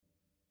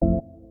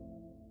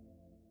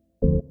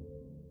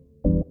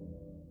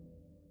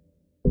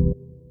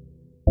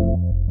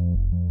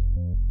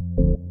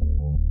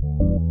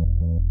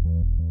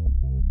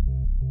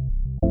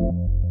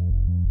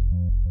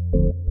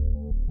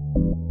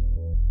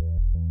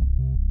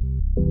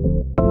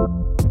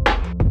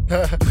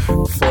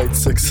Flight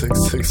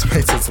 666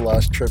 makes its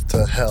last trip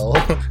to hell,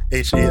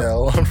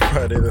 HEL, on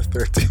Friday the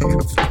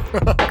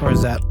 13th.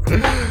 Where's that?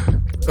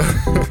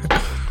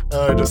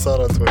 I just saw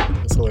it on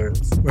Twitter. It's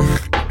hilarious.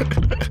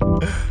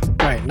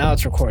 Alright, now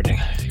it's recording.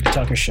 You can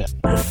talk your shit.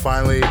 We're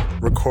finally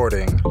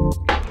recording.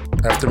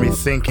 After me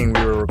thinking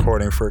we were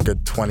recording for a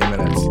good 20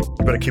 minutes. You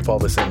better keep all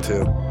this in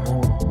too.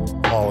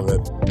 All of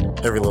it.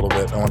 Every little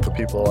bit. I want the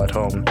people at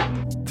home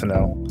to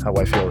know how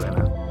I feel right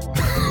now.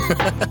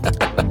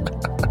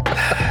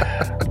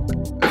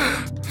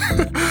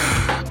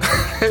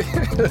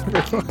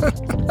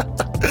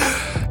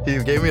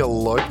 He gave me a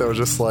look that was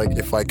just like,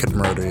 if I could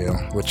murder you,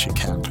 which you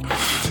can't.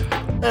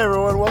 Hey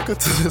everyone, welcome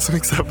to this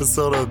week's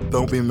episode of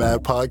Don't Be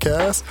Mad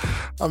Podcast.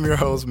 I'm your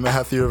host,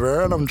 Matthew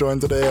Rivera, and I'm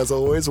joined today, as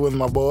always, with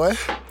my boy.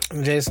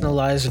 Jason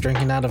Elias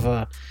drinking out of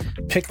a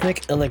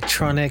picnic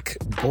electronic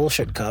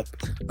bullshit cup.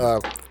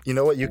 You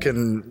know what? You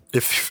can,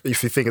 if you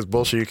think it's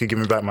bullshit, you can give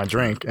me back my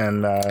drink.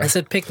 And I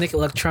said picnic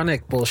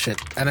electronic bullshit,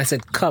 and I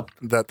said cup.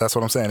 That's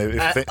what I'm saying. If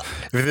you think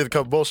the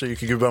cup bullshit, you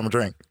can give me back my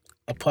drink.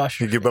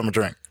 Apostrophe. You give back my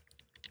drink.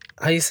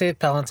 How do you say it,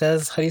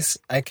 Palantez? How do you?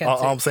 I can't.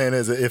 All I'm saying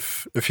is,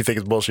 if you think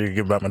it's bullshit, you can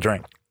give me back my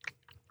drink.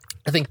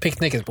 I think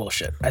picnic is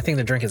bullshit. I think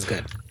the drink is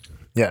good.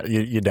 Yeah,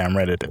 you're damn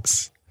right it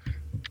is.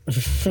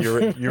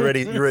 You're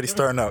ready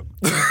starting up.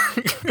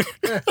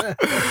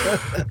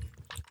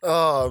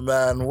 Oh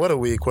man, what a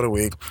week.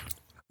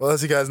 Well,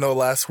 as you guys know,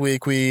 last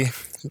week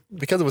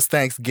because it was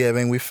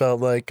Thanksgiving, we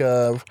felt like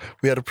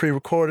we had a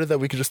pre-recorded that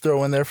we could just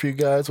throw in there for you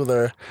guys with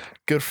our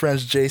good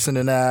friends Jason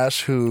and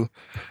Ash, who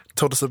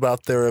told us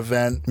about their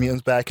event,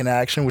 Mutants Back in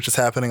Action, which is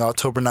happening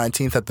October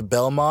 19th at the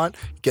Belmont.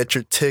 Get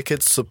your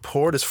tickets.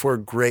 Support is for a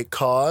great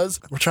cause.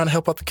 We're trying to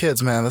help out the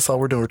kids, man. That's all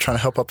we're doing. We're trying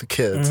to help out the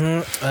kids.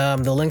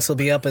 Mm-hmm. The links will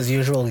be up as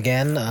usual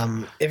again.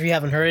 If you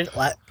haven't heard it,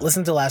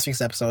 listen to last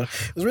week's episode.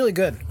 It was really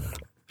good.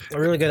 A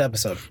really good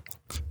episode.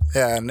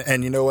 Yeah,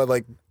 and you know what?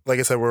 Like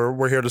I said,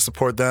 we're here to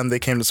support them. They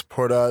came to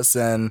support us,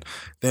 and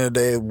at the end of the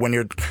day, when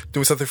you're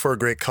doing something for a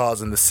great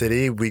cause in the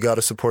city, we got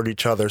to support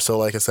each other. So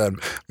like I said,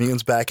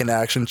 Mutants Back in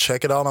Action.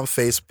 Check it out on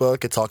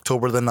Facebook. It's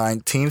October the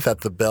 19th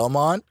at the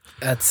Belmont.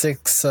 At 8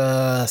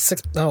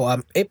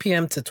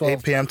 p.m. to 12.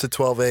 8 p.m. to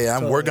 12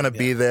 a.m. We're going to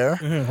be there.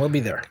 Mm-hmm, we'll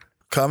be there.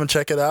 Come and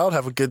check it out.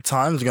 Have a good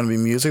time. There's going to be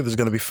music. There's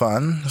going to be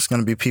fun. There's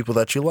going to be people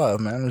that you love,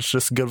 man. It's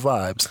just good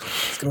vibes.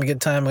 It's going to be a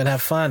good time. We're going to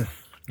have fun.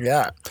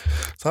 Yeah.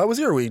 So how was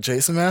your week,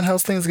 Jason, man?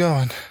 How's things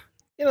going?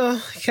 You know,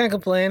 can't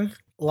complain.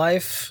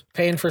 Life,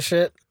 paying for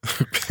shit.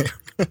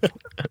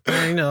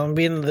 You know, I'm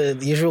being the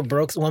usual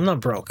broke. Well, I'm not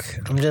broke.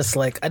 I'm just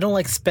like, I don't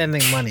like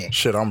spending money.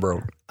 Shit, I'm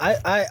broke.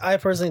 I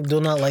personally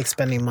do not like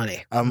spending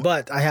money,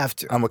 but I have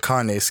to. I'm a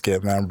Kanye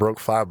skip, man. Broke,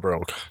 five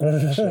broke.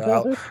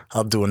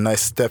 I'll do a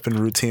nice stepping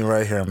routine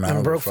right here, man.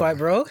 I'm broke, five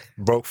broke?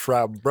 Broke,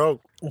 five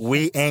broke.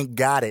 We ain't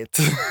got it.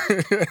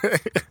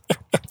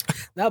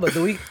 No, but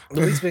the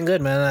week's been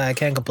good, man. I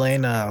can't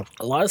complain. A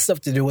lot of stuff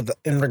to do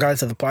in regards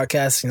to the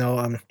podcast. You know,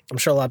 I'm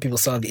sure a lot of people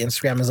saw the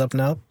Instagram is up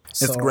now.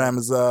 So Instagram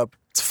is up.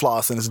 It's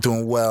flossing. It's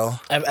doing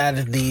well. I've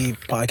added the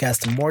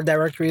podcast to more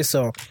directories,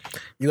 so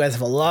you guys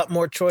have a lot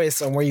more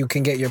choice on where you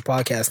can get your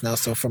podcast now.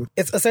 So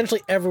it's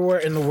essentially everywhere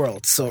in the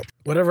world. So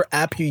whatever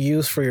app you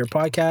use for your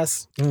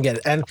podcast, you can get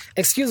it. And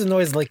excuse the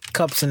noise like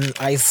cups and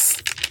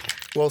ice.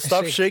 Well,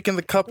 stop shaking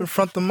the cup in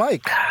front of the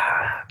mic.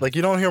 Like,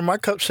 you don't hear my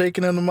cup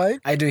shaking in the mic?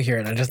 I do hear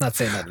it. I'm just not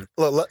saying nothing.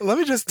 Let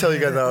me just tell you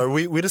guys,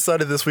 we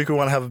decided this week we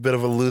want to have a bit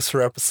of a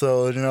looser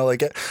episode. You know,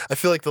 like, I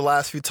feel like the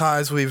last few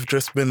times we've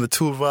just been the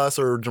two of us,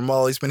 or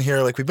Jamali's been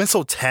here. Like, we've been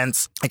so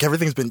tense. Like,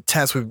 everything's been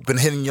tense. We've been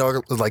hitting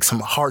y'all with, like, some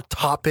hard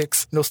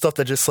topics. You know, stuff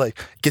that just, like,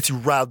 gets you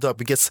riled up.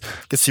 It gets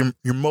your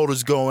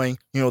motors going.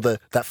 You know,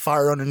 that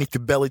fire underneath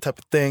your belly type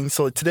of thing.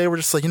 So today we're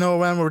just like, you know,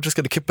 man, we're just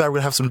going to kick back. We're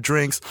going to have some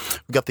drinks.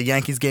 We got the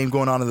Yankees game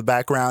going on in the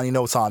background. You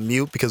know, it's on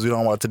mute because we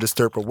don't want it to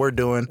disturb what we're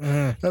doing. You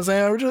know what I'm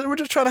saying? We're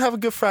just trying to have a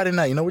good Friday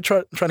night. You know, we're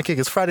trying to kick.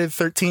 It's Friday the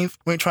 13th.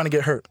 We ain't trying to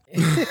get hurt.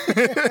 You know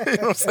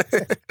what I'm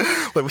saying?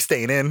 Like, we're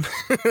staying in.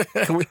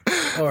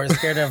 Or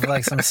scared of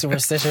like some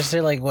superstitious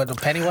shit, like what,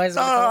 Pennywise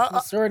will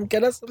store and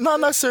get us? Not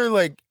necessarily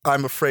like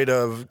I'm afraid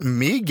of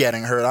me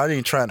getting hurt. I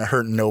ain't trying to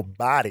hurt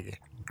nobody.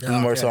 Oh,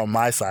 more so on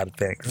my side of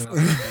things.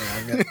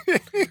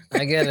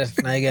 I get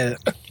it.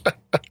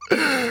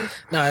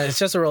 No, it's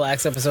just a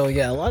relaxed episode.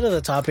 Yeah, a lot of the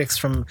topics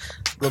from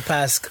the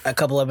past a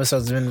couple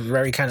episodes have been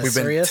very kind of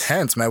serious. We've been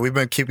tense, man. We've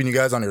been keeping you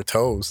guys on your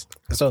toes.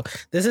 So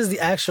this is the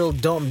actual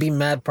Don't Be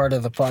Mad part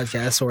of the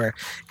podcast where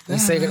we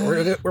say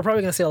we're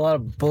probably going to say a lot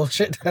of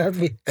bullshit.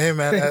 Hey,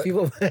 man,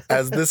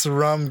 as this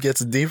rum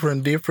gets deeper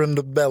and deeper in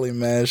the belly,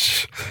 man,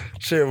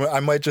 sure, I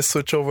might just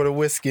switch over to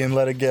whiskey and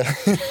let it get.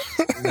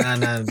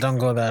 Nah, don't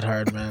go that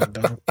hard, man.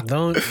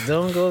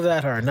 Don't go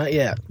that hard. Not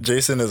yet.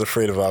 Jason is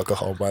afraid of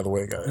alcohol, by the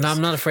way, guys. No,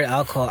 I'm not afraid of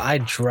alcohol. I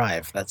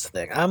drive. That's the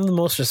thing. I'm the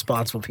most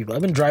responsible people.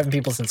 I've been driving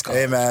people since college.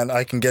 Hey, man,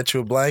 I can get you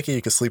a blanket.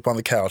 You can sleep on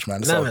the couch,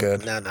 man. It's all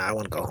good. No, I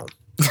want to go home.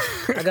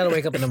 I gotta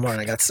wake up in the morning.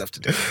 I got stuff to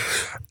do.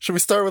 Should we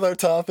start with our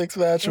topics,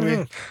 man?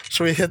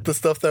 Should we hit the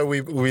stuff that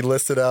we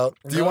listed out?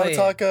 Do you want to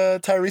talk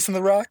Tyrese and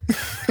The Rock?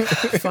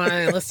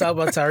 Fine, let's talk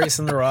about Tyrese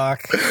and The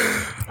Rock.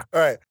 All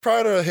right.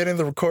 Prior to hitting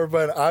the record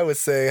button, I would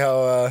say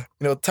how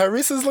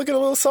Tyrese is looking a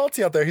little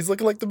salty out there. He's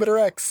looking like the bitter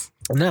ex.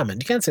 Nah, man,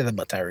 you can't say that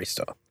about Tyrese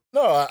though.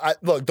 No, I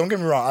look, don't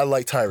get me wrong. I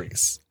like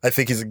Tyrese. I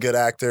think he's a good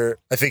actor.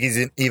 I think he's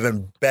an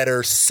even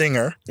better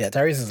singer. Yeah,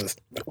 Tyrese is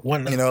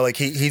one.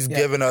 He's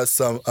given us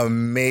some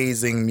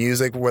amazing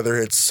music, whether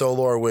it's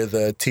solo or with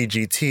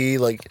TGT.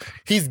 Like,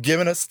 he's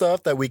given us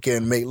stuff that we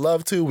can make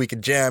love to, we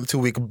can jam to,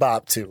 we can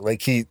bop to.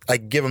 Like, I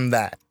give him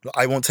that.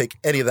 I won't take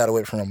any of that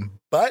away from him.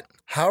 But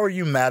how are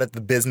you mad at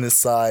the business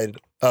side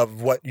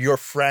of what your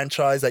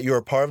franchise that you're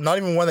a part of, not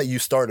even one that you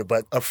started,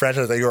 but a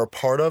franchise that you're a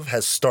part of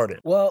has started?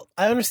 Well,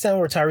 I understand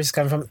where Tyrese is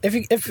coming from.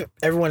 If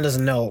everyone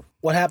doesn't know,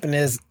 what happened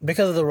is,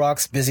 because of The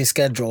Rock's busy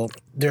schedule,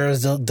 there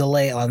is a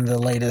delay on the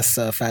latest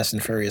Fast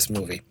and Furious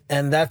movie.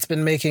 And that's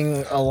been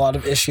making a lot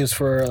of issues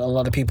for a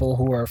lot of people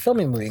who are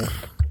filming the movie.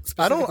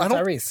 I don't,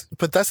 Tyrese.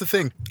 But that's the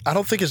thing. I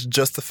don't think it's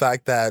just the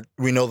fact that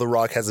we know The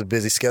Rock has a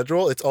busy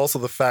schedule. It's also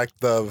the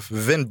fact of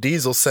Vin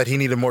Diesel said he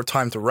needed more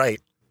time to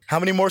write. How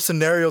many more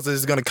scenarios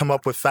is he going to come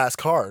up with fast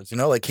cars?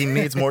 He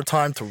needs more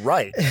time to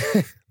write.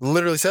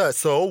 Literally said that.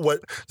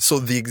 So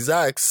the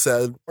execs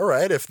said, all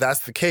right, if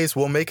that's the case,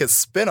 we'll make a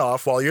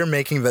spinoff while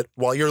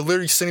you're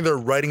literally sitting there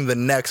writing the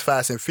next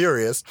Fast and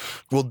Furious.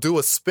 We'll do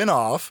a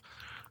spinoff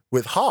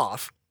with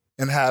Hoff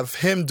and have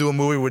him do a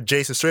movie with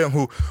Jason Statham,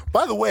 who,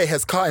 by the way,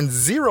 has gotten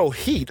zero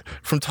heat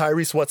from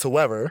Tyrese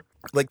whatsoever.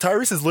 Like,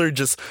 Tyrese is literally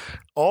just,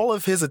 all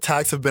of his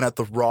attacks have been at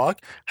The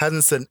Rock,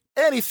 hasn't said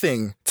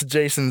anything to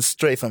Jason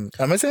Statham.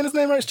 Am I saying his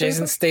name right?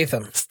 Jason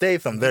Statham.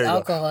 Statham, there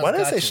you go. Why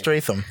did I say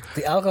Statham?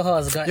 The alcohol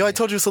has got you. I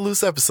told you it's a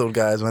loose episode,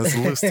 guys, when it's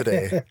loose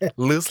today.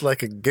 Loose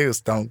like a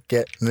goose. Don't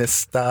get me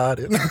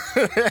started.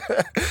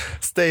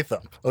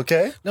 Statham,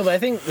 okay? No, but I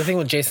think the thing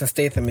with Jason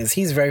Statham is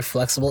he's very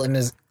flexible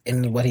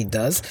in what he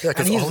does. Yeah,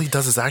 because all he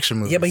does is action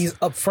movies. Yeah, but he's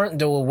upfront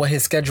though with what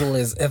his schedule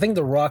is. I think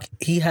The Rock,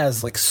 he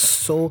has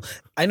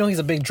I know he's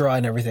a big draw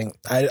and everything.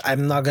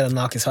 I'm not gonna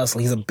knock his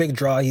hustle. He's a big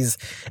draw.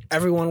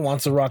 Everyone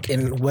wants The Rock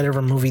in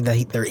whatever movie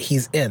that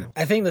he's in.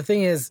 I think the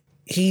thing is,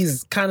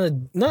 he's kind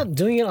of not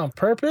doing it on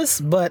purpose,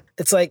 but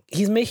it's like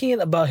he's making it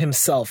about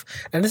himself.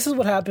 And this is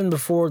what happened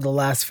before the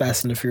last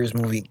Fast and the Furious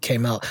movie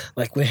came out.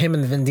 Like, when him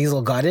and Vin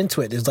Diesel got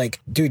into it, it's like,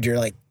 dude, you're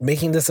like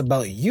making this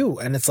about you.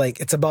 And it's like,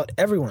 it's about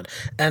everyone.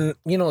 And,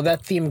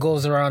 that theme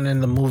goes around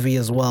in the movie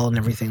as well and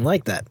everything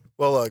like that.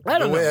 Well, look,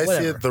 the way I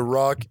see it, The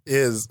Rock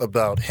is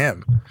about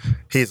him.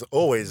 He's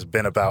always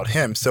been about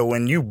him. So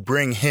when you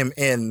bring him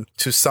in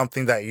to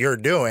something that you're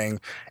doing,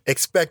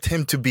 expect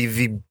him to be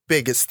the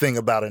biggest thing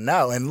about it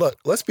now. And look,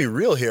 let's be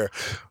real here.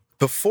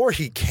 Before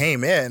he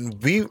came in,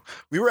 we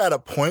were at a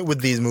point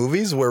with these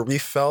movies where we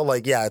felt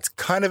like, yeah, it's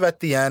kind of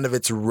at the end of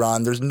its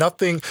run. There's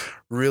nothing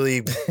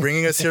really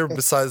bringing us here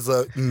besides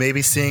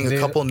maybe seeing a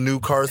couple new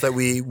cars that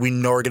we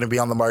know are going to be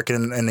on the market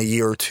in a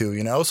year or two,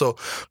 So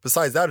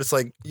besides that, it's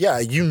like, yeah,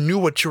 you knew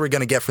what you were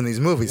going to get from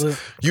these movies.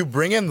 You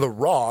bring in The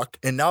Rock,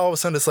 and now all of a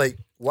sudden it's like,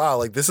 wow,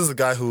 like, this is a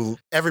guy who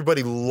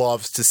everybody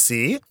loves to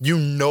see.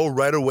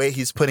 Right away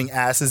he's putting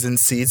asses in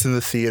seats in the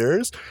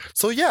theaters.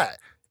 So yeah,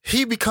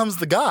 he becomes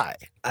the guy.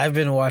 I've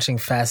been watching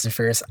Fast and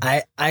Furious,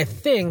 I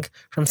think,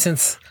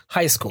 since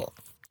high school.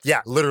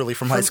 Yeah, literally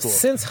from high school.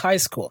 Since high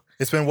school.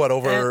 It's been,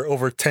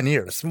 over 10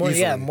 years? More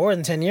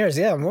than 10 years.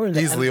 Yeah, more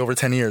than easily over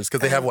 10 years, because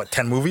they have,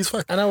 10 movies?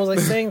 Fuck. And I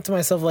was, saying to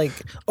myself,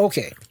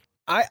 okay,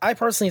 I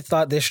personally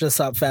thought they should have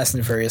stopped Fast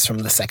and Furious from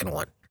the second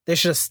one. They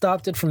should have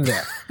stopped it from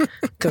there.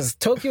 Because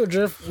Tokyo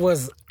Drift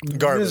was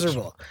garbage.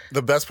 Miserable.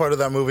 The best part of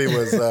that movie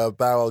was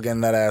Bow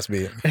getting that ass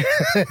beat.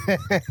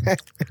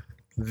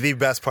 The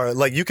best part,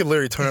 you could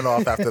literally turn it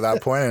off after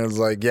that point, and it's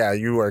like, yeah,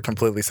 you are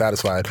completely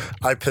satisfied.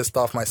 I pissed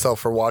off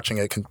myself for watching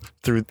it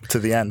through to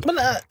the end. But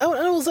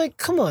I was like,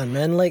 come on,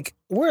 man.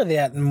 Where are they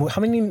at?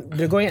 How many?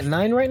 They're going at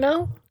 9 right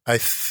now? I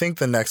think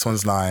the next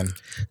one's 9.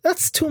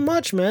 That's too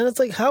much, man. It's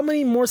like, how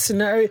many more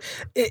scenarios?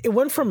 It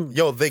went from...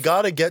 Yo, they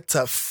got to get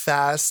to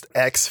Fast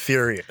X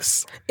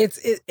Furious. It's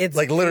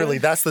literally,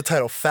 that's the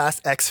title,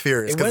 Fast X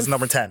Furious, because it's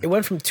number 10. It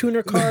went from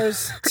tuner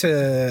cars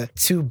to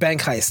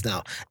bank heist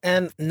now.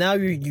 And now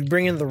you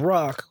bring in The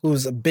Rock,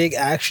 who's a big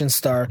action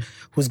star,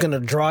 who's going to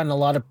draw in a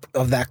lot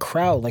of that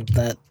crowd,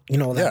 that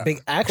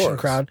big action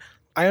crowd.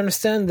 I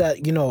understand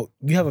that,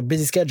 you have a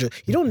busy schedule.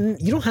 You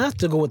don't have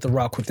to go with The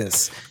Rock with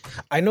this.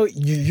 I know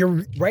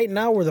you're right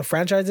now where the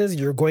franchise is,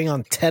 you're going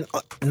on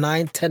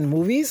 9, 10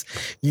 movies.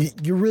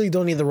 You really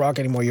don't need The Rock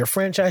anymore. Your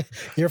fan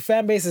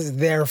base is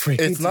there for you.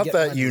 It's not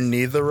that you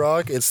need The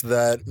Rock. It's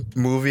that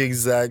movie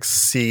execs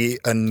see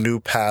a new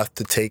path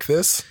to take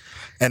this,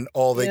 and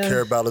all they care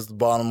about is the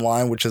bottom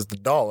line, which is the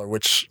dollar,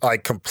 which I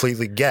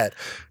completely get.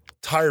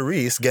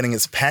 Tyrese getting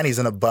his panties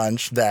in a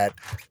bunch that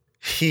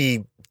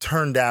he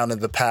turned down in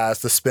the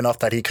past, the spinoff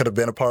that he could have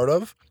been a part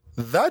of.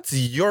 That's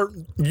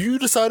you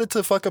decided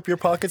to fuck up your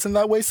pockets in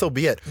that way, so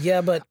be it.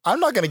 Yeah, but I'm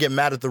not going to get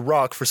mad at The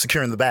Rock for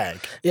securing the bag.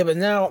 Yeah, but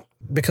now,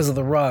 because of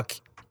The Rock,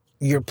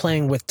 you're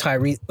playing with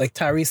Tyrese. Like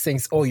Tyrese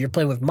thinks, oh, you're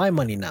playing with my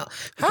money now.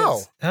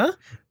 How? Huh?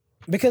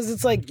 Because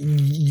it's like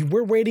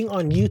we're waiting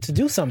on you to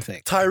do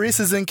something. Tyrese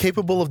is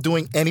incapable of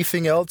doing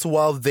anything else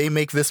while they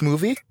make this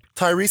movie.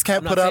 Tyrese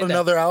can't put out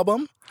another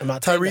album.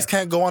 Tyrese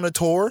can't go on a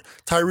tour.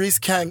 Tyrese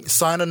can't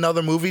sign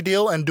another movie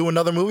deal and do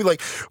another movie.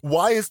 Like,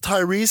 why is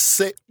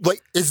Tyrese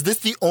is this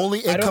the only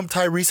income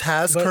Tyrese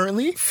has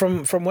currently?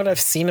 From what I've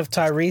seen of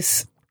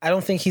Tyrese, I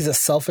don't think he's a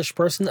selfish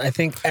person. I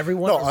think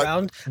everyone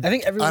around. And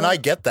I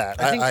get that.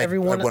 I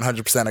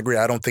 100% agree.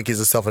 I don't think he's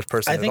a selfish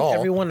person at all. I think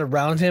everyone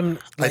around him.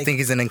 I think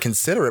he's an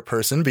inconsiderate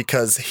person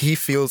because he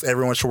feels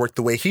everyone should work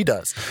the way he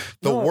does.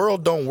 The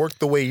world don't work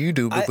the way you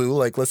do, boo.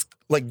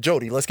 Like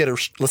Jody, let's get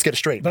it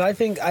straight. But I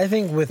think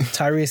with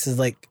Tyrese is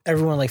like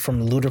everyone, like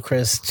from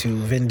Ludacris to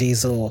Vin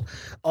Diesel,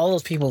 all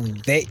those people.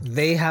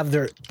 They have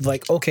their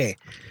like, okay,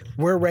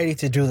 we're ready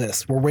to do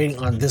this. We're waiting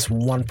on this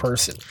one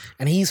person.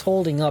 And he's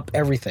holding up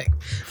everything.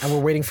 And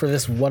we're waiting for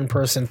this one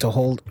person to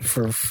hold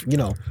for,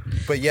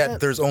 But yet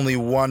there's only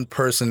one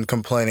person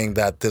complaining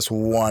that this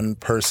one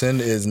person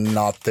is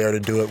not there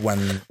to do it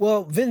when...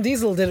 Well, Vin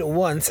Diesel did it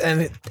once,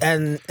 and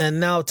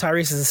now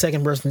Tyrese is the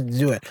second person to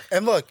do it.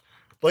 And look,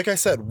 like I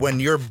said, when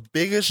your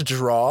biggest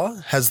draw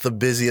has the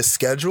busiest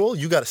schedule,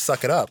 you got to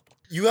suck it up.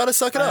 You got to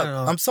suck it up.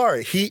 I'm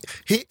sorry. He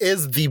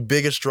is the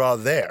biggest draw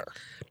there.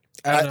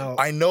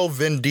 I know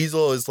Vin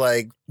Diesel is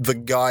like the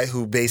guy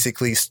who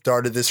basically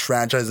started this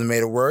franchise and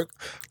made it work.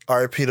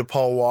 RIP to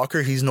Paul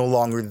Walker. He's no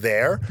longer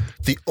there.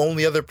 The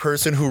only other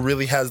person who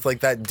really has like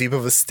that deep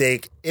of a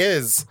stake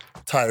is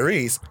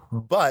Tyrese.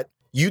 But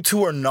you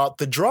two are not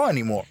the draw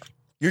anymore.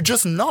 You're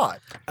just not.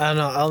 I don't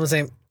know. I'm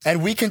saying.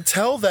 And we can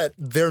tell that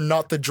they're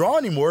not the draw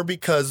anymore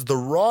because The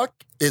Rock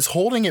is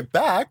holding it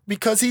back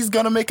because he's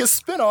going to make a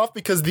spinoff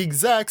because the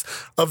execs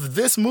of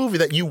this movie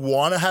that you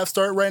want to have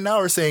start right now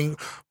are saying,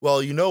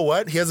 well, you know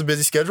what? He has a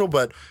busy schedule,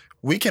 but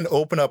we can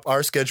open up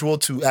our schedule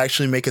to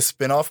actually make a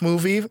spinoff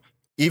movie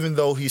even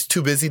though he's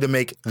too busy to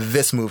make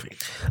this movie.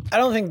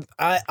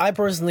 I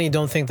personally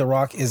don't think The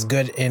Rock is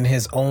good in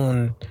his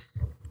own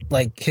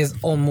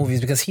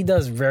movies because he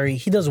does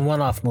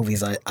one-off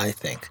movies, I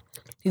think.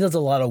 He does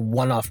a lot of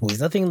one-off movies.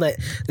 Nothing that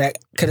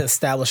could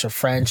establish a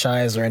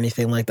franchise or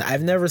anything like that.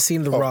 I've never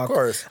seen The Rock. Of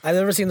course. I've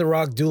never seen The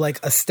Rock do like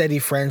a steady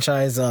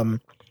franchise,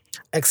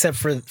 except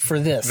for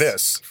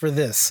this. For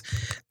this.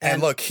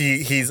 And look,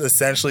 he's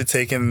essentially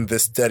taken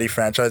this steady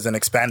franchise and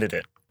expanded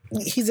it.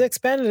 He's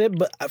expanded it,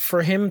 but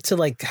for him to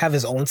like have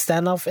his own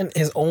standoff in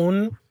his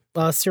own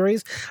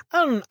series,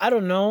 I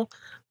don't know.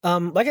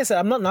 Like I said,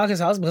 I'm not knocking his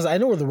house because I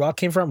know where The Rock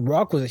came from.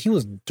 He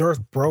was dirt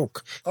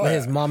broke when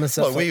his mom and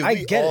stuff. Look, we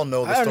all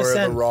know the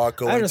story of The Rock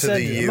going to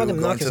the U,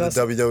 going to the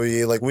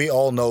WWE. Like we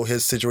all know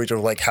his situation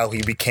of like how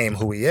he became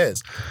who he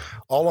is.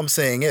 All I'm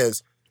saying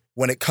is,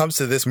 when it comes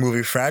to this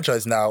movie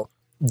franchise now,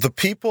 the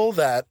people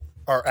that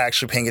are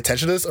actually paying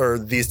attention to this are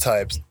these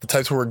types. The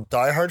types who are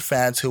diehard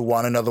fans who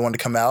want another one to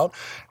come out,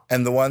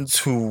 and the ones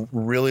who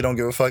really don't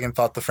give a fuck and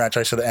thought the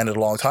franchise should have ended a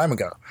long time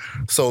ago.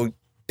 So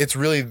it's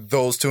really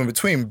those two in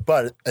between.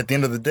 But at the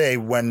end of the day,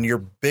 when your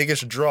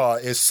biggest draw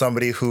is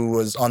somebody who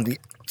was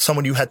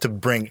someone you had to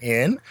bring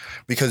in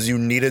because you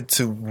needed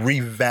to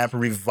revamp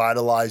and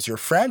revitalize your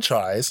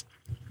franchise,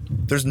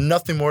 there's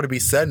nothing more to be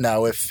said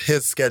now if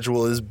his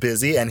schedule is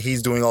busy and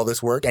he's doing all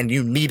this work and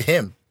you need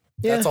him.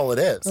 Yeah. That's all it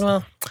is.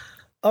 Well,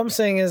 all I'm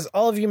saying is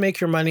all of you make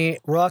your money.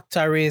 Rock,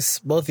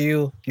 Tyrese, both of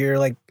you, you're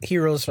like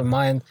heroes from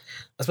mine,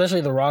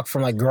 especially The Rock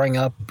from like growing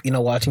up,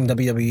 watching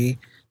WWE.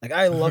 Like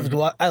I loved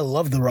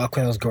The Rock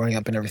when I was growing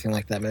up and everything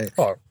like that, man.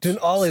 Oh, doing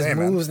all his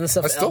moves and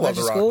stuff. I still love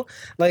The Rock.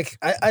 Like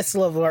I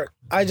still love The Rock.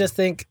 I just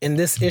think in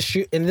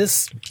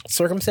this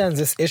circumstance,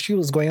 this issue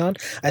is going on.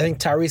 I think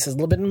Tyrese is a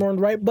little bit more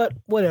right, but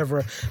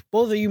whatever.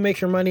 Both of you make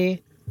your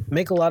money,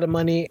 make a lot of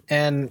money,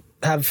 and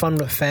have fun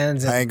with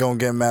fans. I ain't gonna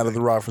get mad at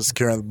The Rock for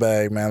securing the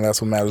bag, man.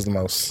 That's what matters the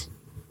most.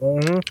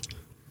 Mm-hmm.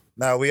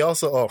 Now we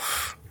also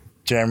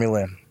Jeremy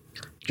Lin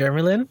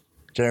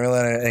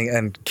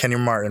and Kenny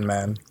Martin,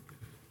 man.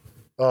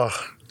 Oh,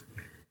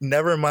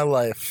 never in my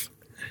life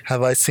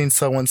have I seen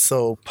someone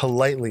so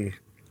politely,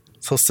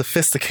 so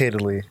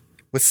sophisticatedly,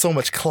 with so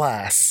much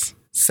class,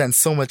 send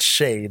so much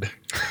shade.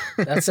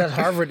 That's that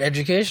Harvard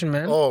education,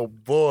 man. Oh,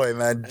 boy,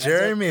 man.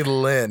 Jeremy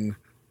Lin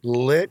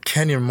lit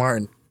Kenyon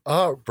Martin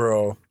up,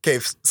 bro. Okay,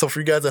 so for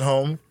you guys at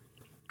home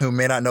who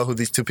may not know who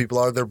these two people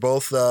are, they're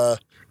both...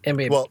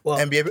 NBA. Well,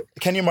 NBA.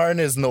 Kenyon Martin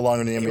is no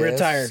longer in the NBA. He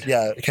retired.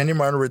 Yeah, Kenyon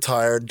Martin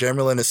retired.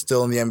 Jeremy Lin is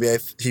still in the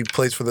NBA. He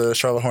plays for the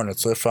Charlotte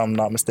Hornets, if I'm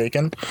not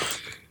mistaken.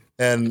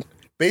 And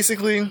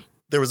basically,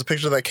 there was a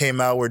picture that came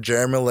out where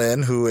Jeremy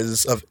Lin, who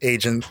is of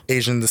Asian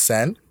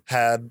descent,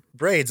 had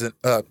dreadlocks.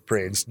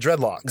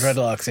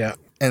 Dreadlocks, yeah.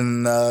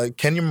 And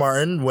Kenyon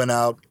Martin went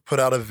out,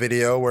 put out a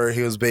video where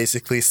he was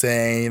basically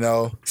saying,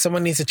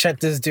 someone needs to check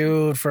this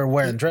dude for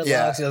wearing dreadlocks.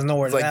 Yeah. He doesn't know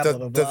where it's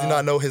like, does he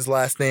not know his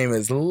last name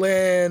is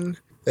Lin?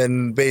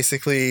 And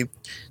basically...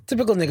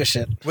 typical nigga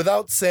shit.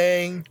 Without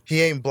saying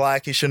he ain't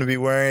black, he shouldn't be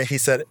wearing it, he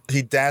said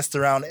he danced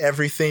around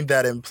everything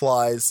that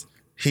implies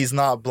he's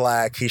not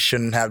black, he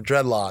shouldn't have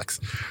dreadlocks.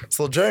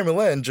 So Jeremy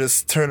Lin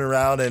just turned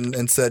around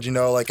and said, you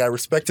know, like, I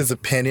respect his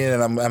opinion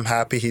and I'm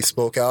happy he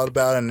spoke out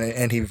about it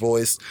and he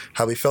voiced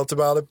how he felt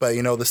about it. But,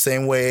 you know, the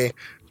same way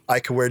I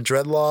could wear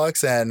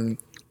dreadlocks and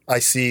I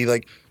see,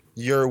 like,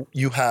 you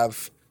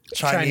have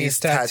Chinese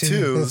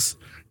tattoos.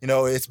 You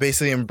know, it's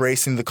basically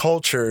embracing the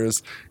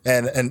cultures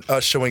and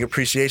us showing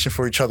appreciation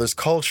for each other's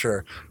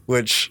culture,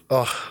 which,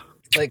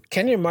 like,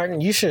 Kenyon Martin,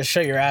 you should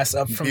shut your ass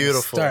up from the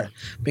start.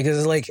 Because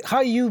it's like,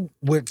 how you,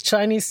 with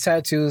Chinese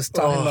tattoos,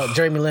 talking about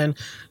Jeremy Lin,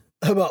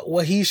 about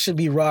what he should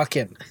be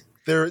rocking.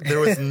 There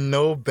was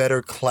no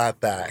better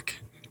clapback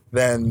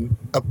than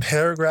a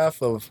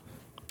paragraph of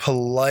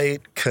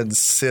polite,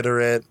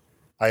 considerate,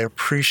 I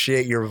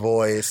appreciate your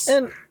voice.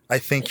 And I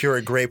think you're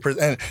a great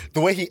person. And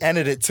the way he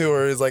ended it, too,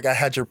 is like, I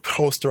had your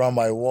poster on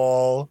my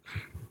wall.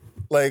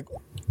 Like,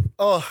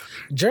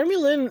 Jeremy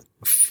Lin,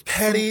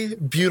 petty,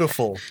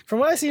 beautiful. From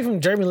what I see from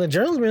Jeremy Lin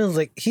is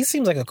like, he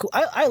seems like a cool.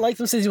 I liked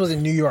him since he was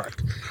in New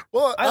York.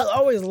 Well, I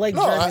always liked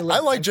Jeremy Lin. I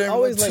like Jeremy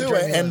Lin too.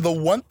 And the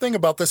one thing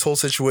about this whole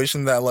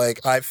situation that,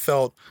 like, I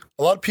felt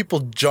a lot of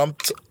people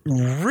jumped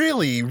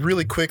really,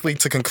 really quickly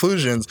to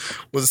conclusions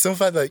was the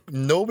simple fact that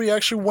nobody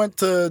actually went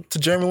to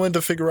Jeremy Lin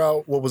to figure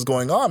out what was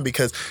going on,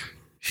 because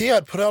he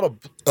had put out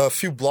a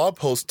few blog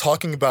posts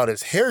talking about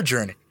his hair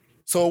journey.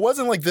 So it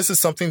wasn't like this is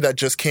something that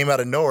just came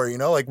out of nowhere, you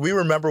know? Like, we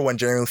remember when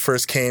Jeremy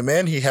first came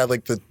in, he had,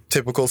 like, the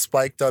typical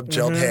spiked up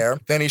gelled hair.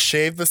 Then he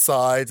shaved the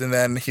sides, and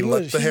then he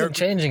let the hair... Been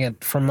changing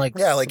it from, like...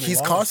 Yeah, like,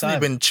 he's constantly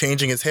been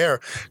changing his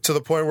hair to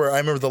the point where I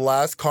remember the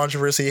last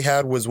controversy he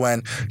had was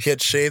when he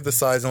had shaved the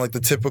sides and, like, the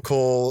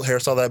typical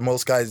hairstyle that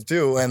most guys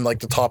do, and, like,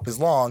 the top is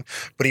long,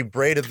 but he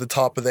braided the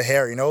top of the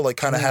hair, you know? Like,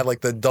 kind of had, like,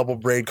 the double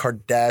braid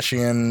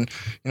Kardashian,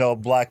 you know,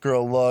 black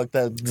girl look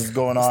that is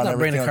going on. It's not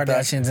bringing the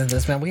Kardashians into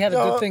this, man. We had a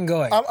good thing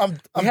going.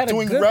 I'm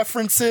doing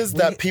references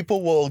that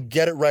people will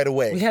get it right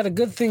away. We had a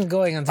good thing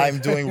going. I'm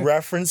doing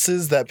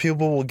references that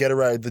people will get it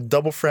right. The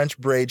double French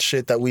braid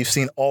shit that we've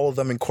seen all of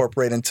them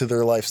incorporate into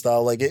their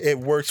lifestyle. Like, it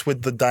works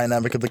with the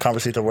dynamic of the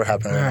conversation that we're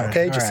having right now.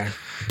 Okay?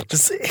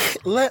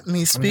 Just let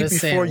me speak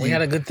before you. We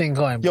had a good thing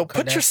going. Yo,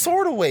 put your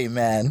sword away,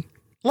 man.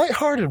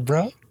 Lighthearted,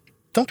 bro.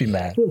 Don't be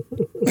mad.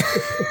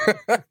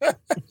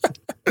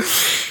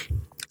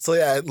 So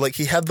yeah, like,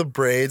 he had the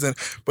braids,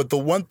 but the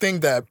one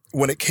thing that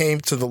when it came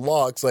to the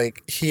locks,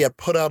 like, he had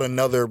put out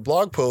another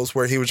blog post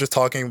where he was just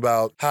talking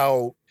about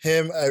how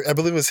I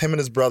believe it was him and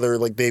his brother,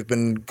 like, they've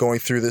been going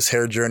through this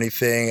hair journey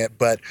thing,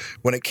 but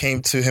when it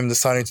came to him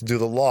deciding to do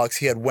the locks,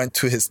 he had went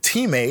to his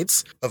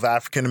teammates of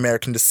African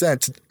American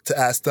descent to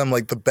ask them,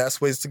 like, the best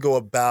ways to go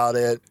about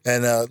it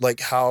and like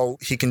how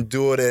he can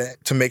do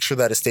it to make sure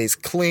that it stays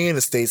clean,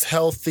 it stays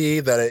healthy,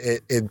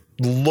 that it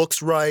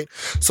looks right.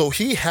 So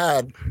he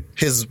had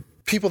his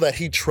people that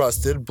he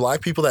trusted,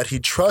 black people that he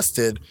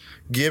trusted,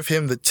 give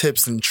him the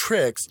tips and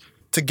tricks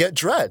to get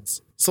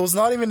dreads. So it's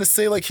not even to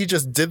say, like, he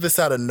just did this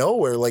out of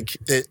nowhere. Like,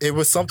 it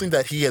was something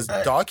that he has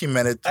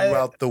documented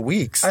throughout the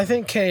weeks. I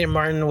think Kenyon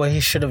Martin, what he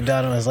should have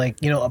done was, like,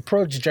 you know,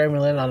 approach Jeremy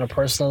Lin on a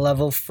personal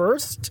level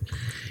first.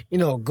 You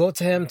know, go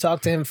to him,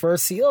 talk to him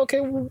first. See, okay,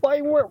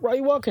 why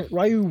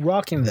are you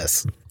rocking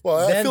this? Well,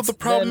 I feel the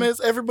problem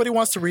is everybody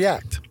wants to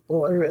react.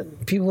 Well,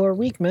 people are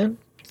weak, man.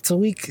 It's a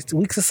weak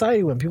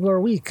society when people are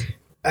weak.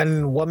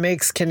 And what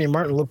makes Kenyon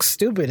Martin look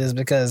stupid is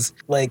because,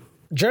 like,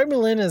 Jeremy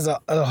Lin is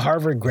a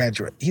Harvard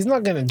graduate. He's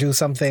not going to do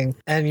something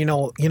and, you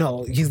know,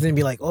 he's going to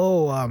be like,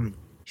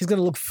 he's going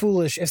to look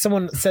foolish. If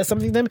someone says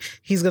something to him,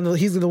 he's the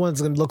one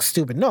that's going to look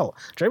stupid. No,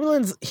 Jeremy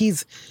Lin's,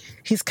 he's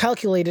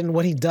calculated in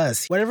what he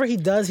does. Whatever he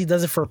does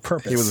it for a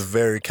purpose. He was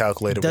very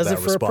calculated with that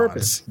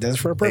response. He does it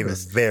for a purpose. He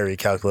was very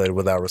calculated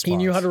with that response. He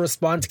knew how to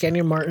respond to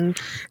Kenyon Martin.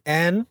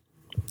 And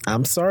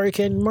I'm sorry,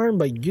 Kenyon Martin,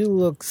 but you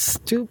look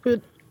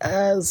stupid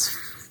as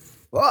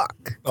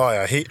fuck. Oh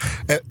yeah,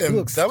 that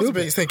was the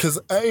biggest thing because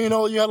you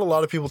know, you had a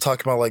lot of people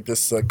talking about, like,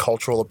 this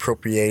cultural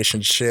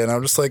appropriation shit, and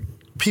I'm just like,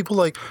 people,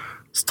 like,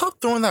 stop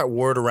throwing that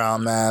word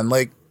around, man.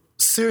 Like,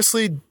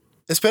 seriously,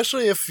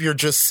 especially if you're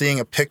just seeing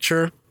a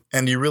picture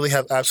and you really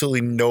have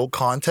absolutely no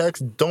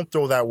context, don't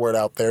throw that word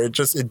out there. It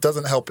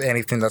doesn't help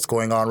anything that's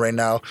going on right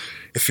now.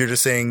 If you're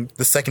just saying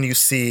the second you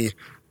see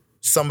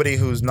somebody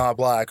who's not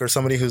black or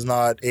somebody who's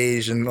not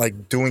Asian,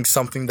 like, doing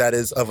something that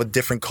is of a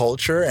different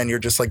culture and you're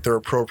just like, they're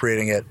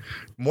appropriating it.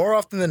 More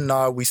often than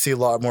not, we see a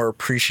lot more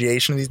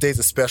appreciation these days,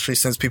 especially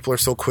since people are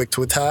so quick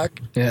to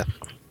attack. Yeah.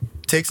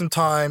 Take some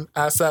time,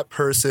 ask that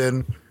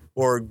person,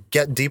 or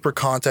get deeper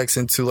context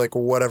into, like,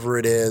 whatever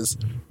it is,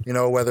 you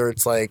know, whether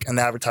it's like an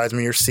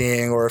advertisement you're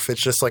seeing or if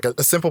it's just like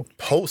a simple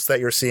post that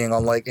you're seeing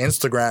on, like,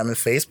 Instagram and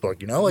Facebook,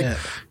 you know, like,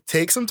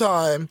 take some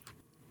time.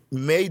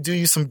 May do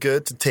you some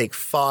good to take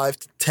 5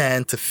 to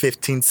 10 to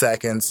 15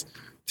 seconds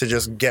to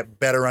just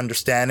get better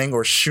understanding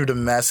or shoot a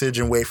message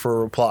and wait for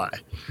a reply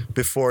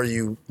before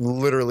you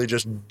literally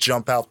just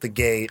jump out the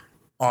gate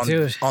on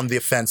Dude. on the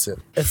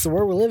offensive. It's the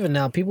world we live in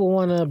now. People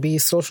want to be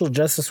social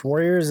justice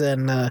warriors,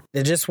 and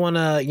they just want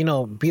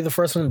to, be the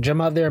first one to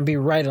jump out there and be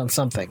right on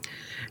something.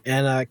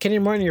 And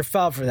Kenyon Martin, you're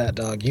foul for that,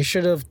 dog. You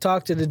should have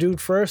talked to the dude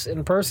first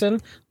in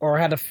person or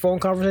had a phone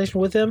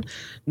conversation with him,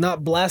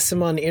 not blast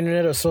him on the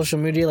internet or social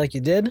media like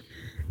you did.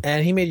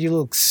 And he made you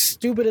look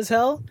stupid as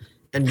hell,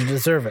 and you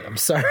deserve it. I'm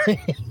sorry.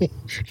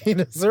 He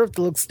deserved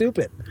to look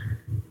stupid.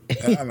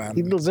 Yeah, man.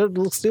 He deserved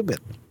to look stupid.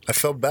 I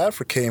felt bad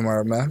for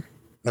Kmart, man.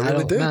 I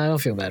really did. No, I don't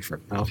feel bad for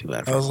him. I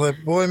was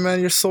like, boy, man,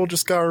 your soul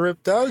just got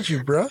ripped out of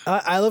you, bro.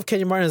 I love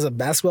Kenyon Martin as a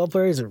basketball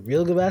player. He's a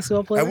real good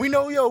basketball player. And we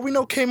know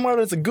Kmart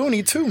as a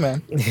Goonie too,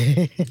 man.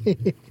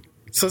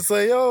 So it's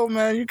like,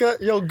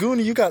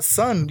 Goonie, you got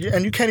sun,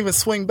 and you can't even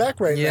swing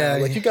back right now.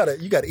 Like you gotta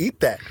eat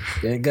that.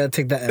 Yeah, you gotta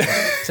take that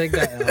L. Take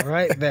that L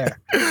right there.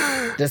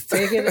 Just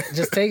take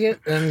it,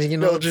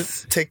 and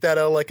just take that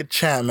L like a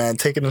champ, man.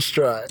 Take it in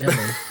stride.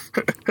 Yeah,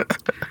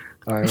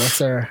 all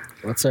right,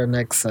 what's our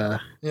next?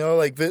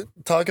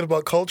 Talking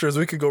about cultures,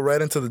 we could go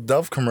right into the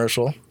Dove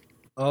commercial.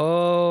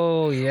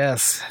 Oh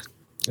yes.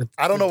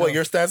 I don't know what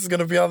your stance is going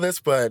to be on this,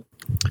 but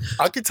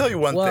I can tell you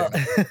one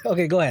thing.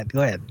 Okay, go ahead.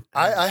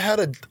 I had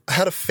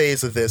a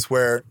phase of this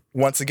where,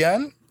 once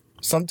again,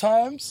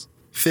 sometimes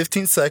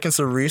 15 seconds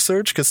of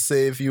research could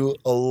save you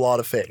a lot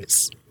of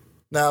face.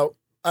 Now,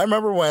 I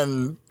remember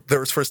when there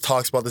was first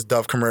talks about this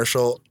Dove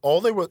commercial,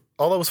 all that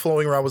was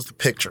floating around was the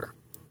picture.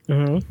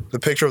 Mm-hmm. The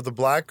picture of the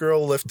black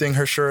girl lifting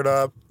her shirt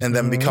up and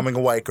then becoming a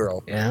white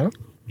girl. Yeah.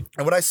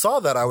 And when I saw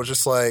that, I was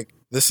just like,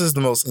 this is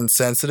the most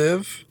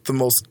insensitive, the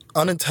most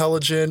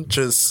unintelligent,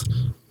 just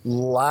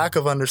lack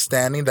of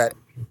understanding that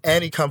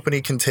any company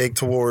can take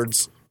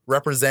towards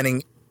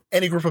representing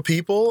any group of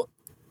people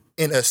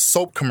in a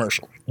soap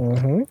commercial.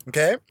 Mm-hmm.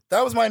 Okay?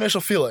 That was my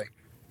initial feeling.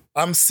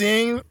 I'm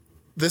seeing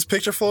this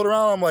picture float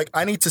around. I'm like,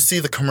 I need to see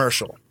the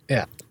commercial.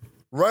 Yeah.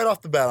 Right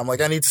off the bat, I'm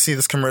like, I need to see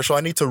this commercial.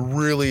 I need to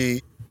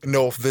really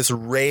know if this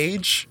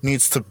rage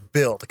needs to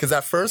build. Because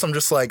at first, I'm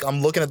just like,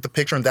 I'm looking at the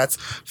picture and that's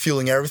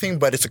fueling everything,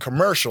 but it's a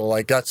commercial.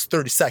 Like, that's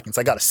 30 seconds.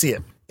 I got to see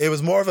it. It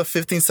was more of a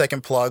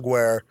 15-second plug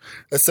where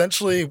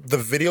essentially the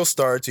video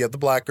starts. You have the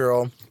black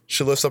girl.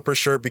 She lifts up her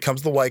shirt,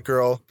 becomes the white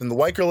girl. Then the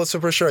white girl lifts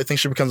up her shirt. I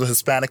think she becomes a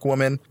Hispanic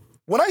woman.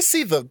 When I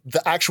see the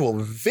actual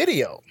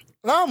video,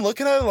 now I'm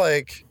looking at it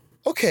like,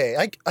 okay,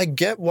 I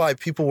get why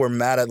people were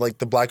mad at like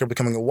the black girl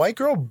becoming a white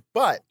girl,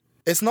 but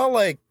it's not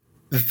like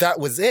that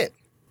was it.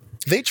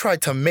 They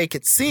tried to make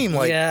it seem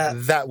like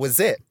that was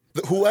it.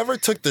 Whoever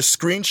took the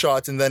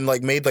screenshots and then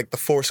like made like the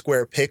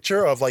 4-square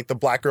picture of like the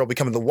black girl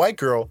becoming the white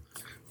girl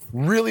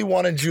really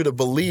wanted you to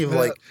believe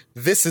like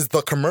this is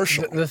the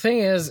commercial. The thing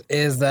is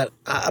that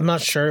I'm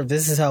not sure if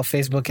this is how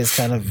Facebook is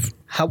kind of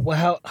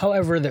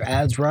however their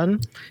ads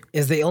run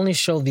is they only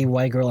show the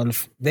white girl and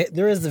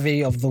there is the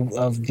video of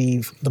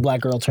the black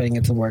girl turning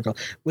into the white girl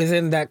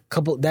within that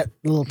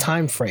little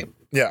time frame.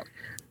 Yeah.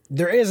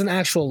 There is an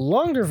actual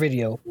longer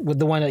video with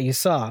the one that you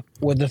saw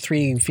with the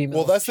 3 females.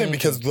 Well, that's the thing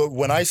because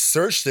when I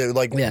searched it,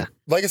 like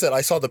I said,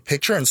 I saw the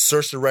picture and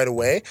searched it right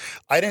away.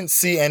 I didn't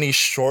see any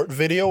short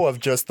video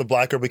of just the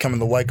black girl becoming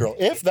the white girl.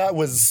 If that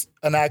was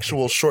an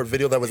actual short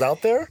video that was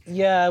out there,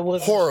 it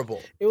was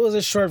horrible. It was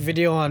a short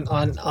video on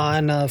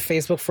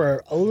Facebook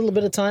for a little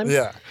bit of time.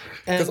 Yeah,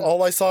 because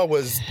all I saw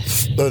was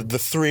the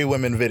 3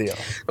 women video.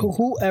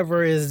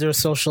 Whoever is their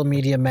social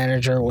media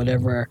manager or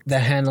whatever that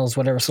handles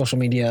whatever social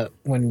media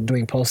when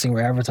doing posting or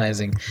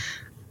advertising,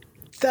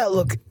 that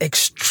looked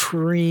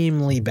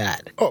extremely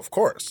bad. Oh, of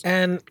course.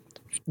 And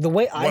the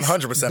way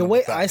 100% the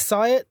way I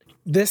saw it,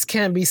 this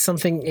can't be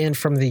something in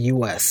from the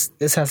U.S.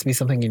 This has to be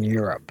something in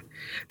Europe,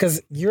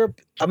 because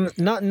Europe. I'm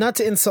not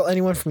to insult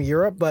anyone from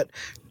Europe, but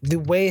the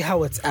way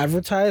how it's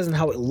advertised and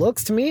how it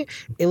looks to me,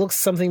 it looks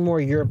something more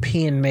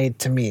European made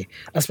to me.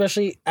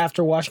 Especially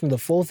after watching the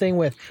full thing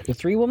with the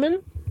 3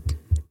 women,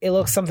 it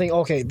looks something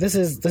okay. This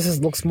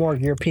looks more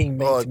European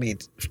made to me.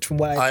 From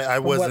what I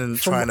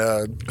wasn't trying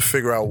to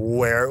figure out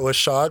where it was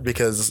shot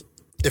because.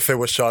 If it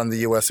was shot in the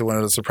U.S., it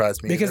wouldn't have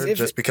surprised me either,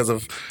 because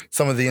of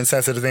some of the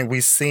insensitive things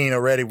we've seen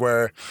already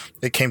where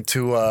it came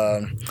to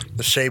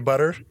the shea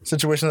butter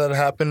situation that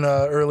happened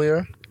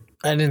earlier.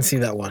 I didn't see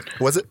that one.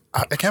 Was it?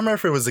 I can't remember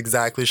if it was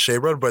exactly shea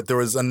butter, but there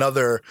was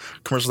another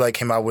commercial that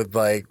came out with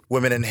like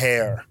women in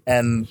hair.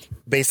 And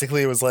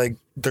basically it was like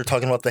they're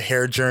talking about the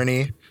hair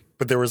journey,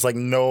 but there was like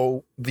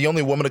the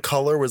only woman of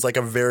color was like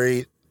a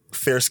very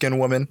fair-skinned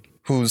woman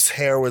whose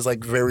hair was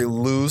like very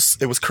loose.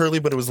 It was curly,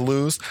 but it was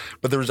loose.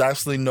 But there was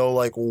absolutely no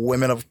like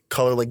women of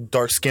color, like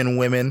dark-skinned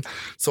women.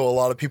 So a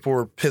lot of people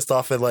were pissed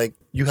off at like,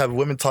 you have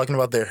women talking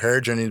about their hair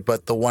journey,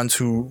 but the ones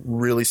who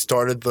really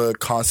started the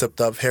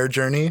concept of hair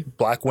journey,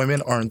 black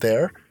women, aren't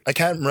there. I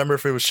can't remember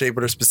if it was shea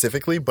butter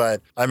specifically,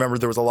 but I remember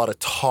there was a lot of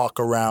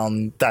talk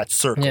around that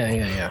circle.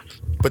 Yeah.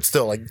 But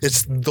still, like,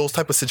 it's those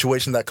type of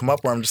situations that come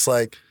up where I'm just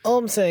like... All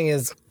I'm saying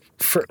is,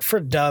 for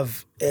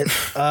Dove,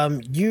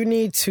 you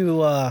need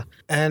to,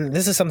 and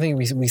this is something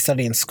we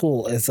study in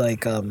school, is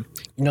like, the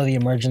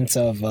emergence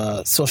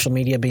of social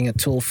media being a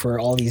tool for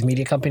all these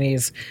media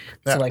companies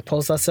to like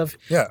post that stuff.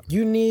 Yeah.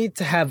 You need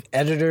to have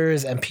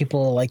editors and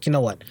people like, you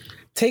know what?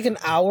 take an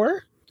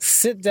hour,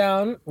 sit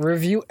down,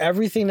 review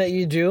everything that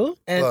you do,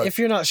 and Look, if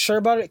you're not sure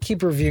about it,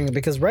 keep reviewing it,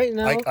 because right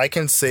now I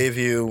can save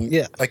you.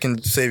 Yeah. I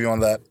can save you on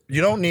that.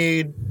 You don't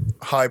need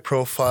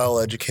high-profile,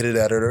 educated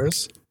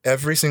editors.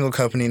 Every single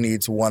company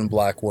needs one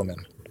black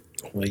woman.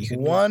 well, you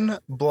can One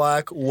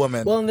black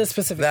woman. well in this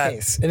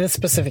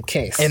specific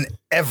case. In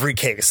every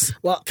case.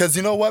 Well- because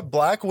you know what?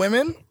 Black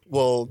women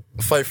will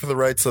fight for the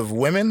rights of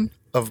women,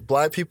 of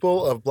black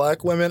people, of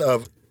black women,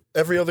 of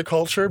every other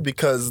culture,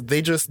 because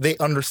they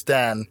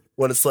understand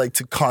what it's like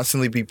to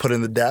constantly be put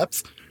in the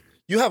depths.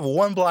 You have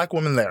one black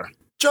woman there.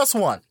 Just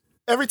one.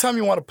 Every time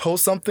you want to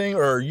post something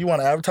or you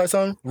want to advertise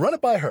something, run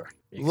it by her.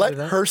 Let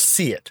her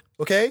see it,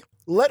 okay?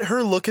 Let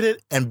her look at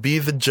it and be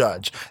the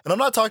judge. And I'm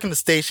not talking the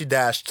Stacey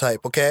Dash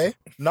type, okay?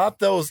 Not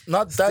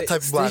that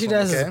type of black Stacey woman,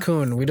 Dash is okay? a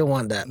coon. We don't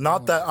want that.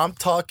 Not that. I'm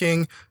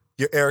talking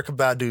your Erykah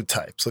Badu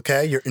types,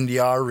 okay? Your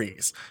India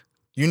Aries.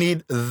 You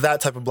need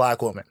that type of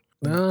black woman.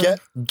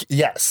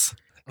 Yes.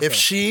 If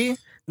she,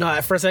 No,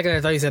 for a second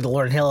I thought you said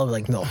Lauryn Hill. I was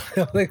like,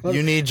 no.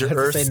 you need your I had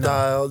to earth say no.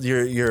 style,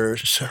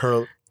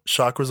 her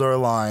chakras are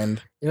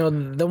aligned. You know,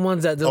 the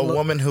ones that A don't look,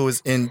 woman who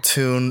is in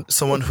tune,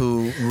 someone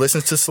who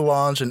listens to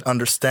Solange and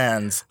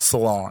understands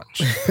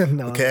Solange.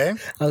 no, Okay?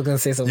 I was gonna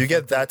say something. You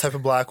get that type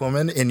of black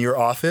woman in your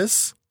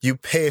office, you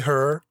pay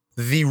her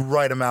the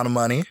right amount of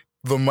money,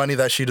 the money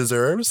that she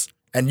deserves,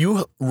 and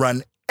you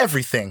run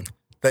everything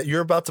that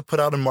you're about to put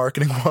out in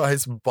marketing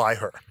wise by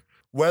her.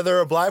 Whether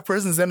a black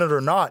person's in it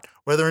or not,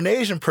 whether an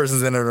Asian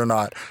person's in it or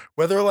not,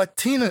 whether a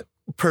Latina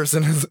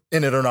person is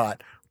in it or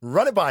not,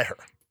 run it by her.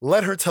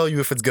 Let her tell you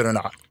if it's good or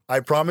not. I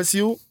promise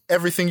you,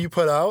 everything you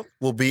put out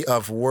will be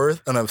of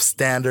worth and of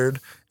standard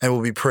and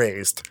will be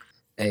praised.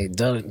 Hey,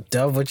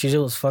 Dove, what you did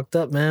was fucked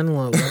up, man.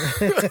 What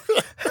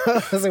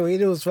you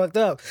did was fucked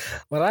up.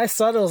 When I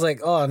saw it, I was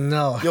like, oh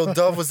no. Yo,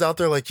 Dove was out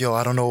there like, yo,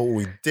 I don't know what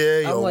we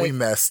did. Yo, I'm like- we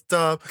messed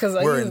up. 'Cause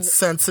I We're used-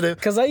 insensitive.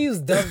 Because I use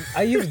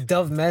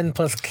Dove Men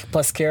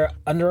plus Care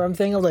underarm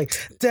thing. I'm like,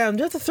 damn, do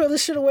you have to throw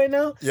this shit away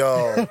now?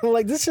 Yo, I'm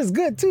like, this shit's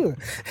good too.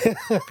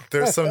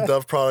 there's some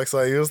Dove products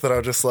I use that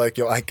are just like,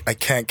 yo, I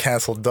can't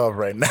cancel Dove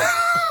right now.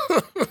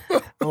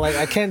 I'm like,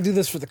 I can't do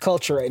this for the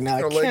culture right now. I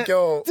You're can't like,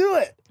 yo, do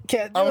it.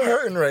 Can't do I'm it.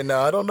 hurting right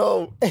now. I don't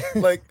know.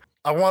 Like,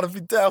 I want to be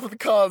down for the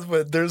cause,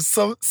 but there's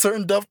some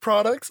certain Dove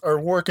products are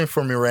working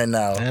for me right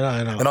now.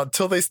 I know. And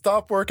until they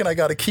stop working, I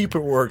got to keep it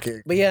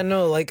working. But yeah,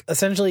 no, like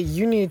essentially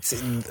you need to,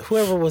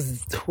 whoever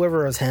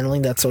was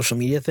handling that social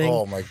media thing,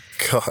 Oh my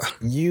God.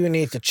 you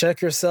need to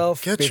check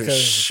yourself. Get your because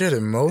shit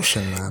in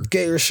motion, man.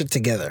 get your shit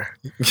together.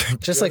 Just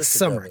Get like it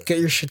summer. together. Get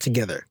your shit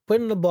together.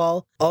 Put in the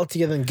ball all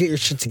together and get your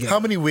shit together. How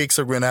many weeks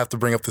are we going to have to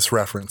bring up this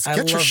reference?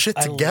 Get your shit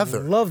together.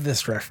 I love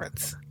this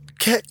reference.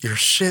 Get your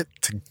shit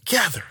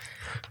together.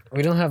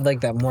 We don't have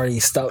like that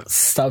Morty stop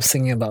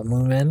singing about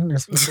Moon Men or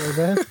something like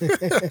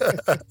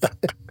that.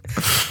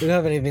 We don't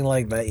have anything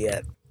like that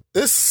yet.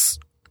 It's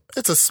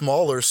a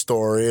smaller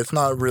story. It's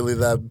not really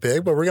that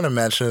big, but we're going to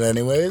mention it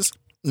anyways.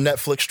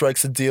 Netflix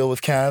strikes a deal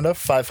with Canada,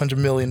 $500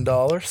 million.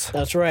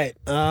 That's right.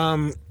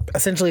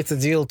 Essentially, it's a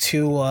deal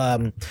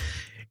to,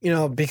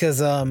 because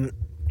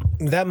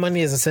that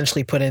money is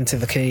essentially put into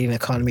the Canadian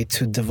economy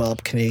to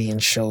develop Canadian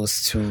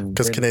shows to.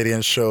 Because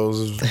Canadian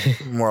shows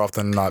more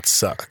often than not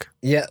suck.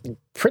 Yeah,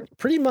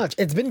 pretty much.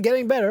 It's been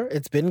getting better. Yo,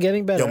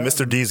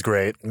 Mr. D's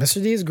great.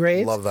 Mr. D is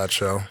great. Love that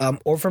show.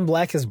 Orphan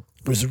Black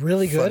was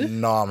really good.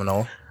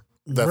 Phenomenal.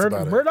 That's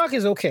about it. Murdoch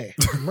is okay.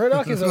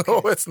 Murdoch is okay. No,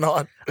 it's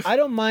not. I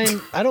don't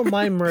mind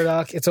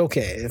Murdoch. It's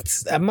okay.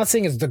 I'm not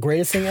saying it's the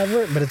greatest thing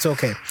ever, but it's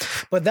okay.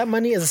 But that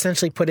money is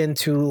essentially put in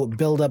to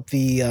build up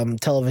the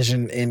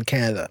television in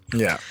Canada.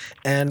 Yeah.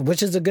 And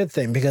which is a good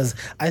thing because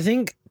I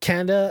think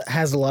Canada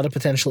has a lot of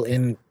potential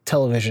in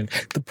television.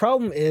 The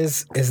problem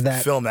is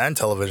that Film and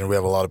television, we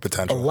have a lot of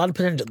potential. a lot of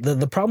potential.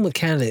 The problem with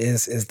Canada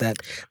is that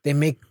they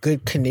make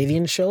good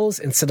Canadian shows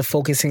instead of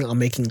focusing on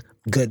making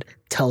good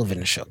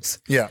television shows.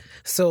 Yeah.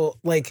 So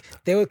like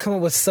they would come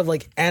up with stuff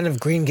like Anne of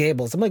Green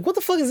Gables. I'm like, what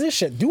the fuck is this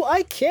shit? Do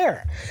I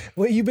care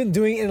what you've been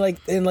doing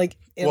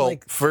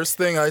First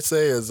thing I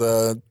say is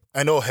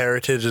I know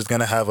Heritage is going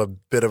to have a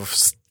bit of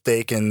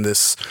stake in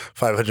this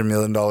 $500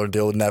 million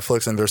deal with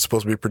Netflix, and they're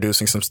supposed to be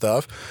producing some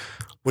stuff,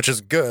 which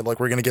is good. Like,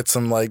 we're going to get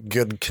some like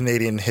good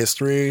Canadian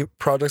history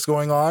projects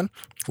going on,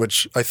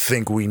 which I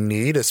think we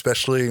need,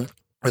 especially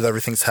with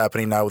everything's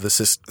happening now with the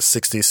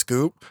 60s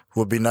Scoop. It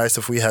would be nice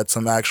if we had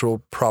some actual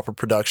proper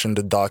production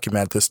to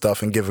document this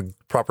stuff and give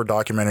proper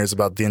documentaries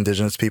about the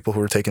Indigenous people who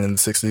were taken in the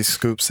 60s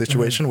Scoop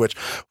situation, which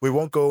we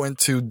won't go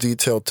into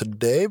detail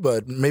today,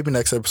 but maybe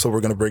next episode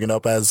we're going to bring it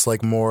up as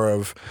like more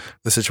of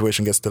the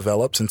situation gets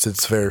developed since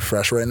it's very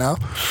fresh right now.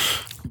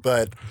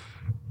 But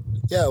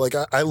yeah, like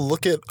I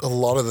look at a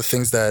lot of the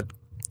things that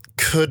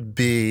could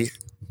be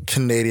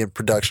Canadian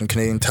production,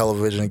 Canadian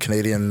television,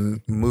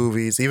 Canadian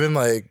movies, even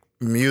like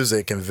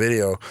music and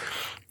video.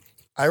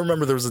 I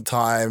remember there was a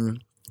time,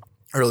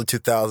 early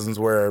 2000s,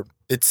 where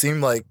it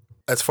seemed like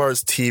as far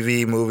as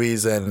TV,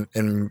 movies, and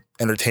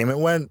entertainment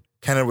went,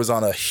 Canada was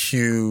on a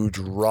huge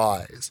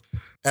rise.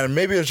 And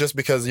maybe it was just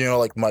because,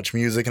 like Much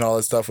Music and all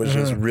that stuff was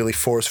just really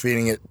force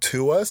feeding it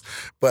to us.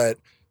 But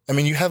I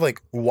mean, you had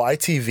like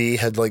YTV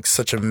had like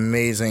such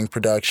amazing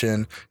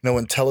production.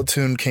 When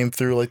Teletoon came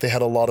through, like they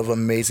had a lot of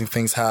amazing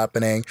things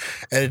happening.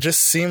 And it just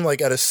seemed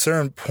like at a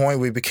certain point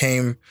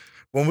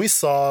when we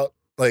saw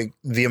like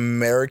the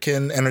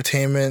American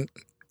entertainment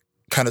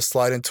kind of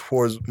sliding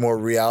towards more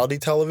reality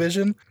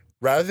television,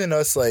 rather than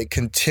us like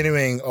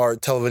continuing our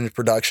television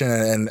production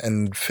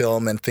and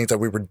film and things that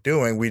we were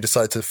doing, we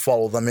decided to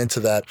follow them into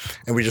that,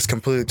 and we just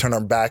completely turned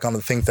our back on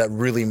the things that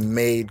really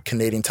made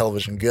Canadian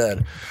television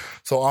good.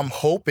 So I'm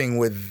hoping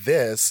with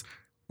this,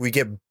 we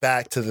get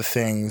back to the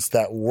things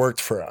that worked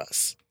for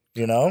us,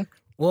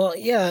 Well,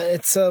 yeah,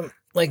 it's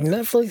like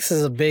Netflix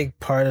is a big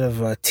part of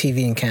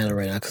TV in Canada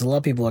right now, because a lot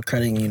of people are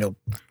cutting,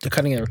 they're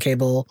cutting their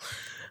cable.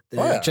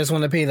 They just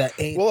want to pay that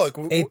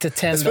 $8 to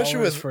 $10, especially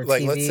with for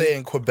like TV. Let's say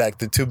in Quebec,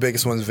 the two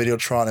biggest ones,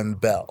 Videotron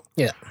and Bell.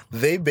 Yeah,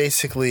 they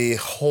basically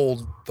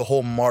hold the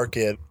whole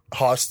market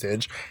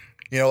hostage.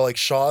 Like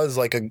Shaw is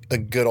like a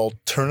good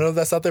alternative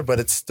that's out there, but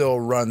it's still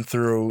run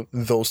through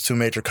those two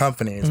major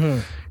companies.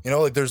 Mm-hmm.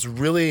 Like there's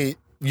really,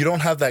 you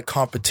don't have that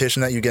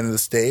competition that you get in the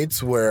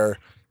States where,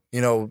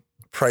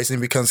 pricing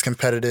becomes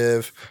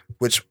competitive,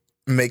 which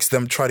makes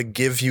them try to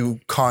give you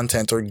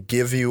content or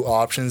give you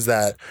options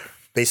that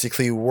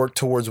basically work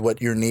towards what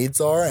your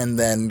needs are and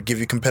then give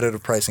you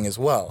competitive pricing as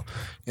well.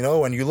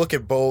 When you look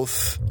at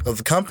both of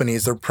the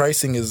companies, their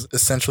pricing is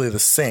essentially the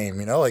same.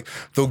 Like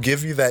they'll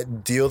give you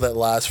that deal that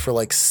lasts for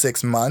like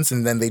 6 months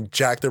and then they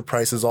jack their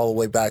prices all the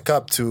way back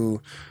up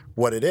to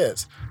what it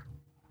is.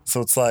 So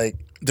it's like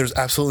there's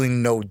absolutely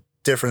no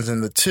difference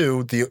in the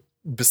two,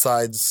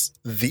 besides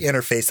the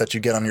interface that you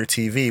get on your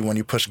TV when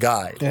you push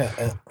guide.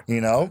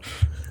 Yeah.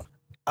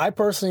 I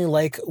personally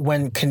like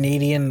when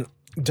Canadian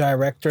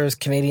directors,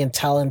 Canadian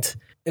talent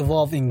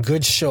evolve in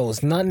good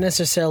shows, not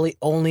necessarily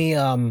only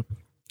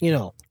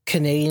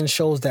Canadian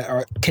shows that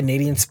are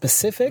Canadian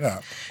specific. Yeah.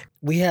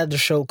 We had the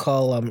show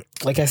called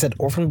like I said,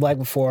 Orphan Black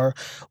before.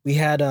 We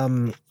had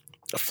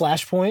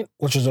Flashpoint,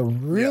 which was a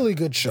really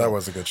good show. That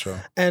was a good show.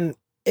 And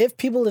if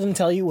people didn't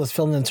tell you it was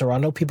filmed in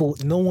Toronto,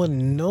 no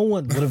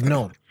one would have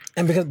known.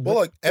 And because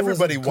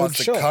everybody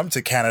wants to come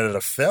to Canada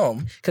to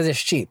film because it's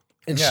cheap.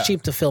 It's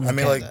cheap to film. I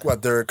mean, Canada.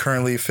 They're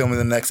currently filming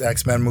the next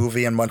X-Men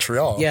movie in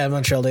Montreal. Yeah, in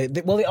Montreal. They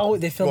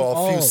film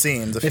a few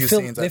scenes.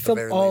 They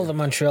film all the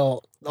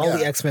Montreal,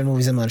 the X-Men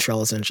movies in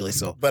Montreal, essentially.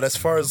 So, but as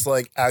far as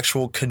like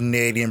actual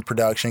Canadian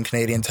production,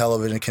 Canadian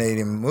television,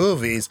 Canadian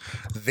movies,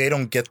 they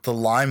don't get the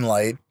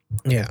limelight.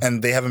 Yeah,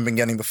 and they haven't been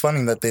getting the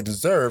funding that they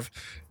deserve.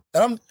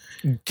 And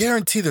I'm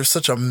guaranteed there's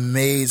such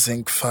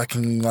amazing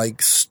fucking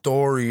like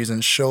stories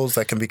and shows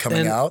that can be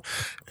coming out.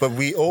 But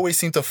we always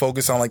seem to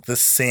focus on like the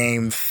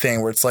same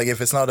thing where it's like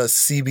if it's not a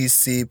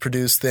CBC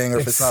produced thing or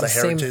if it's not a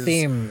heritage same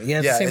theme.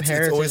 Yeah, the same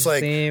heritage. It's always like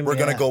theme, we're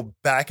gonna go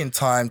back in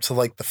time to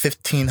like the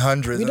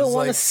 1500s. We don't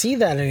want to see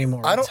that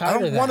anymore. I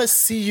don't want to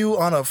see you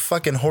on a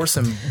fucking horse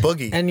and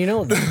buggy. And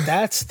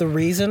that's the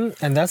reason,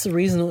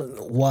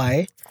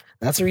 why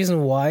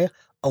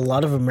a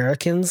lot of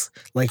Americans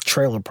like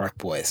Trailer Park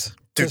Boys.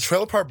 Dude,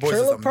 Trailer Park Boys is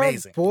amazing. Trailer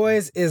Park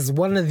Boys is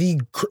one of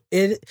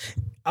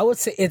I would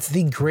say it's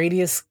the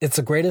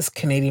greatest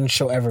Canadian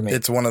show ever made.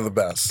 It's one of the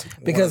best.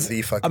 Because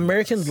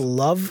Americans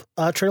love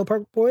Trailer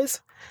Park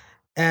Boys.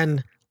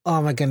 And,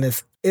 oh my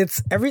goodness,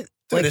 it's Dude,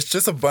 it's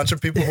just a bunch of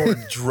people who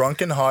are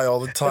drunk and high all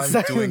the time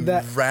doing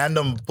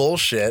random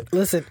bullshit.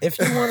 Listen, if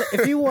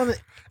you want to...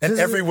 And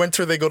every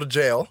winter they go to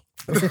jail.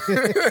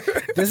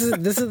 This is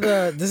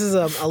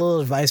a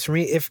little advice for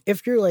me.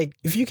 If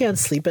you can't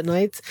sleep at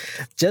night,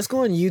 just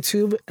go on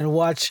YouTube and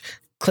watch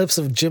clips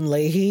of Jim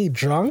Leahy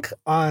drunk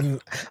on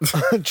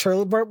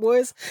Trailer Park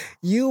Boys.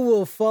 You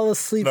will fall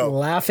asleep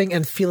laughing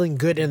and feeling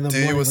good in the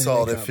morning. Do you a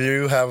solid.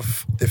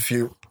 If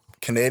you're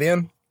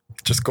Canadian,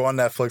 just go on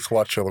Netflix,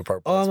 watch Trailer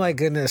Park Boys. Oh my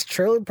goodness,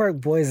 Trailer Park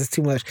Boys is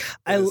too much.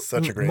 It's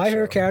such a great my show.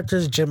 favorite character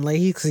is Jim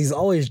Leahy because he's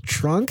always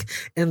drunk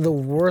in the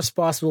worst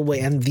possible way,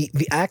 and the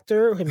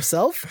actor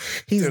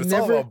himself, it's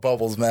all about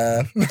bubbles,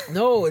 man.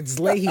 No, it's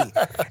Leahy,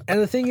 and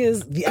the thing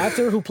is, the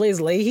actor who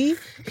plays Leahy,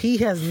 he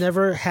has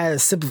never had a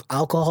sip of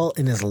alcohol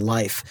in his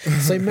life.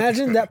 So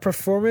imagine that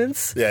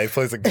performance. Yeah, he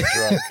plays a good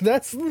drunk.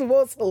 That's the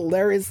most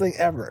hilarious thing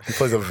ever. He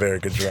plays a very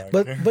good drunk.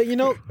 But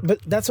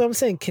that's what I'm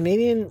saying.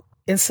 Canadian.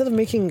 Instead of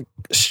making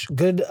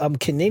good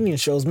Canadian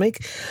shows,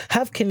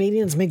 have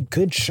Canadians make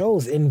good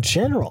shows in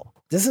general.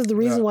 This is the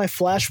reason why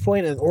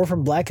Flashpoint and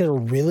Orphan Black are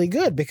really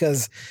good,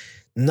 because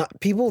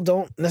people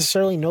don't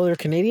necessarily know they're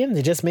Canadian.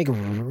 They just make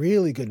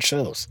really good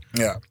shows.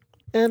 Yeah.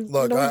 And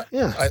look,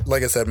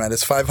 like I said, man,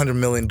 it's $500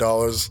 million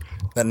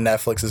that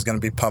Netflix is going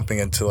to be pumping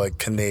into like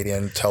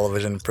Canadian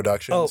television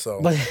production.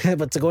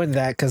 But to go into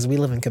that, because we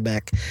live in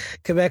Quebec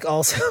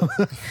wants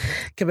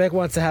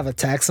to have a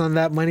tax on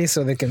that money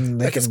so they can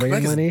bring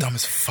Quebec money. Is dumb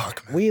as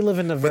fuck, man. We live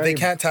in but they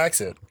can't tax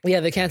it.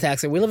 Yeah, they can't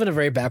tax it. We live in a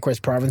very backwards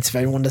province. If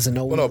anyone doesn't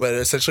know, but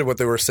essentially what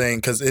they were saying,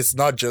 because it's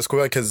not just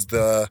Quebec, because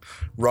the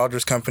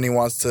Rogers company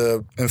wants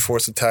to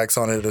enforce a tax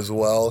on it as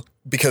well,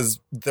 because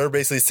they're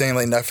basically saying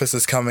like Netflix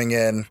is coming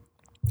in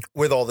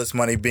with all this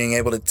money, being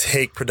able to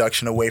take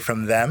production away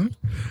from them.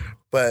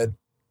 But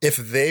if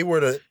they were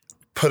to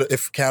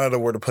if Canada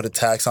were to put a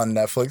tax on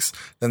Netflix,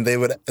 then they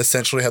would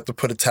essentially have to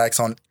put a tax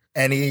on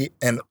any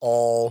and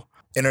all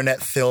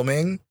internet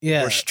filming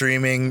or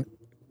streaming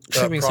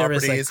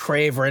service like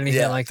Crave or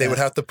anything like that. They would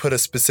have to put a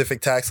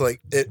specific tax.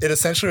 Like it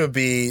essentially would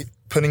be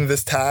putting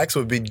this tax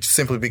would be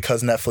simply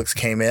because Netflix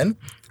came in.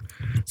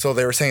 So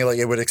they were saying like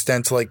it would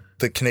extend to like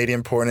the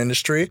Canadian porn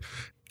industry,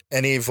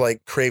 any of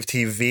like Crave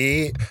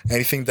TV,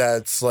 anything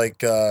that's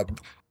like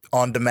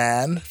on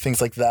demand,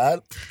 things like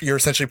that. You're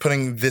essentially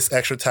putting this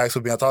extra tax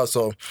would be on top.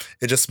 So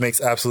it just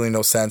makes absolutely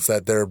no sense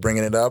that they're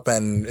bringing it up,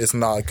 and it's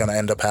not going to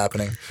end up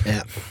happening.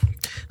 Yeah.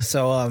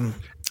 So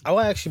I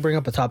want to actually bring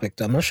up a topic.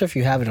 I'm not sure if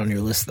you have it on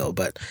your list though,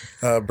 but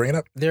bring it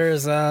up.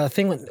 There's a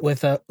thing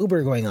with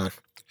Uber going on.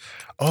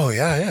 Oh,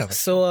 yeah.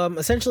 So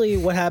essentially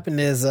what happened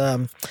is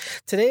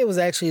today was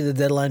actually the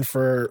deadline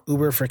for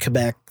Uber for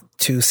Quebec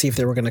to see if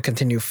they were going to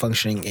continue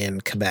functioning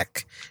in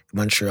Quebec,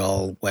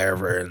 Montreal,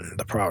 wherever in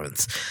the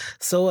province.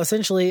 So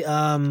essentially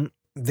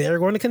they're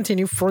going to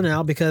continue for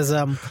now because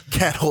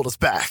can't hold us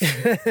back.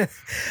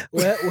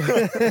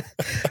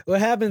 what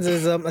happens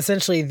is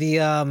essentially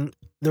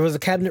there was a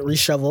cabinet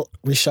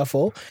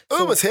reshuffle.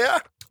 Uber's here.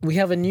 We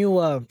have a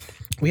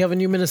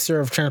new minister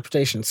of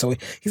transportation. So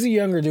he's a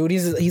younger dude.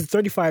 He's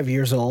 35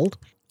 years old.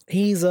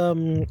 He's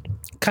kind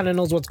of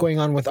knows what's going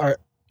on with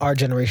our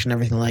generation,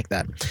 everything like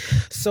that.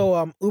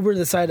 So Uber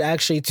decided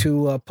actually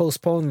to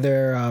postpone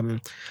their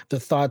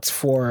thoughts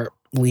for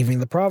leaving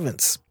the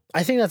province.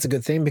 I think that's a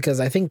good thing because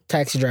I think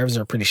taxi drivers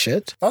are pretty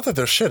shit. Not that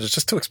they're shit. It's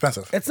just too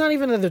expensive. It's not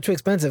even that they're too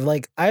expensive.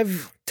 Like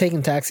I've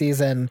taken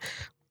taxis and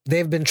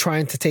they've been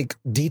trying to take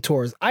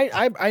detours.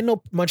 I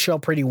know Montreal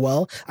pretty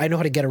well. I know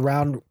how to get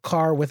around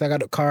I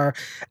got a car.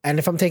 And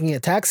if I'm taking a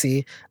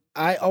taxi,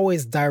 I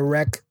always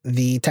direct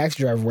the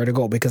taxi driver where to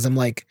go because I'm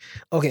like,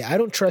 okay, I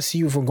don't trust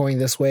you from going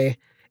this way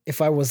if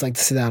I was like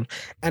to sit down.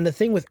 And the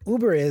thing with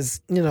Uber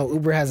is,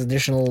 Uber has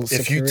additional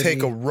security. If you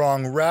take a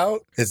wrong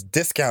route, it's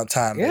discount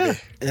time. Yeah, baby.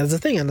 And that's the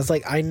thing. And it's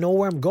like, I know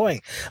where I'm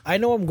going. I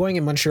know I'm going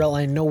in Montreal.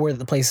 I know where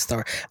the places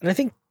are. And I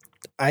think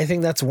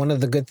that's one of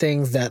the good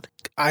things that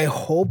I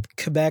hope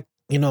Quebec,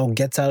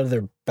 gets out of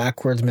their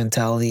backwards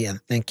mentality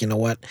and think, you know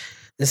what,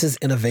 this is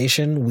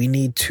innovation. We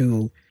need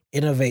to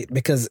innovate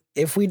because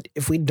if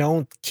we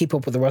don't keep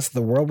up with the rest of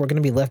the world, we're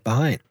going to be left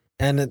behind.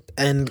 And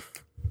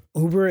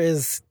Uber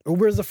is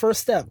the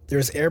first step.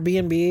 There's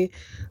Airbnb.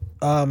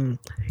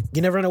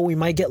 You never know. We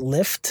might get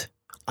Lyft.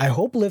 I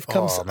hope Lyft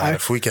comes. Oh, man,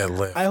 if we get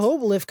Lyft. I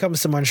hope Lyft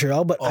comes to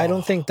Montreal, but I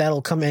don't think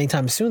that'll come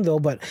anytime soon, though.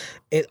 But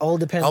it all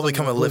depends. I'll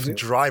become a Lyft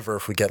driver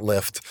if we get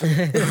Lyft.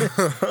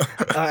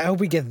 I hope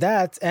we get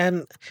that.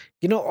 And,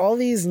 all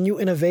these new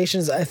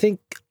innovations,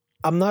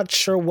 I'm not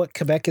sure what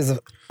Quebec is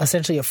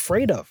essentially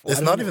afraid of.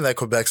 It's not even that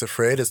Quebec's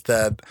afraid. It's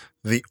that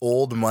the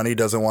old money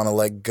doesn't want to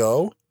let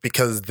go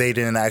because they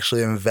didn't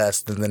actually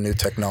invest in the new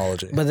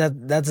technology.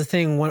 But that's the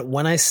thing.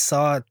 When I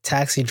saw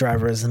taxi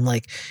drivers and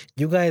like,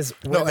 you guys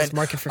were in this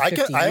market for 50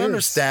 years. I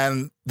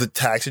understand the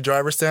taxi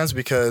driver stance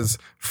because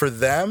for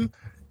them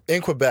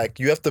in Quebec,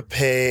 you have to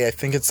pay, I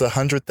think it's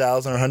 $100,000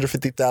 or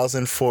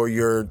 $150,000 for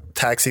your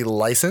taxi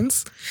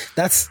license.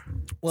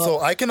 So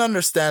I can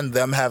understand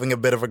them having a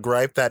bit of a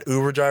gripe that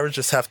Uber drivers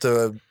just have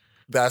to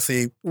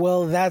basically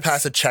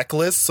pass a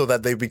checklist so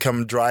that they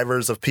become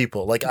drivers of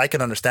people. Like, I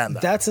can understand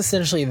that. That's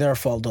essentially their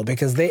fault, though,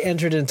 because they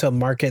entered into a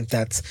market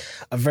that's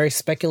a very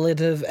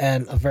speculative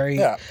and a very...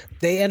 Yeah.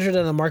 They entered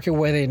in a market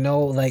where they know,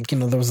 like,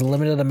 there was a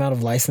limited amount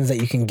of license that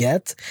you can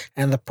get,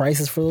 and the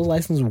prices for those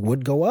licenses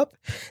would go up.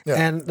 Yeah.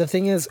 And the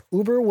thing is,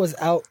 Uber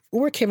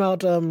came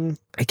out,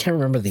 I can't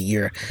remember the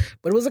year,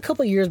 but it was a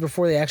couple of years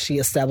before they actually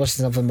established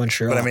themselves in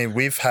Montreal. But, I mean,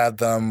 we've had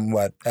them,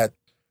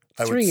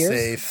 I would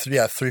say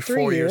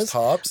 3-4 years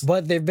tops.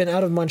 But they've been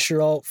out of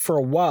Montreal for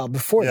a while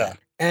before that.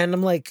 And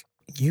I'm like,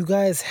 you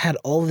guys had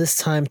all this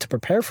time to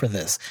prepare for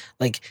this.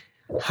 Like,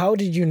 how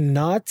did you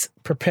not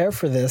prepare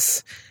for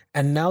this?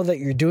 And now that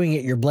you're doing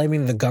it, you're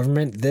blaming the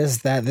government,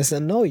 this.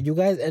 And no, you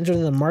guys entered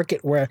in a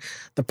market where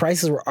the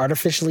prices were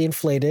artificially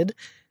inflated.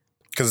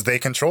 Because they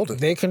controlled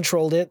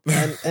it.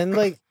 And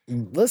like,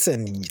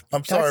 listen.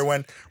 I'm sorry,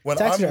 when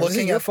I'm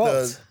looking at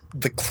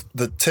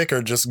the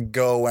ticker just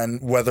go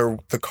and whether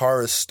the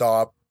car is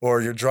stopped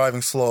or you're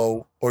driving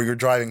slow or you're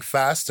driving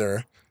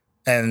faster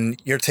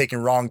and you're taking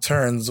wrong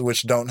turns,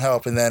 which don't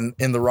help. And then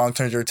in the wrong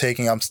turns you're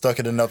taking, I'm stuck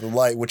at another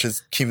light, which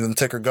is keeping the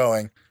ticker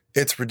going.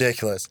 It's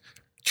ridiculous.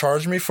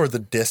 Charge me for the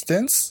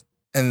distance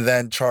and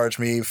then charge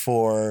me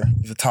for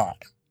the time.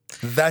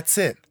 That's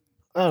it.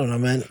 I don't know,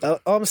 man.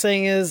 All I'm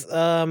saying is,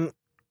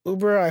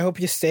 Uber, I hope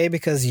you stay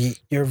because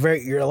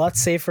you're a lot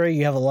safer.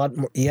 You have a lot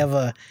more,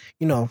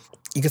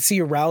 you can see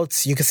your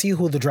routes. You can see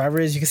who the driver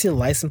is. You can see the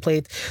license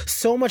plate.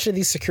 So much of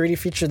these security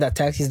features that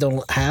taxis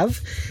don't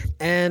have.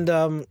 And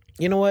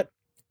you know what?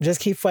 Just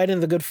keep fighting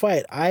the good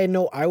fight. I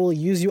know I will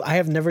use you. I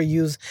have never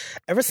used,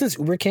 ever since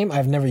Uber came,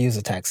 I've never used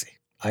a taxi.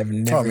 I've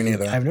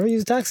never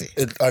used a taxi.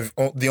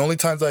 The only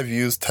times I've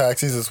used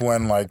taxis is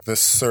when like the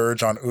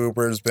surge on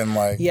Uber has been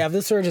like... Yeah,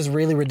 this surge is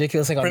really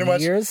ridiculous. Like on New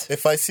Year's.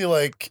 If I see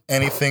like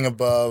anything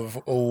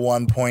above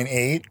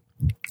 1.8,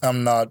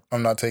 I'm not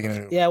taking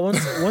it. Yeah,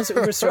 once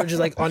Uber surges,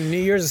 like on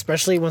New Year's,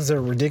 especially ones that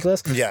are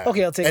ridiculous. Yeah.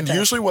 Okay, I'll take. And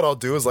usually, what I'll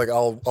do is like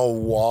I'll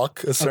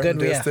walk a certain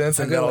distance,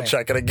 and then I'll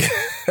check it again.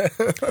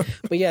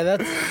 But yeah,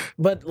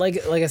 but like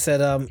I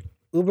said,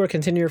 Uber,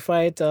 continue your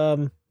fight.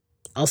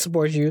 I'll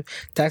support you.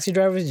 Taxi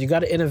drivers, you got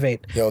to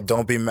innovate. Yo,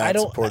 don't be mad.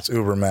 Supports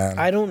Uber, man.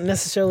 I don't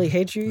necessarily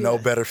hate you. No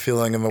better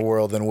feeling in the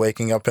world than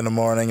waking up in the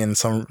morning in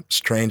some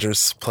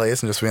stranger's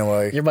place and just being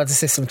like, you're about to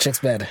say some chick's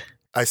bed.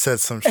 I said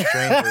some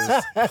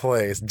stranger's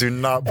place. Do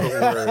not put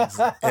words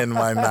in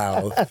my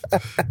mouth.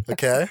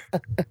 Okay?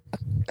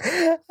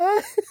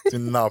 Do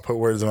not put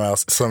words in my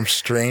mouth. Some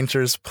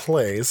stranger's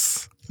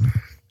place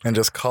and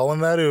just calling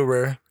that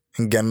Uber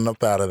and getting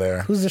up out of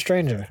there. Who's the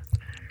stranger?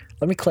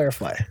 Let me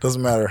clarify.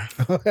 Doesn't matter.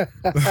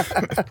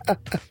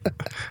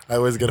 I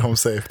always get home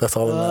safe. That's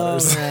all that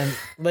matters. Man.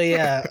 But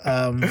yeah,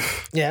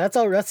 that's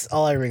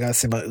all I really gotta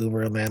say about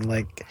Uber, man.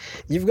 Like,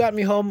 you've got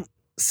me home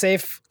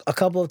safe a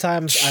couple of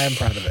times. I am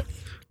proud of it.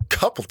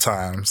 Couple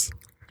times.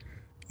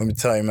 Let me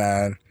tell you,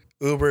 man.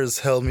 Uber has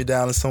held me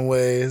down in some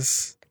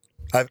ways.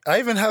 I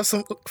even have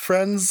some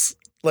friends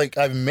like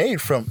I've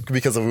made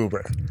because of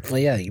Uber. Well,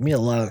 yeah, you meet a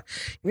lot of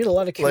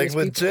curious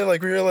like legit people.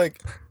 like we were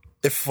like.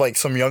 If like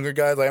some younger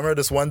guys, like I remember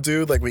this one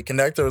dude, like we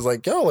connected, I was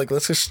like, yo, like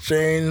let's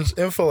exchange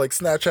info, like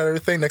Snapchat,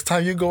 everything. Next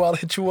time you go out, I'll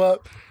hit you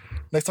up.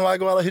 Next time I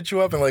go out, I'll hit you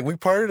up. And like we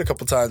partied a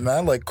couple times,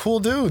 man. Like cool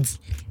dudes.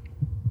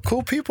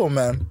 Cool people,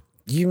 man.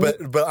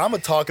 But I'm a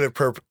talkative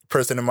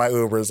person in my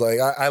Ubers. Like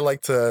I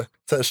like to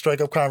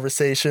strike up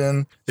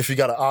conversation. If you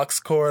got an aux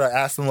cord, I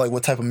ask them like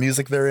what type of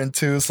music they're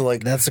into. So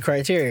like that's the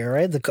criteria,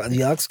 right? The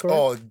aux cord.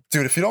 Oh,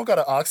 dude, if you don't got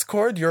an aux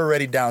cord, you're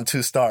already down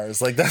 2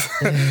 stars. Like that's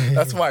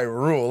that's my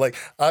rule. Like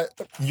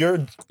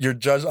you're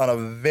judged on a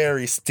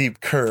very steep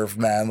curve,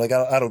 man. Like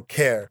I don't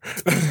care.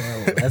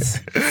 Oh,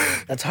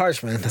 that's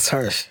harsh, man. That's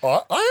harsh.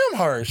 Oh, I am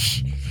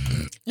harsh.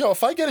 Yo,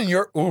 if I get in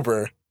your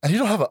Uber and you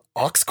don't have an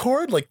aux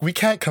cord, like we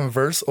can't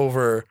converse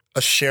over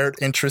a shared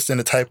interest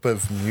in a type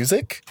of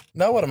music.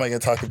 Now what am I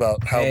going to talk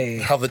about?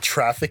 How the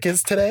traffic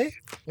is today?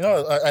 You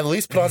know, at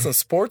least put on some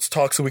sports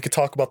talk so we could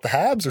talk about the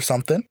Habs or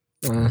something.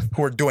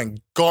 Who are doing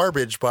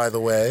garbage, by the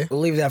way. We'll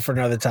leave that for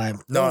another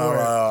time. No.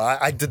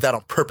 I did that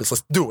on purpose.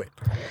 Let's do it.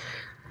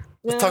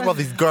 Let's talk about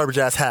these garbage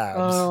ass Habs.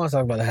 I don't want to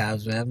talk about the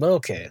Habs, man. But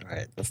okay, all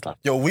right, let's talk.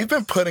 Yo, we've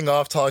been putting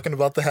off talking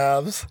about the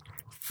Habs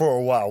for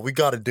a while. We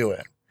got to do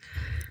it.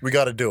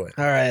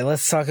 All right,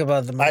 let's talk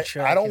about the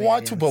Montreal I don't Canadiens.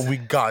 want to, but we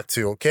got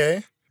to,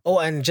 okay? Oh,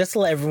 and just to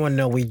let everyone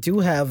know, we do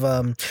have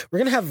we're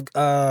gonna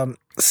have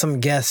some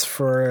guests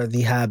for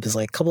the Habs,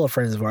 like a couple of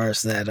friends of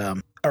ours that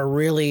are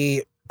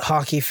really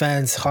hockey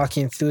fans, hockey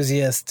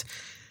enthusiasts,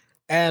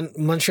 and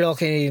Montreal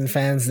Canadian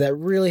fans that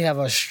really have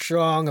a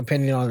strong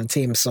opinion on the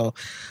team. So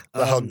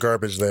how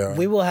garbage they are.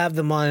 We will have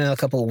them on in a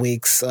couple of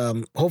weeks,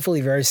 hopefully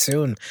very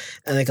soon,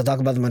 and they can talk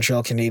about the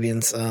Montreal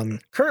Canadiens.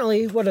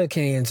 Currently, what are the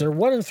Canadiens? They're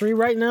 1-3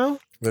 right now.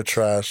 They're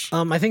trash.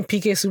 I think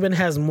PK Subban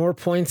has more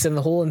points than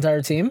the whole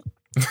entire team.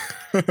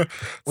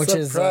 Which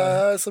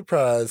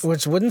surprise.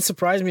 Which wouldn't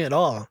surprise me at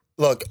all.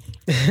 Look,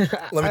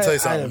 let me tell you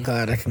something.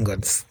 I can go.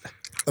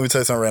 Let me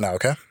tell you something right now,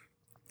 okay?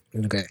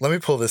 Okay. Let me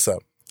pull this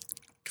up.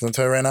 Can I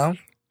tell you right now?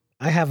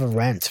 I have a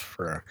rant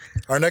for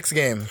our next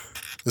game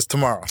is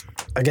tomorrow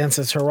against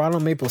the Toronto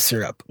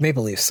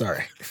Maple Leafs.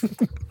 Sorry.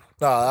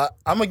 I'm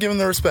gonna give them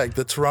the respect.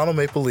 The Toronto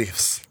Maple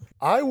Leafs.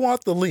 I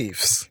want the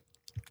Leafs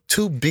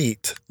to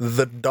beat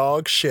the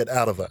dog shit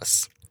out of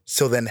us.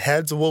 So then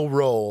heads will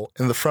roll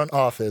in the front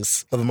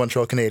office of the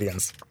Montreal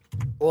Canadiens.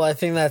 Well, I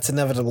think that's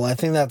inevitable. I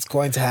think that's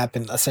going to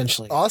happen,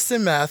 essentially.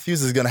 Austin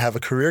Matthews is going to have a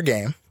career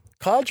game.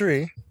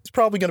 Kadri is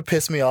probably going to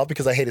piss me off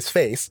because I hate his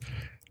face,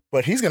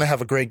 but he's going to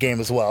have a great game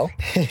as well.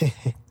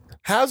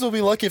 Habs will be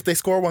lucky if they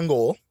score 1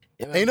 goal.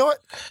 Yeah, and you know what?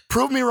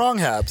 Prove me wrong,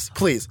 Habs.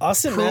 Please.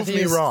 Prove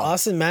me wrong.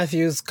 Austin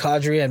Matthews,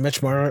 Kadri, and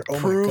Mitch Marner.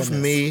 Prove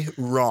me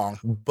wrong.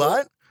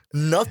 But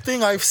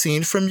nothing I've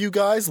seen from you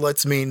guys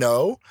lets me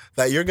know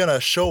that you're going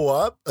to show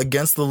up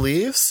against the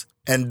Leafs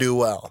and do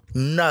well.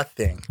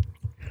 Nothing.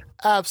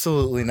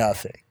 Absolutely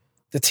nothing.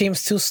 The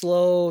team's too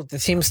slow. The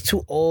team's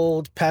too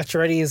old.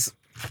 Pacioretty is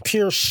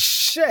pure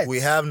shit. We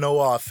have no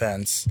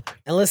offense.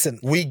 And listen.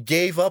 We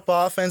gave up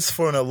offense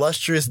for an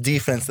illustrious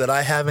defense that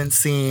I haven't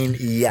seen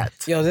yet.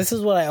 Yo, this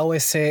is what I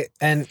always say,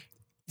 and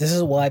this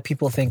is why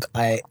people think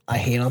I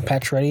hate on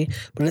Pacioretty,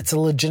 but it's a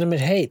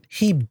legitimate hate.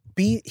 He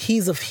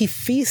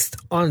feasts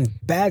on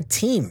bad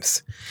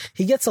teams.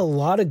 He gets a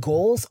lot of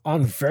goals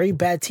on very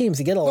bad teams.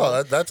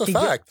 That's a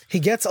fact. He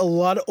gets a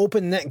lot of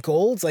open net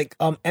goals, like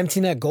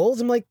empty net goals.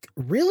 I'm like,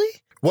 really?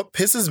 What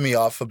pisses me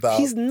off about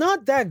he's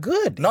not that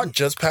good. Not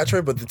just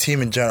Patrick, but the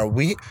team in general.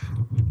 We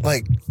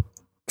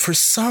for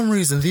some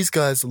reason these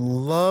guys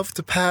love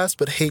to pass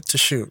but hate to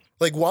shoot.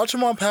 Like watch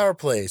them on power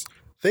plays.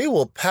 They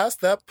will pass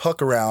that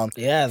puck around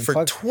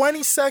for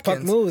 20 seconds.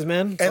 Puck moves,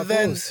 man. And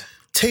then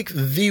take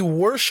the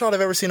worst shot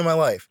I've ever seen in my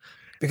life.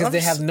 Because they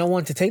have no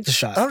one to take the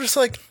shot. I'm just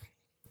like,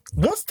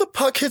 once the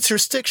puck hits your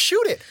stick,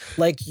 shoot it.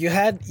 Like you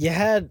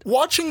had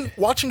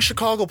watching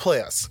Chicago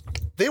play us.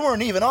 They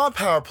weren't even on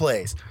power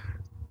plays.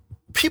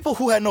 People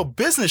who had no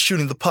business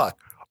shooting the puck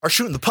are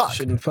shooting the puck.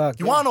 Shooting the puck.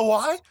 You want to know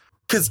why?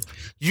 Because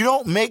you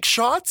don't make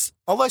shots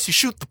unless you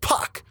shoot the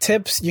puck.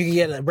 Tips, you can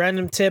get a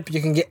random tip.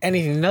 You can get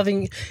anything.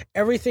 Nothing.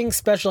 Everything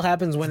special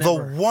happens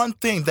whenever. The one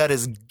thing that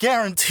is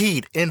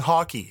guaranteed in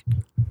hockey,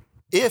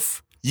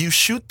 if you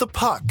shoot the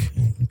puck,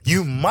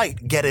 you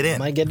might get it in.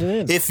 Might get it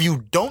in. If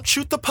you don't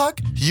shoot the puck,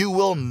 you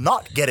will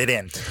not get it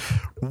in.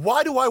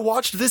 Why do I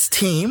watch this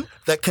team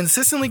that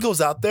consistently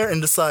goes out there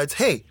and decides,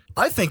 hey,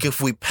 I think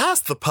if we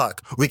pass the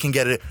puck, we can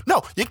get it in?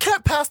 No, you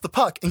can't pass the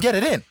puck and get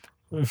it in.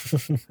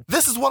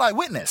 This is what I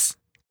witness.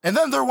 And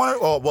then they're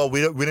wondering, oh, well,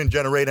 we didn't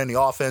generate any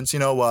offense. We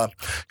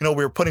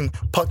were putting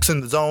pucks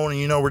in the zone,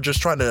 and, we're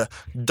just trying to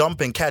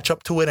dump and catch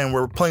up to it, and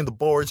we're playing the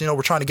boards.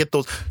 We're trying to get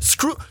those.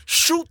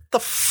 Shoot the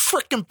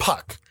freaking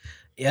puck.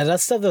 Yeah,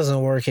 that stuff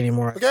doesn't work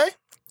anymore. Okay?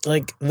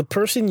 Like, the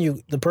person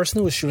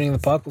who was shooting the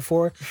puck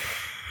before,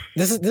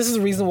 this is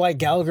the reason why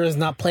Gallagher is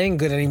not playing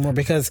good anymore,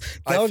 because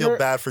I feel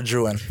bad for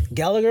Drouin.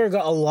 Gallagher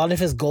got a lot of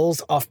his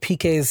goals off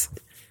PK's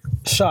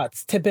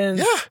shots,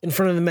 tip-ins in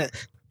front of the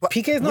net.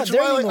 PK's not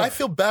there anymore. I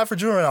feel bad for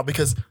Drouin right now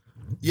because,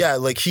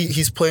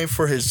 he's playing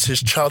for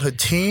his childhood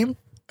team,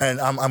 and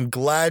I'm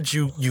glad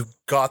you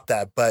got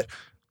that. But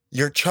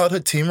your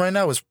childhood team right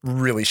now is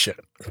really shit.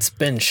 It's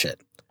been shit.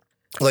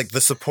 Like,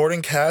 the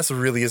supporting cast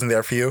really isn't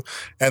there for you,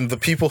 and the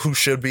people who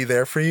should be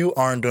there for you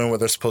aren't doing what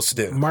they're supposed to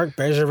do. Marc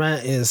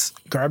Bergevin is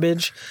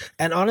garbage,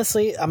 and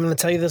honestly, I'm going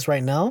to tell you this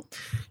right now.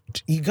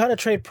 You got to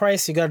trade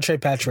Price, you got to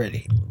trade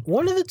Pacioretty.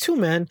 One of the two,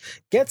 man,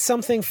 get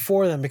something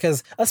for them,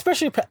 because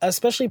especially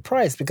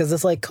Price, because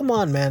it's like, come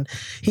on, man,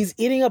 he's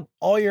eating up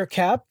all your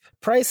cap.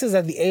 Price is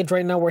at the age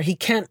right now where he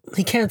can't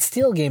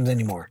steal games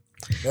anymore.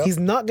 Yep. He's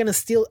not going to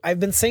steal. I've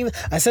been saying that.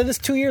 I said this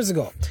 2 years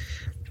ago.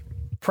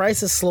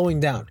 Price is slowing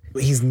down.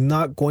 He's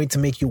not going to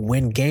make you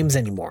win games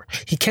anymore.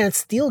 He can't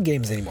steal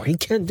games ananymore. He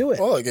can't do it.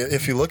 Well,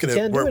 if you look at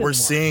it, we're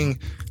seeing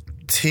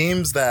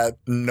teams that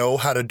know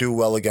how to do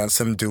well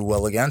against him do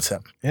well against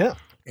him. Yeah.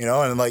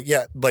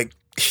 And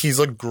he's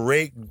a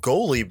great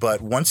goalie,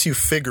 but once you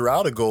figure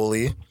out a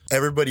goalie,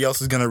 everybody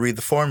else is going to read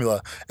the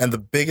formula. And the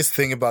biggest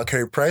thing about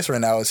Carey Price right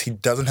now is he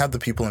doesn't have the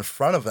people in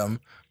front of him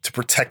to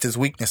protect his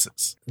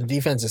weaknesses. The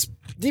defense is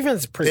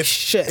pretty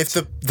shit. If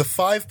the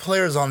 5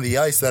 players on the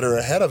ice that are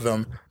ahead of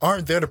him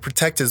aren't there to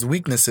protect his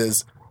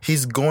weaknesses,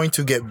 he's going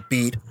to get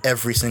beat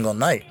every single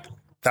night.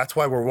 That's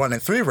why we're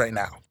 1-3 right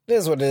now. It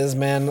is what it is,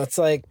 man. It's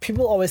like,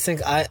 people always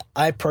think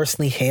I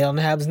personally hate on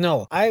the Habs.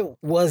 No, I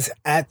was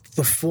at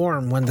the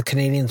Forum when the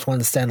Canadians won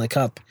the Stanley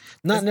Cup.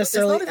 Not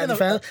necessarily at the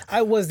fan.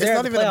 I was there. It's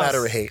not even a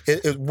matter of hate.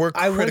 We're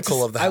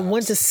critical of the Habs. I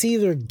went to see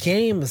their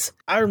games.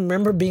 I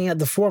remember being at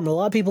the Forum. A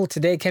lot of people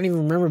today can't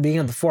even remember being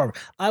at the Forum.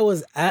 I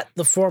was at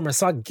the Forum. I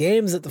saw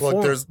games at the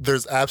Forum.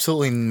 There's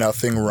absolutely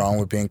nothing wrong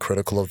with being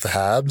critical of the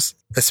Habs,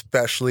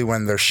 especially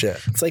when they're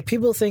shit. It's like,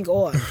 people think,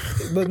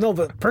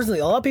 but personally,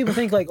 a lot of people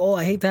think like,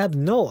 I hate the Habs.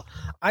 No,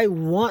 I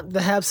want the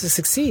Habs to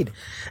succeed.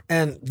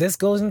 And this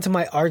goes into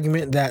my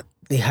argument that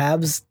the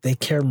Habs, they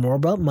care more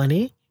about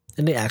money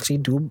than they actually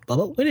do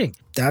about winning.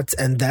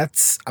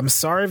 I'm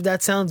sorry if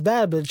that sounds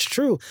bad, but it's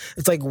true.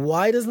 It's like,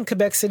 why doesn't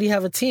Quebec City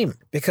have a team?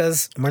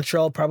 Because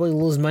Montreal probably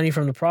lose money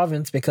from the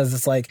province, because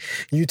it's like,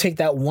 you take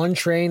that one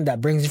train that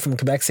brings you from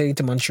Quebec City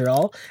to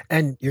Montreal,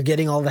 and you're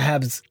getting all the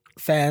Habs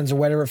fans or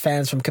whatever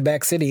fans from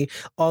Quebec City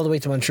all the way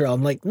to Montreal.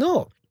 I'm like,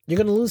 no, you're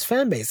going to lose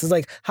fan base. It's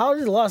like, how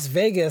did Las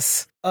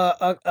Vegas,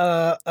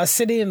 a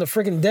city in the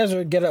freaking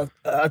desert, get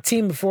a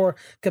team before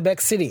Quebec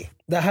City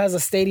that has a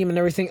stadium and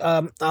everything,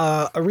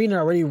 arena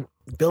already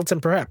built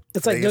and prepped?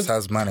 It's like, Vegas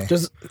has money.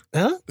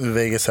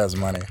 Vegas has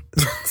money.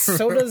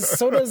 So does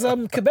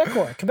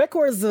Quebecor.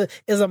 Quebecor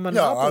is a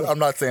monopoly. No, I'm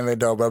not saying they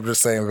don't, but I'm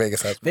just saying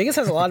Vegas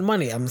has a lot of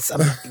money.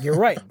 You're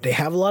right. They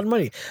have a lot of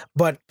money.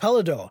 But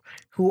Pelodo,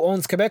 who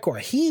owns Quebecor,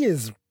 he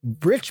is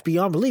rich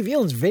beyond belief. He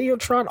owns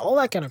Videotron, all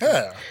that kind of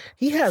stuff.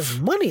 He has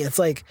money. It's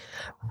like,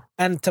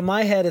 and to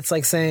my head, it's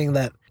like saying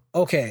that,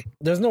 okay,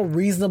 there's no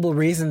reasonable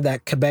reason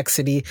that Quebec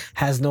City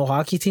has no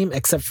hockey team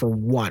except for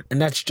one, and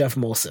that's Jeff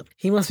Molson.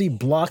 He must be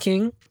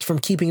blocking from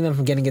keeping them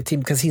from getting a team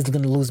because he's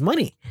going to lose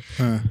money.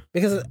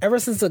 Because ever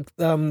since the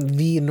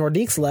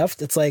Nordiques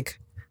left, it's like,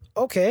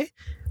 okay,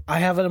 I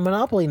have a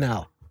monopoly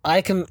now.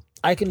 I can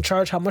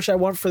charge how much I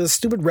want for the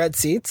stupid red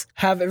seats,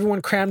 have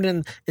everyone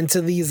crammed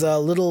into these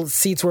little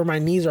seats where my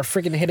knees are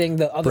freaking hitting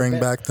the other Bring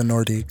back the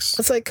Nordiques.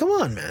 It's like, come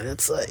on, man.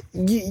 It's like,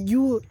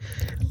 you...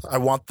 I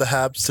want the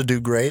Habs to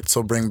do great,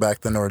 so bring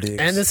back the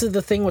Nordiques. And this is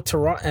the thing with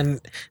Toronto, and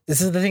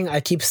this is the thing I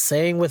keep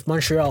saying with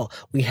Montreal.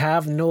 We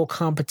have no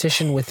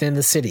competition within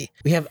the city.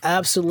 We have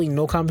absolutely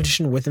no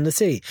competition within the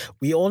city.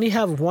 We only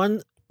have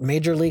one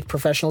major league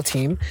professional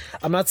team.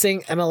 I'm not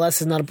saying MLS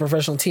is not a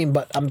professional team,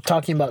 but I'm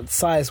talking about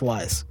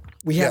size-wise.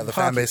 The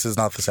fan base is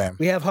not the same.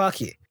 We have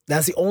hockey.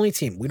 That's the only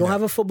team. We don't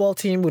have a football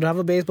team. We don't have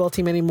a baseball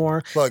team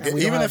anymore. Look,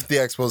 even if the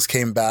Expos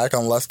came back,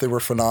 unless they were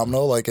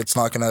phenomenal, like it's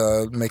not going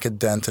to make a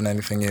dent in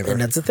anything either.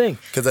 And that's the thing.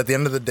 Because at the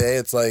end of the day,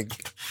 it's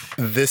like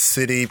this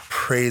city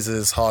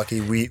praises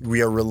hockey.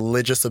 We are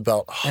religious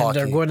about hockey. And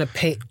they're going to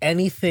pay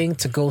anything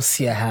to go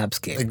see a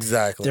Habs game.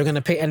 Exactly. They're going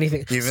to pay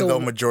anything. Even though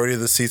majority of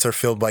the seats are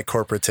filled by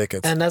corporate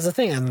tickets. And that's the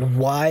thing. And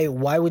why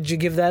would you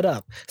give that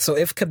up? So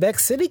if Quebec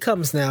City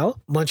comes now,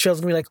 Montreal's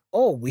going to be like,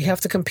 oh, we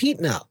have to compete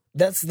now.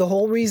 That's the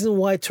whole reason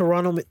why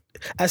Toronto,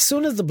 as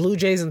soon as the Blue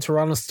Jays in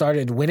Toronto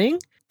started winning,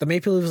 the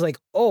Maple Leafs was like,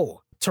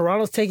 oh,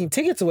 Toronto's taking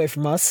tickets away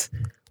from us.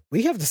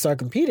 We have to start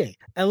competing.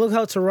 And look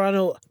how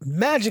Toronto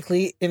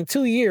magically in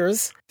 2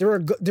 years, they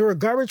were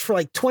garbage for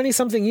like 20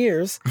 something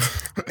years.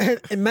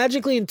 and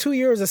magically in 2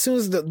 years, as soon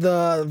as the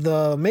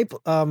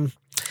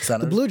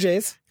Blue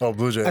Jays. Oh,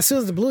 Blue Jays. As soon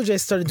as the Blue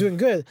Jays started doing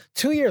good,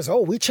 2 years,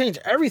 we changed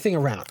everything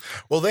around.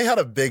 Well, they had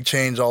a big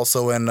change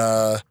also in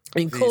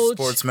coach,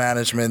 sports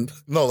management.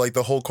 No, like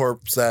the whole corps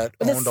that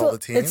owned all the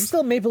teams. It's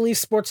still Maple Leaf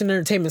Sports and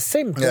Entertainment.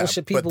 Same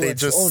bullshit people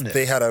but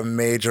they had a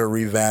major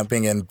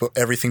revamping and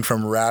everything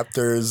from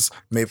Raptors,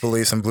 Maple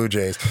Leafs, and Blue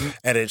Jays.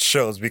 And it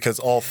shows because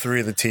all three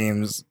of the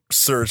teams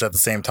surged at the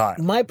same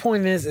time. My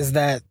point is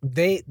that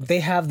they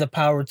have the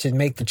power to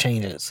make the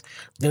changes.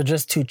 They're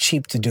just too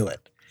cheap to do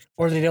it.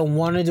 Or they don't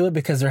want to do it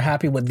because they're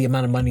happy with the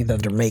amount of money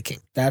that they're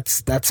making.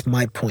 That's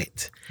my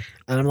point.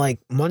 And I'm like,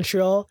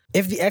 Montreal,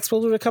 if the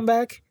Expos were to come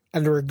back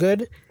and they were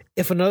good,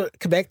 if another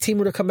Quebec team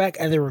were to come back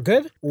and they were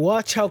good,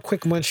 watch how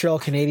quick Montreal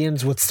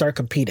Canadiens would start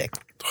competing.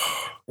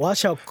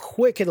 Watch how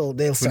quick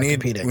they'll start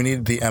competing. We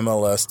need the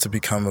MLS to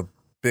become a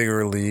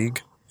bigger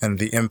league and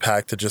the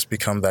Impact to just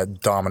become that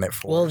dominant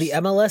force. Well, the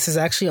MLS is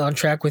actually on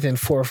track within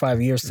 4 or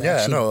 5 years to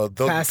pass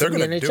the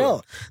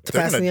NHL.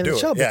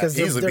 Because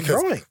they're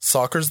growing.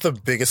 Soccer's the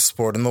biggest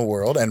sport in the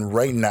world, and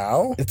right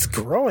now it's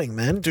growing,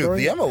 man. Dude,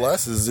 the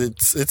MLS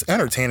it's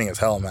entertaining as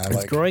hell, man.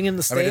 It's growing in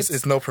the States. I mean,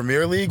 it's no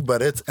Premier League,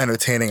 but it's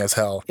entertaining as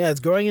hell. Yeah, it's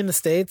growing in the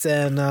States,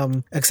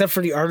 and except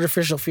for the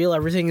artificial field,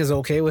 everything is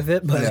okay with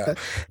it. But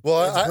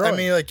well, I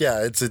mean, like,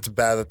 it's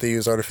bad that they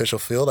use artificial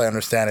field. I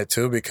understand it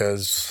too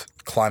because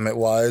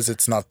climate-wise,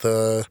 it's not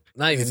the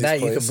not even that.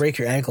 Place. You can break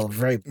your ankle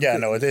very. Yeah,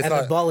 no, it's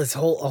not. The ball is a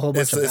whole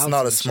bunch of. It's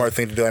not a smart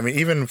thing to do. I mean,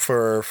 even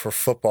for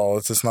football,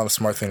 it's just not a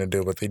smart thing to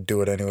do. But they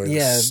do it anyway.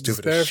 Yeah, it's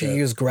better if you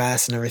use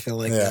grass and everything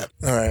like that.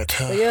 All right.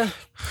 But yeah,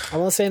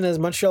 all I'm saying is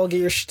Montreal,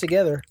 get your shit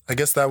together. I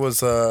guess that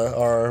was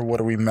our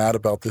what are we mad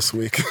about this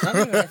week?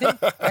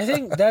 I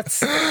think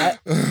that's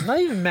not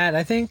even mad.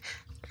 I think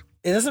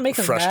it doesn't make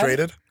us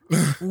frustrated. Mad.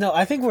 No,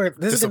 I think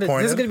this is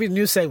gonna be a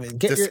new segment.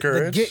 Get your shit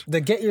together.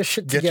 The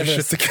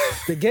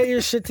get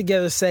your shit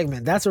together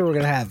segment. That's what we're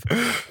gonna have.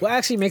 What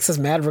actually makes us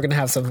mad? We're gonna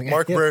have something.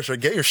 Mark Bersher,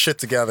 get your shit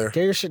together.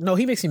 Get your shit. No,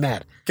 he makes me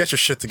mad. Get your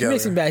shit together. He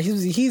makes me mad.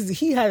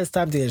 He had his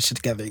time to get his shit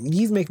together.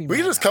 He's making me. We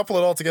mad can just couple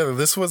it all together.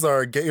 This was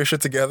our get your shit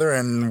together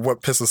and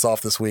what pissed us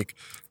off this week.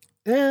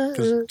 Yeah.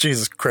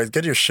 Jesus Christ,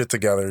 get your shit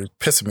together. You're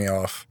pissing me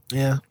off.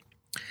 Yeah.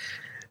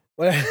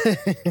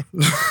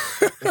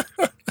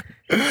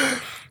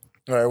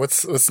 All right,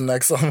 what's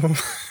next on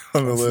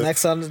the list?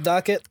 Next on the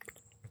docket?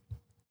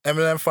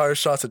 Eminem fires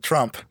shots at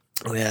Trump.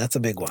 Oh, yeah, that's a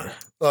big one.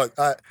 Look,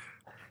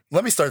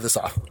 let me start this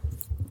off.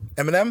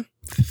 Eminem,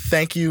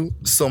 thank you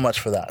so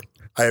much for that.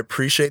 I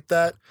appreciate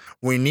that.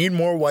 We need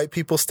more white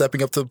people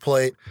stepping up to the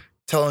plate,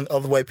 telling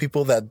other white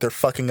people that they're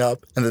fucking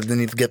up and that they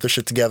need to get their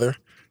shit together,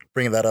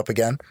 bringing that up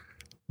again.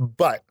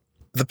 But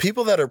the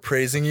people that are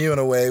praising you in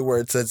a way where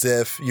it's as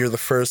if you're the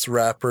first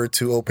rapper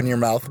to open your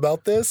mouth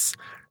about this,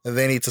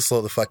 they need to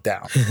slow the fuck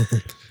down.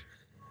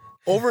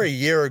 Over a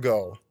year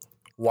ago,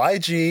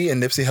 YG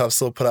and Nipsey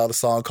Hussle put out a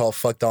song called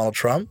Fuck Donald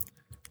Trump.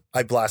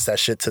 I blast that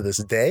shit to this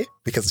day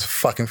because it's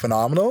fucking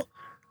phenomenal.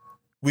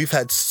 We've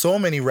had so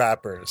many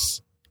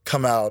rappers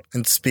come out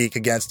and speak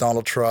against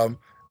Donald Trump,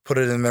 put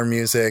it in their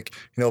music.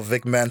 You know,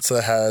 Vic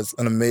Mensa has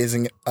an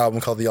amazing album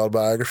called The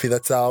Autobiography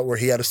that's out, where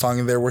he had a song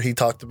in there where he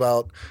talked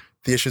about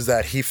the issues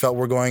that he felt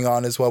were going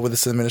on as well with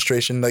this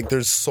administration. Like,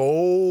 there's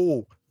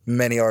so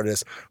many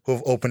artists who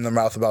have opened their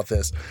mouth about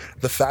this.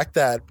 The fact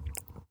that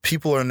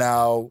people are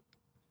now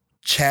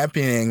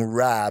championing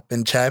rap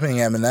and championing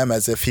Eminem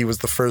as if he was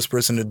the first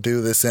person to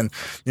do this. And,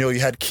 you know,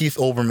 you had Keith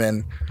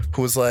Olbermann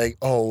who was like,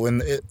 over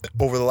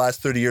the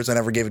last 30 years, I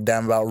never gave a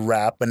damn about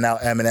rap, but now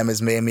Eminem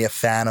has made me a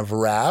fan of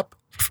rap.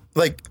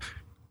 Like,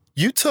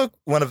 you took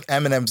one of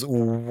Eminem's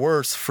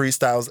worst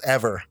freestyles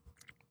ever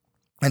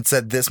and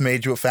said this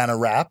made you a fan of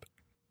rap.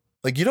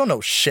 Like, you don't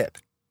know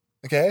shit.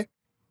 Okay?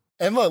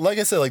 And look, like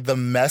I said, like, the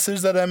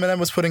message that Eminem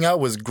was putting out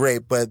was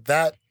great, but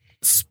that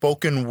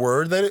spoken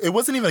word, that it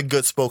wasn't even a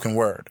good spoken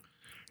word.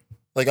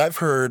 Like, I've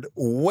heard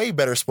way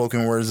better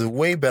spoken words,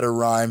 way better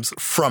rhymes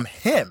from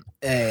him.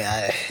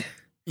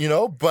 You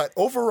know, but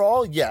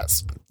overall,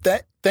 yes.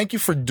 Thank you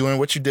for doing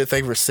what you did.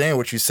 Thank you for saying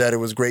what you said. It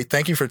was great.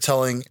 Thank you for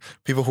telling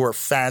people who are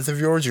fans of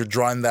yours, you're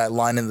drawing that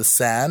line in the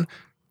sand.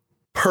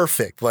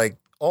 Perfect. Like,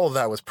 all of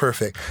that was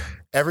perfect.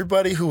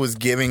 everybody who was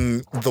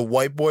giving the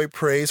white boy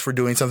praise for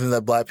doing something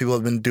that black people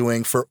have been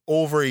doing for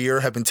over a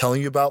year, have been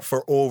telling you about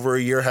for over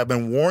a year, have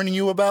been warning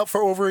you about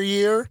for over a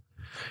year,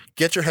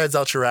 get your heads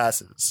out your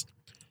asses.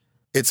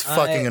 It's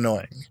fucking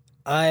annoying.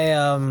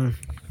 I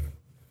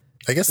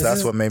guess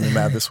that's what made me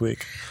mad this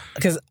week.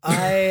 Because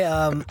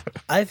I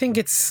think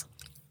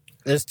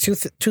there's two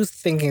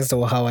thinkings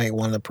to how I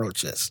want to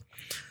approach this.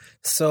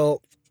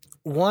 So,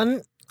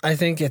 one, I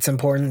think it's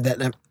important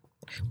that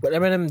what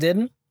Eminem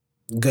did,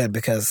 good,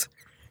 because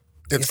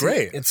it's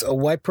great. It's a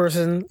white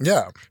person,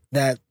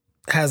 that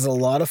has a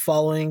lot of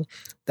following,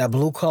 that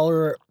blue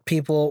collar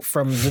people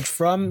from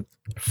Detroit,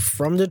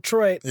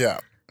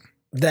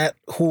 that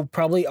who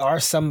probably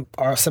some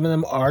of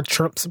them are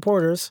Trump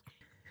supporters.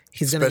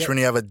 Especially when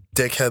you have a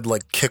dickhead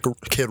like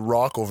Kid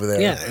Rock over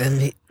there. Yeah,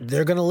 and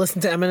they're going to listen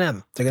to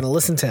Eminem. They're going to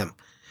listen to him,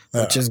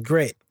 which is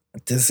great.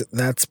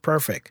 That's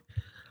perfect.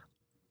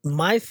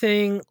 My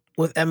thing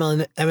with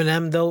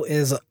Eminem, though,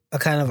 is a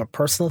kind of a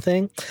personal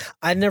thing.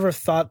 I never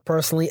thought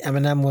personally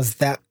Eminem was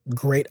that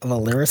great of a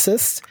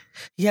lyricist.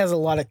 He has a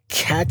lot of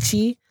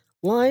catchy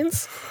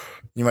lines.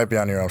 You might be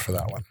on your own for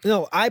that one.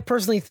 No, I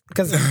personally,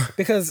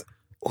 because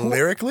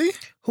lyrically?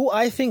 Who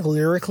I think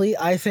lyrically,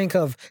 I think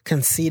of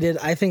Conceited,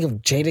 I think of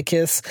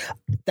Jadakiss.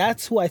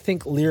 That's who I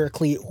think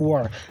lyrically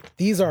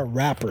these are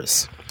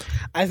rappers.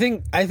 I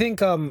think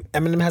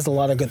Eminem has a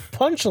lot of good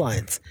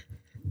punchlines.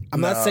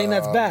 I'm not saying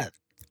that's bad.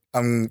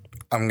 I'm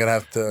gonna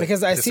have to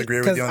disagree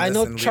with you on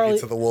this and leave you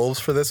to the wolves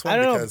for this one. I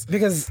don't know,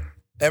 because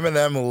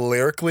Eminem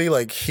lyrically,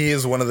 like, he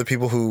is one of the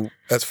people who,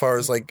 as far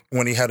as like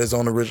when he had his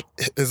own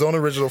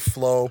original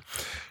flow,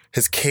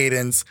 his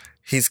cadence,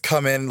 he's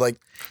come in like,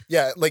 you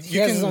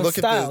can look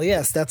style. at the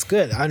yes, that's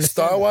good. I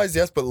understand style wise,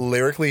 yes, but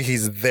lyrically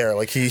he's there.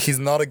 Like he's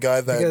not a guy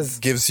that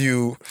gives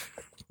you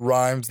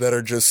rhymes that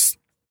are just,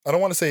 I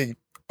don't want to say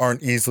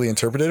aren't easily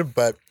interpreted,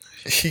 but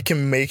he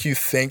can make you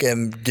think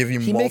and give you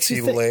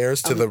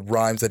multi-layers to the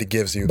rhymes that he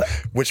gives you,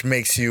 which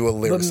makes you a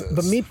lyricist.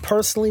 But me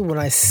personally, when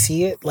I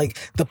see it, like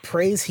the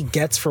praise he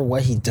gets for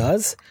what he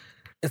does,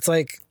 it's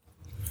like,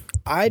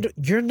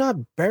 you're not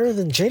better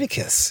than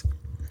Jadakiss.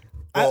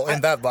 Well,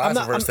 in that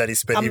last verse that he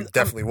spit, he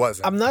definitely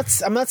wasn't. I'm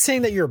not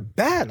saying that you're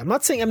bad. I'm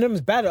not saying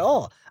Eminem's bad at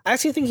all. I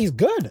actually think he's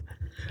good.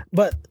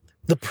 But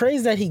the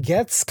praise that he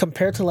gets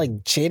compared to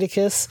like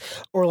Jadakiss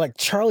or like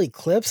Charlie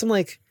Clips, I'm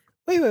like,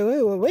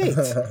 wait.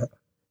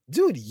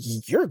 Dude,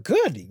 you're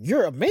good.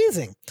 You're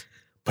amazing.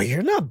 But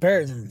you're not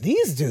better than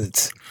these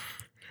dudes.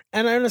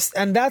 And I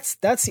understand, and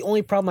that's the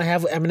only problem I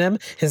have with Eminem.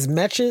 His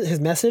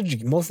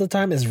message most of the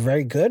time is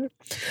very good,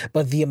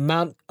 but the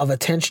amount of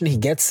attention he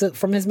gets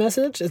from his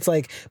message, it's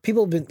like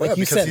people have been like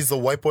you said, because he's the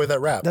white boy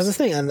that raps. That's the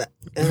thing, and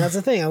that's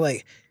the thing. I'm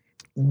like,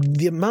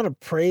 the amount of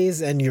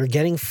praise and you're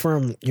getting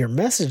from your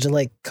message.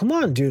 Like, come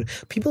on, dude.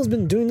 People's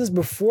been doing this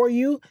before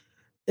you.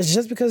 It's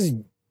just because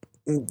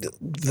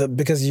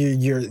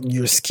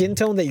your skin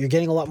tone that you're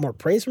getting a lot more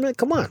praise from it.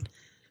 Come on.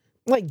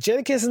 Like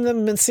Jadakiss and them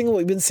have been singing what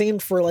we've been singing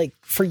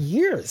for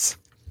years.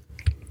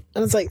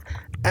 And it's like,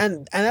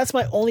 and that's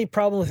my only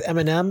problem with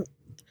Eminem.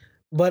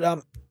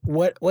 But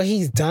what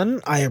he's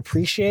done, I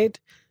appreciate.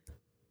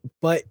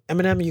 But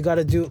Eminem, you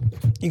gotta do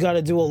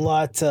a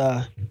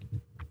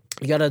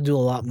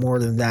lot more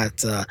than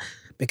that.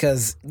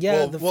 Because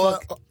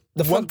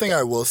the one thing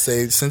I will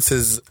say, since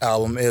his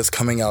album is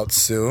coming out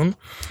soon,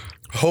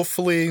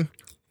 hopefully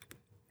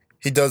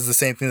he does the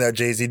same thing that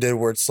Jay-Z did,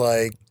 where it's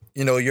like,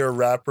 you know, you're a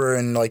rapper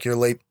and like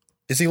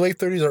is he late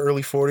 30s or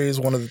early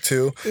 40s? One of the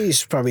two.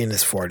 He's probably in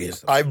his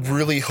 40s. I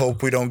really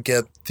hope we don't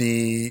get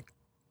the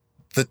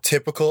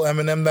typical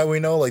Eminem that we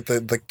know, like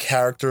the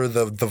character,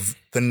 the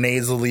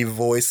nasally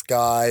voice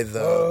guy,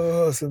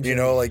 you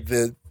know, like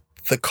the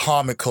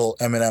comical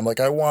Eminem. Like,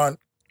 I want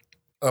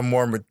a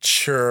more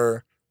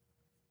mature,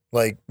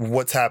 like,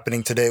 what's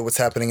happening today, what's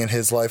happening in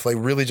his life. Like,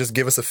 really just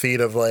give us a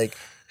feed of like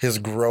his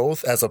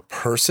growth as a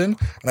person.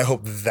 And I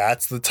hope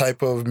that's the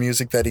type of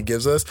music that he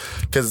gives us.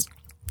 Because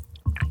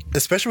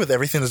especially with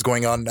everything that's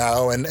going on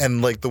now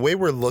and like the way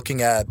we're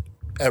looking at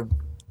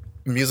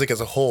music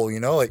as a whole, you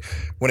know, like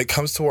when it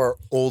comes to our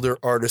older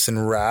artists in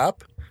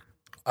rap,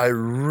 I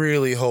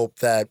really hope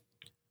that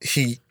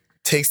he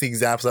takes the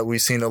examples that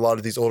we've seen a lot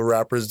of these older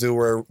rappers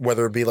do,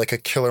 whether it be like a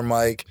Killer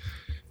Mike,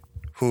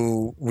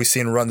 who we've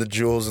seen Run the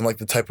Jewels and like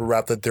the type of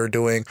rap that they're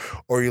doing,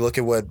 or you look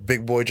at what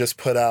Big Boy just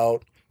put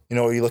out, you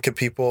know, you look at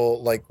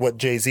people like what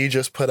Jay-Z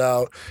just put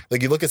out,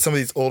 like you look at some of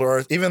these older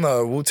artists, even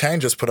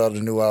Wu-Tang just put out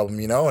a new album,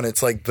 you know, and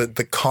it's like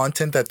the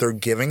content that they're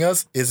giving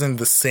us isn't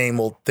the same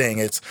old thing.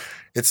 It's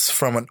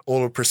from an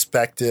older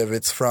perspective.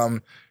 It's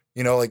from,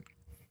 you know, like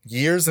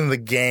years in the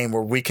game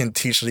where we can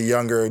teach the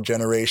younger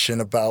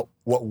generation about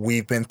what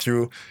we've been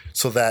through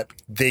so that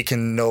they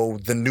can know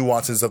the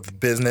nuances of the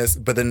business.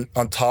 But then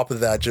on top of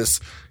that,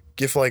 just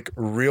give like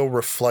real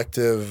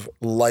reflective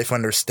life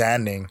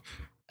understanding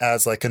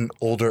as like an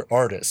older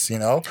artist, you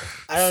know?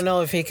 I don't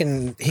know if he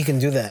can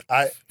do that.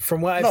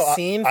 From what I've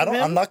seen from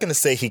him, I'm not going to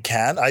say he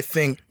can. I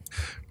think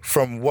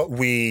from what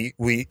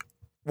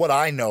what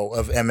I know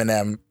of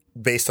Eminem,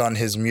 based on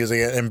his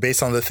music and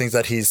based on the things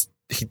that he's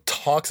he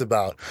talks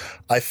about,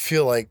 I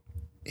feel like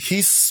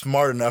he's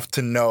smart enough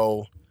to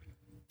know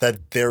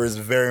that there is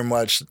very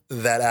much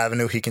that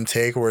avenue he can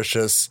take where it's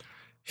just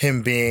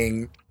him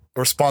being a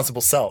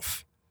responsible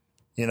self,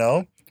 you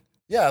know?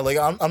 Yeah, like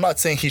I'm not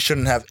saying he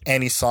shouldn't have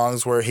any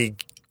songs where he,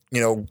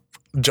 you know,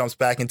 jumps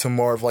back into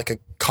more of like a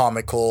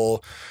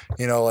comical,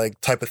 you know, like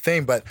type of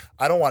thing, but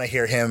I don't want to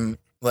hear him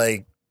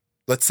like,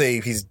 let's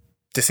say he's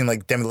dissing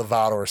like Demi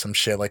Lovato or some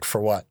shit, like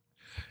for what?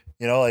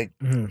 You know, like,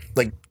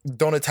 like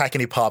don't attack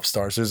any pop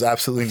stars. There's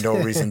absolutely no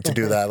reason to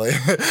do that. Like,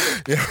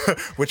 you know,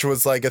 which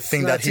was like a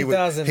thing that he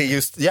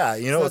used. Yeah,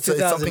 you know, it's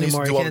something he used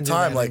to do all the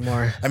time. Like,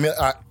 I mean,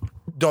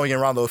 don't get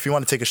me wrong though. If you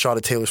want to take a shot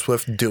at Taylor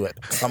Swift, do it.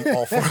 I'm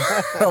all for.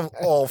 I'm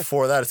all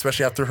for that,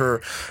 especially after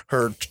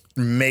her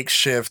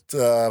makeshift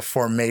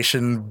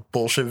formation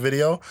bullshit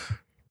video.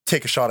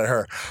 Take a shot at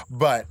her,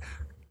 but.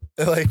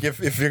 Like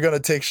if you're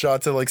gonna take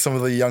shots at like some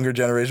of the younger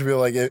generation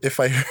people, like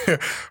if I hear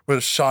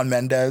with Shawn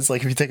Mendes,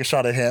 like if you take a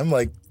shot at him,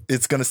 like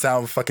it's gonna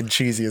sound fucking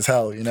cheesy as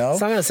hell, you know?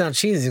 It's not gonna sound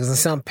cheesy. It's gonna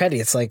sound petty.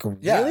 It's like, really?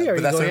 Yeah, Are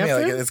you that's going what I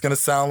mean. after Like, it's gonna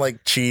sound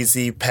like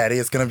cheesy, petty.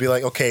 It's gonna be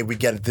like, okay, we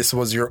get it. This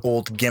was your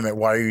old gimmick.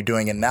 Why are you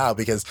doing it now?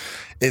 Because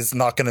it's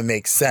not gonna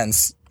make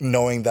sense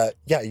knowing that,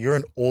 yeah, you're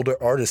an older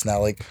artist now.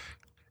 Like,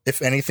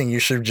 if anything, you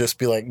should just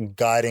be like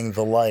guiding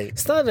the light.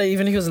 It's not that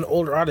even he was an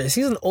older artist.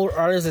 He's an older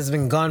artist that's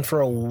been gone for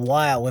a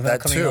while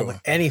without coming up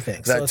with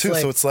anything. That too.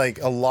 So it's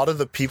like a lot of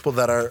the people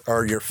that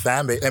are your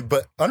fan base.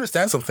 But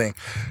understand something.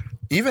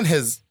 Even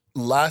his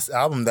last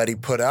album that he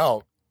put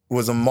out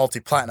was a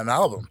multi-platinum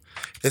album.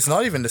 It's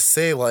not even to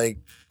say like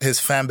his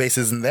fan base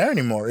isn't there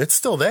anymore. It's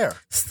still there.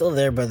 Still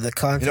there, but the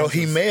content. You know,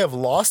 he may have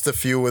lost a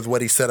few with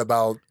what he said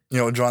about, you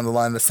know, drawing the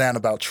line in the sand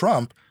about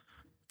Trump.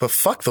 But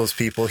fuck those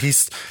people.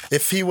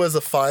 If he was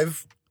a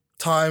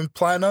 5-time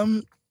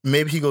platinum,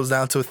 maybe he goes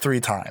down to a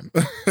 3-time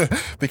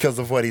because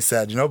of what he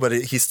said, you know. But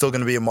he's still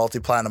going to be a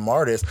multi-platinum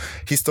artist.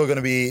 He's still going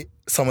to be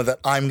someone that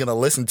I'm going to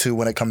listen to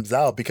when it comes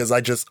out because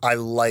I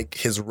like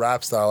his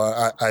rap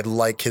style. I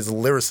like his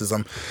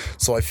lyricism.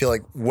 So I feel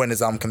like when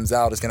his album comes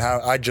out, it's going to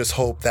have. I just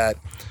hope that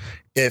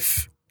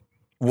if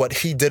what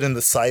he did in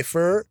the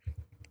Cypher,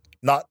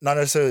 not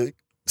necessarily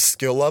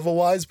skill level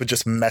wise, but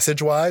just message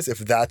wise, if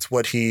that's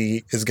what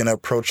he is going to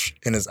approach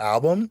in his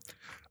album,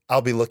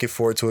 I'll be looking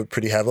forward to it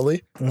pretty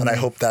heavily. And I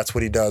hope that's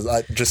what he does.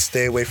 I just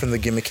stay away from the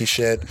gimmicky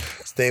shit,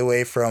 stay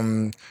away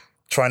from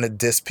trying to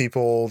diss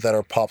people that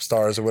are pop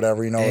stars or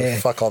whatever, you know,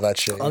 fuck all that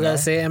shit. All I gotta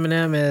say,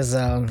 Eminem, is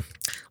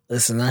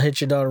listen, I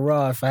hit your daughter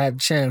raw if I had a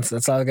chance.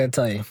 That's all I gotta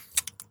tell you.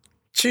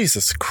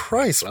 Jesus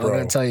Christ, bro. All I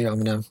gotta tell you,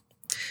 Eminem.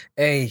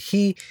 Hey,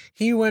 he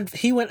went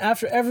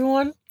after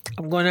everyone.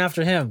 I'm going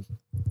after him.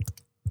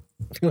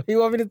 What do you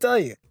want me to tell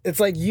you? It's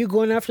like you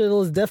going after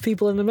those deaf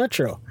people in the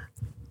metro.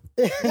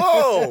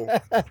 Whoa!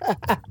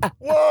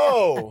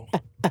 Whoa!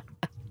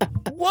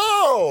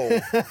 Whoa!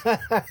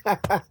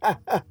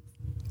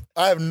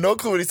 I have no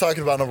clue what he's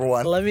talking about, number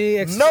one. Let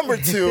me Number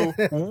two,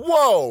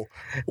 whoa!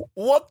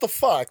 What the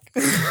fuck?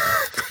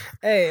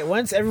 Hey,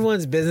 once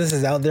everyone's business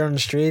is out there on the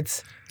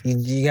streets,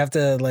 you have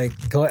to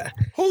like go.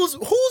 Whose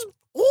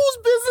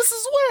business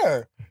is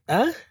where?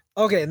 Huh?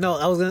 Okay, no,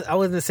 I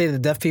was gonna say the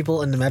deaf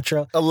people in the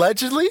metro.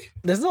 Allegedly?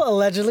 There's no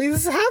allegedly.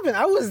 This happened.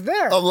 I was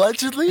there.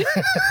 Allegedly?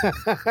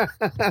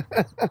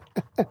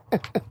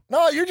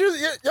 No,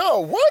 yo,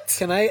 what?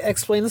 Can I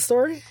explain the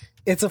story?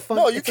 It's a fun.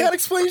 No, you can't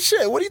explain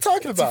shit. What are you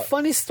talking about? It's a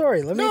funny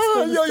story. Let me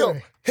explain the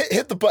story.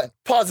 Hit the button.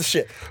 Pause the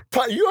shit.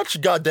 You out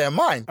your goddamn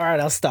mind. All right,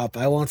 I'll stop.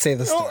 I won't say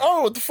the story. I don't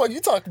know what the fuck you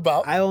talking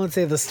about. I won't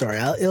say the story.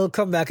 It'll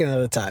come back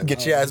another time.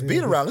 Get your ass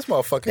beat around this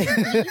motherfucker.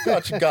 You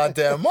got your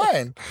goddamn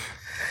mind.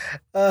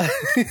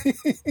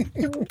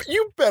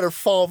 You better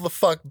fall the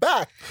fuck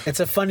back. It's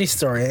a funny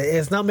story.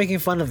 It's not making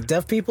fun of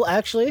deaf people.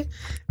 Actually,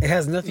 it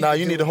has nothing. No,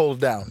 you need to hold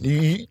it down.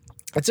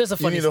 It's just a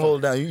funny. You need to hold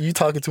it down. You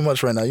talking too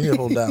much right now. You need to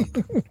hold it down.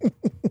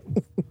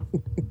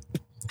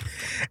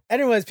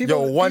 Anyways,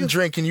 people. Yo, one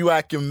drink and you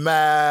acting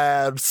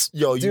mad.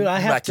 Yo, dude, I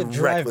have to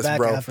drive reckless, back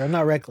bro. after. I'm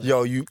not reckless.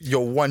 Yo,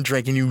 one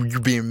drink and you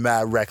being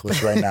mad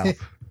reckless right now.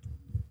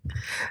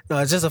 No,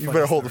 it's just a funny You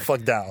better hold story. the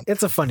fuck down.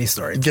 It's a funny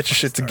story. Get your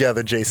shit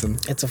together, Jason.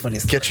 It's a funny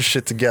story. Get your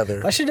shit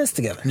together. My shit is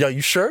together. Yo,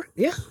 you sure?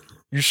 Yeah.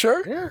 You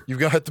sure? Yeah. You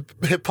gonna have to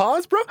hit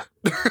pause, bro?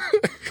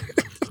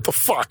 What the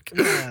fuck?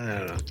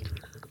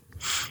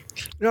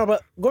 No,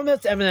 but going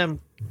back to Eminem.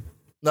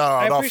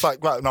 No,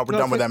 fuck. No, we're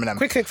done with Eminem.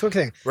 Quick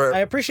thing. Right. I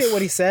appreciate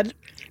what he said.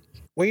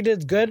 What he did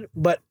is good,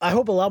 but I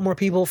hope a lot more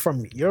people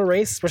from your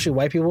race, especially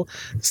white people,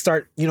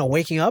 start,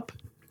 waking up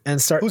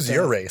and start. Who's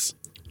your race?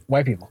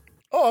 White people.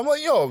 Oh, I'm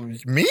like, yo,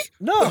 me?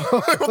 No.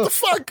 What the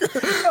fuck?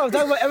 No, I'm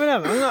talking about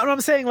Eminem.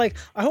 I'm saying, like,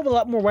 I hope a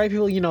lot more white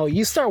people,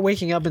 you start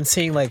waking up and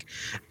seeing, like,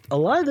 a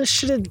lot of this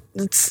shit,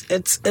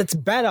 it's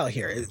bad out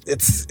here.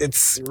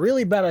 It's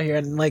really bad out here.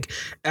 And, like,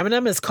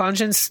 Eminem is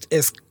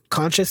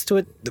conscious to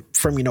it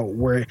from,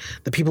 where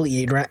the people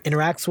he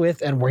interacts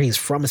with and where he's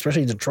from,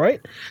 especially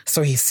Detroit.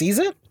 So he sees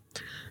it.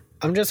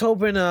 I'm just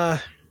hoping,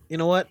 you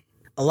know what?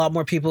 A lot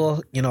more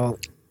people,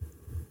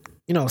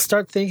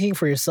 start thinking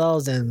for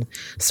yourselves and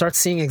start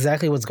seeing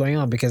exactly what's going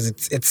on, because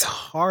it's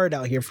hard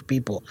out here for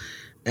people.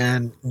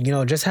 And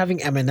just having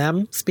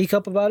Eminem speak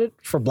up about it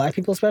for Black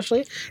people,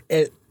 especially,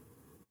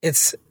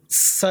 it's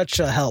such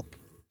a help.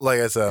 Like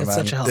I said,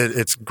 man,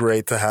 it's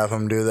great to have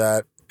him do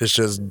that. It's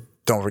just,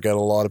 don't forget, a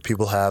lot of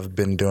people have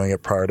been doing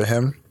it prior to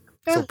him.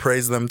 Yeah. So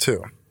praise them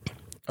too.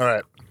 All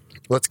right,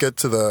 let's get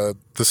to the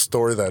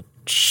story that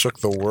shook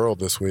the world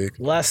this week.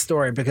 Last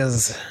story,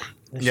 because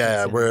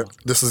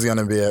this is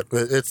gonna be it.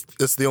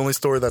 It's the only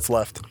story that's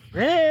left.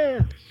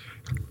 Yeah.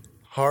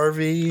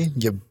 Harvey,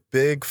 you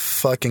big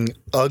fucking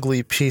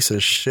ugly piece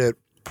of shit,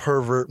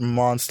 pervert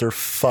monster,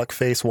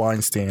 fuckface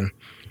Weinstein.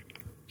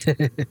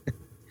 Did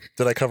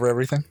I cover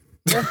everything?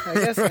 Yeah, I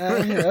guess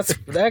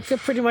that could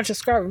pretty much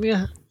describe him.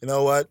 Yeah. You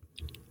know what?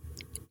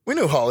 We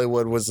knew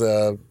Hollywood was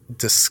a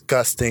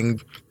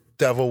disgusting,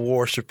 devil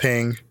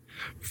worshipping,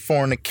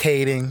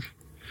 fornicating,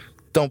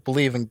 don't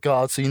believe in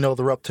God, so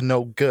they're up to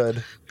no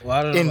good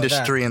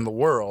industry in the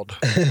world.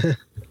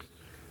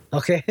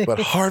 Okay. But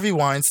Harvey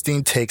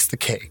Weinstein takes the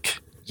cake.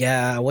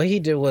 Yeah, what he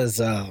did was,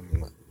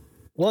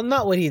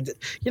 not what he did.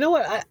 You know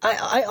what?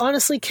 I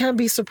honestly can't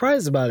be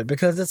surprised about it,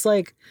 because it's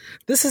like,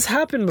 this has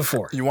happened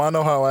before. You want to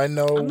know how I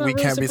know we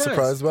can't be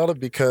surprised about it?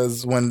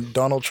 Because when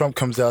Donald Trump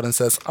comes out and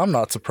says, I'm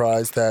not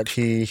surprised that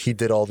he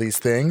did all these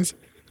things.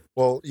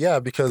 Well, yeah,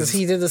 because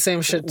he did the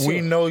same shit too. We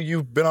know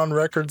you've been on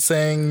record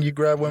saying you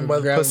grab women by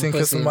the pussy and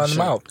kiss them by the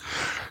mouth.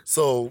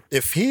 So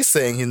if he's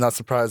saying he's not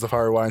surprised of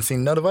Harvey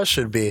Weinstein, none of us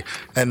should be.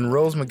 And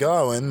Rose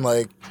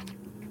McGowan,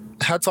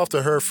 hats off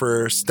to her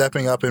for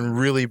stepping up and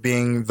really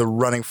being the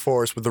running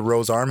force with the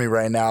Rose Army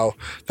right now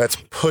that's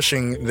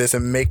pushing this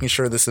and making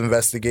sure this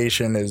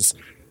investigation is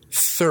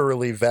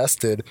thoroughly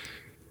vested.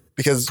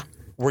 Because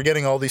we're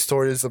getting all these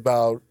stories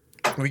about...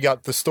 We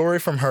got the story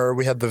from her.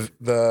 We had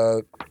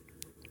the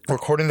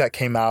recording that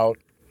came out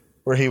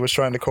where he was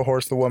trying to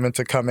coerce the woman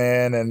to come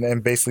in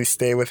and basically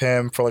stay with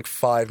him for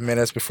 5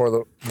 minutes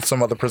before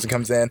some other person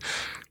comes in.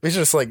 He's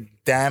just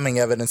damning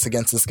evidence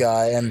against this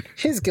guy, and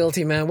he's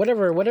guilty, man.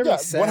 Whatever he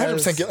says,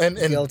 100% and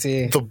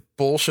guilty. The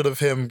bullshit of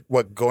him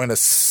going to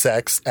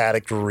sex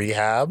addict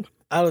rehab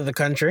out of the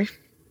country.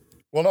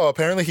 Well, no,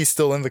 apparently he's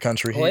still in the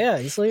country.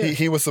 He's still here.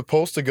 He was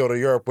supposed to go to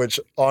Europe, which,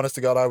 honest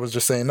to God, I was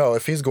just saying, no,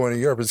 if he's going to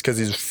Europe, it's because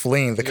he's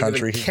fleeing the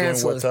country. He's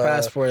cancel his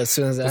passport as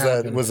soon as that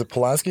happened. Was it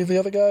Polanski, the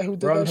other guy who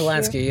did Roman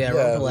Polanski, yeah,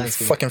 Roman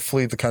Polanski. Fucking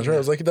flee the country. Yeah. I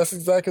was like, that's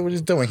exactly what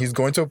he's doing. He's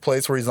going to a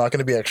place where he's not going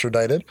to be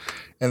extradited,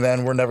 and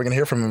then we're never going to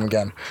hear from him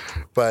again.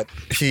 But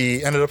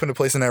he ended up in a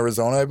place in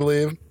Arizona, I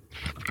believe,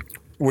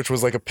 which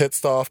was a pit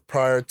stop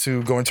prior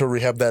to going to a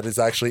rehab that is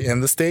actually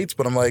in the States.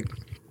 But I'm like...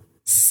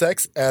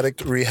 Sex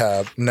addict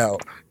rehab. No,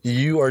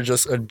 you are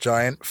just a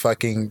giant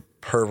fucking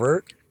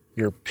pervert.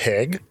 You're a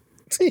pig.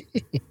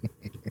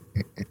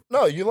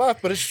 No, you laugh,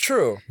 but it's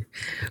true.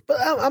 But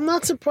I'm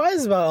not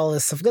surprised about all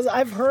this stuff, because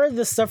I've heard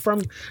this stuff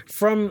from.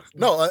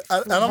 No,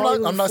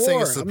 I'm not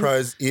saying it's a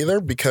surprise either,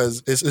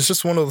 because it's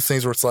just one of those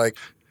things where it's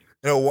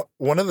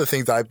one of the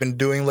things I've been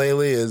doing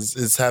lately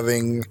is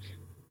having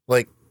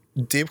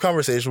deep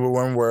conversation with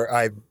women where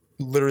I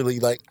literally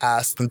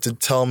ask them to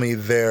tell me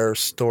their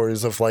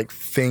stories of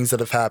things that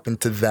have happened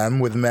to them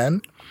with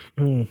men,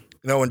 and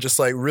just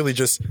really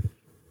just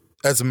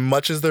as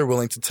much as they're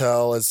willing to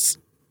tell, as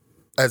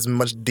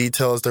much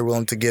detail as they're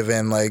willing to give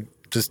in,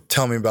 just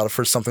tell me about it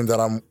for something that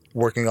I'm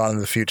working on in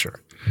the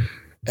future.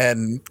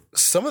 And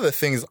some of the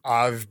things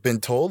I've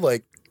been told,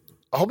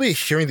 I'll be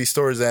hearing these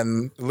stories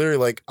and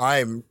literally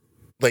I'm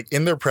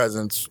in their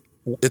presence,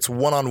 it's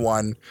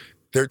one-on-one,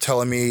 they're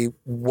telling me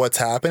what's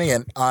happening,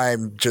 and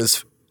I'm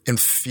just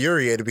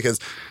infuriated because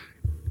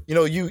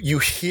you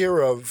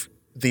hear of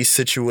these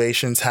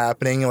situations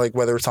happening,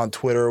 whether it's on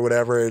Twitter or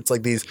whatever. It's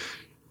these,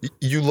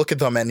 you look at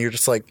them and you're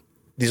just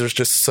these are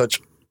just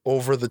such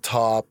over the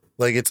top,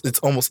 it's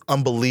almost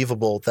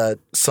unbelievable that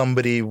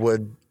somebody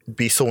would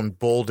be so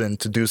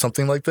emboldened to do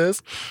something like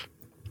this.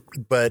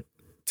 But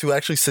to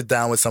actually sit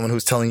down with someone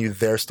who's telling you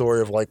their story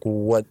of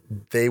what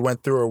they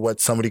went through or what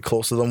somebody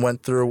close to them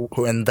went through,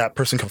 and that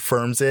person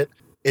confirms it,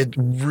 it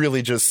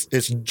really just,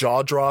 it's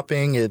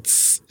jaw-dropping.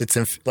 It's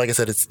like I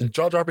said, it's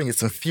jaw-dropping.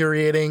 It's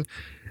infuriating.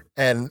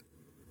 And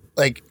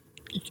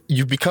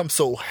you become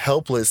so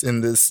helpless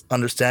in this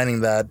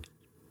understanding that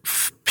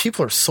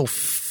people are so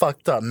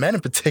fucked up. Men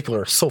in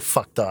particular are so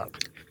fucked up.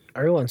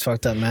 Everyone's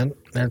fucked up, man.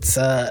 That's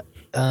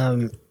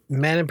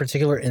men in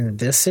particular in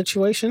this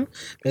situation.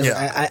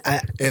 Yeah.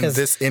 In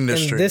this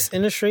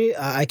industry,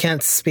 I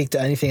can't speak to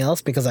anything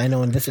else, because I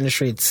know in this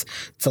industry it's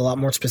a lot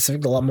more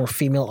specific, a lot more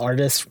female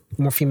artists,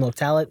 more female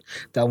talent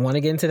that want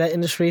to get into that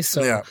industry.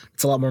 So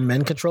it's a lot more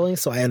men controlling.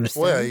 So I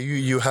understand. Well, yeah,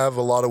 you have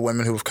a lot of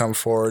women who have come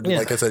forward. Yeah.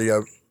 Like I said,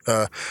 you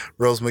have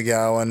Rose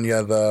McGowan. You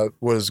had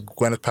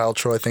Gwyneth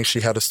Paltrow. I think she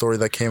had a story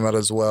that came out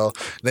as well.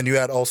 Then you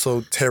had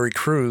also Terry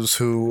Crews,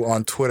 who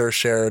on Twitter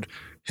shared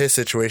his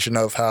situation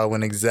of how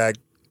an exec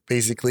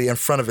basically in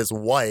front of his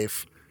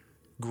wife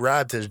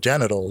grabbed his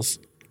genitals.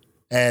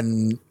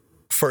 And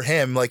for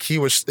him, he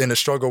was in a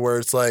struggle where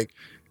it's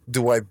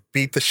do I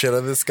beat the shit out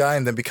of this guy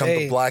and then become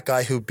the black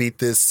guy who beat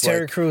this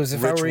Terry Crews,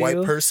 rich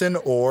white person,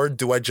 or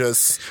do I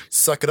just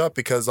suck it up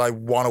because I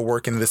want to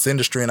work in this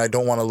industry and I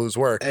don't want to lose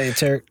work? Hey,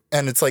 Terry.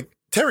 And it's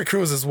Terry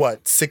Crews is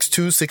what,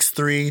 6'2",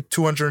 6'3",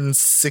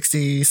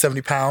 260,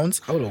 70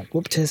 pounds? I would have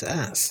whooped his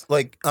ass.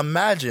 Like,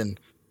 imagine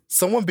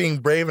someone being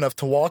brave enough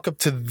to walk up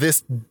to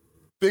this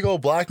big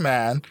old black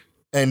man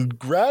and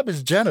grab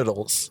his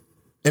genitals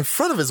in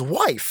front of his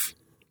wife.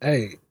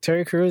 Hey,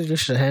 Terry Crews, you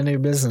should handle your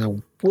business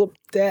and whoop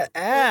that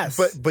ass.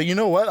 But you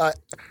know what?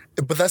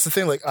 But that's the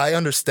thing. Like, I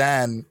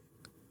understand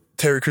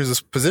Terry Crews'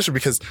 position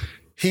because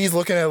he's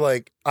looking at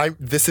like,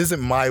 this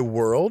isn't my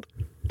world,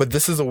 but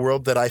this is a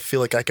world that I feel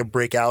like I could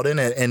break out in,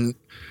 and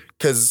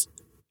because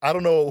I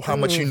don't know how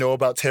much you know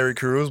about Terry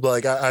Crews, but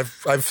like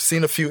I've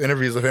seen a few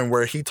interviews of him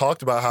where he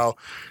talked about how,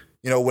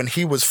 you know, when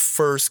he was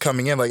first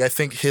coming in, like I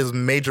think his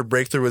major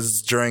breakthrough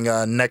was during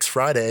Next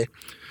Friday,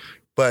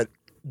 but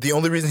the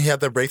only reason he had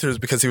that breakthrough is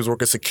because he was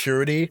working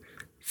security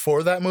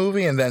for that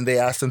movie, and then they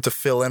asked him to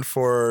fill in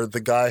for the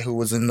guy who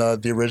was in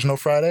the original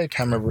Friday. I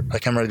can't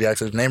remember the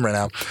actor's name right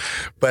now,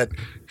 but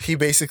he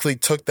basically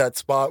took that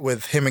spot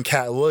with him and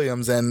Cat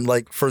Williams, and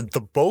like for the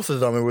both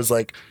of them, it was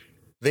like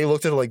they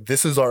looked at it like,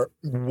 this is our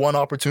one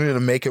opportunity to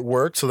make it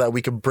work so that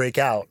we could break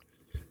out.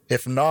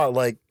 If not,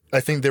 like I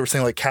think they were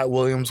saying like Cat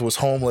Williams was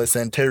homeless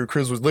and Terry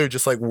Crews was literally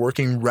just like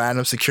working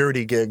random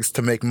security gigs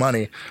to make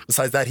money.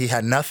 Besides that, he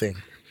had nothing.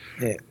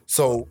 Yeah.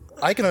 So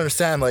I can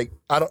understand, like,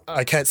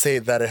 I can't say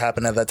that it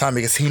happened at that time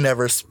because he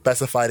never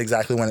specified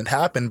exactly when it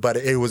happened, but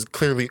it was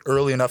clearly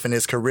early enough in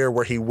his career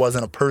where he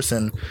wasn't a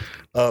person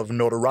of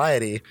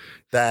notoriety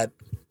that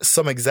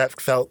some exec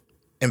felt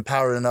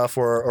empowered enough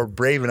or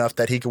brave enough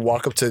that he could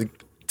walk up to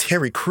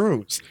Terry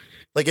Crews.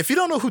 Like, if you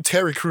don't know who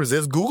Terry Crews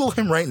is, Google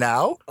him right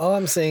now. All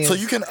I'm saying so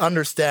is, you can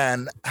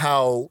understand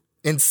how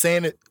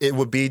insane it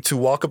would be to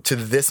walk up to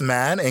this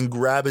man and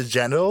grab his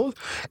genitals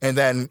and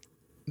then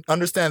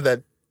understand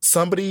that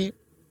somebody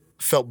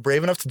felt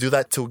brave enough to do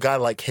that to a guy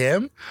like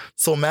him.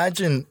 So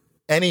imagine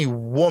any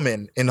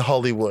woman in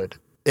Hollywood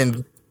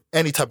in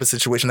any type of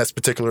situation that's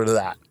particular to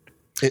that.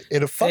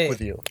 It'll fuck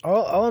with you.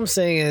 All I'm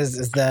saying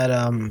is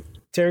that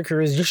Terry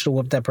Crews, you should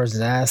whoop that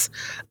person's ass.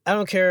 I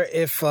don't care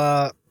if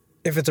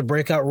it's a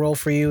breakout role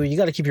for you. You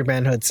got to keep your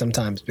manhood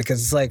sometimes,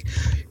 because it's like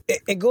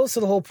it goes to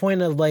the whole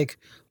point of like,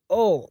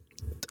 oh,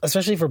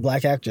 especially for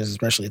black actors,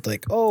 especially it's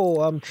like,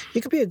 oh,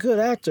 you could be a good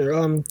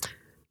actor.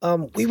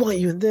 We want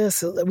you in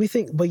this. We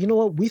think, but you know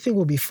what? We think it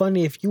would be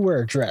funny if you wear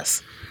a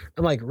dress.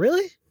 I'm like,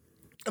 really?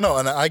 No,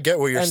 and I get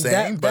what you're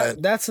saying,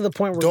 but that's to the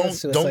point where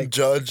don't like,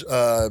 judge,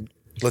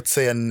 let's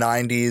say, a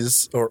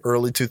 90s or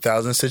early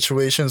 2000s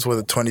situations with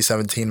a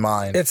 2017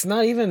 mind. It's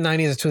not even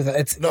 90s or 2000s.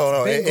 It's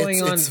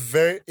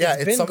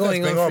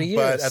something that's been going on,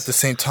 but at the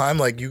same time,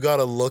 like, you got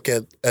to look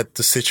at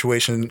the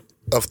situation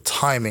of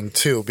timing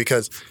too,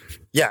 because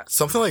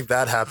something like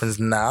that happens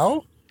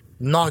now.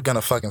 Not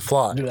gonna fucking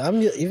fly.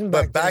 Dude,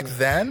 back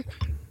then,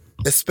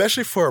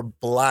 especially for a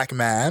black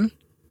man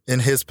in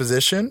his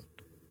position,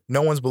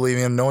 no one's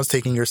believing him. No one's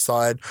taking your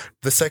side.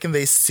 The second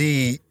they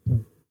see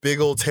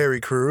big old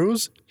Terry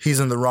Crews, he's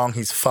in the wrong.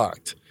 He's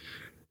fucked.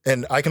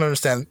 And I can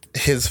understand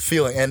his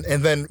feeling.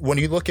 And then when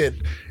you look at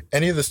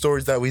any of the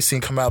stories that we've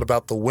seen come out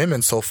about the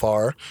women so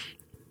far,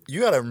 you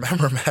gotta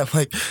remember, man,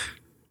 like,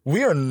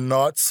 we are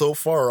not so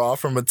far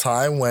off from a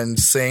time when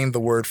saying the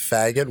word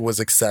faggot was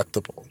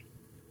acceptable.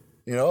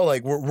 You know,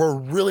 like, we're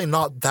really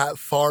not that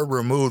far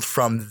removed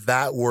from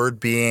that word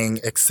being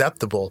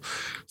acceptable.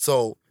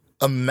 So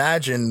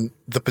imagine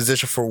the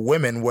position for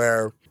women,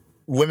 where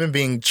women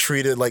being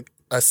treated like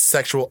as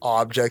sexual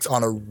objects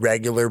on a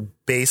regular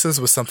basis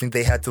was something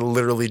they had to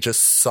literally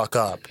just suck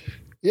up.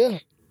 Yeah.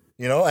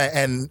 You know,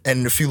 and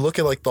if you look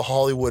at like the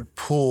Hollywood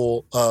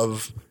pool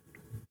of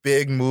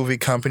big movie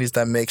companies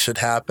that make shit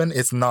happen,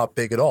 it's not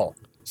big at all.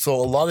 So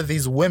a lot of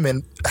these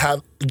women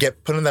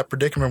get put in that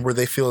predicament where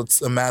they feel it's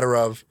a matter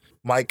of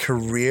my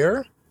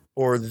career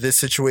or this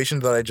situation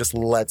that I just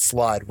let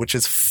slide, which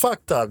is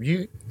fucked up.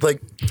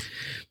 But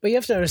you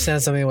have to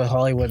understand something with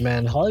Hollywood,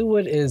 man.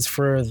 Hollywood is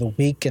for the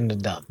weak and the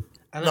dumb.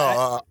 I'm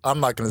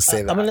not going to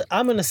say that.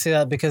 I'm going to say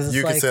that because it's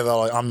you can say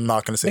that. I'm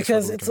not going to say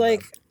because it's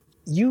like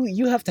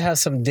you have to have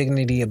some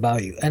dignity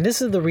about you, and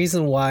this is the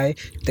reason why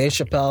Dave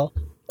Chappelle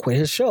quit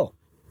his show,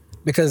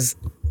 because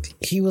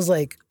he was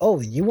like,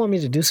 "Oh, you want me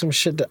to do some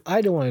shit that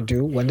I don't want to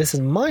do when this is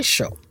my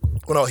show."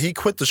 Well, no, he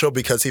quit the show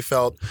because he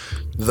felt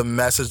the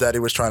message that he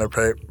was trying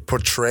to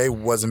portray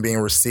wasn't being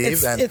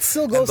received, it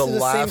still goes and to the the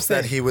laughs same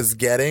that he was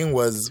getting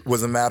was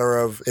a matter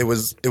of it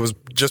was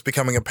just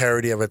becoming a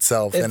parody of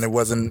itself, and it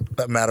wasn't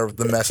a matter of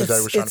the message that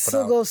he was trying to put out.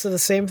 It still goes to the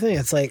same thing.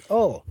 It's like,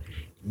 oh,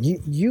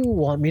 you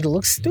want me to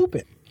look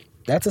stupid.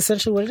 That's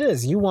essentially what it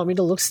is. You want me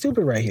to look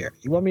stupid right here.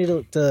 You want me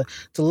to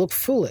look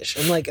foolish.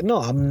 I'm like, no,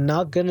 I'm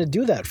not gonna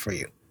do that for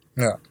you.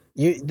 Yeah.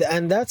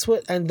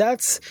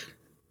 That's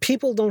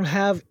people don't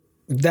have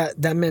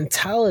that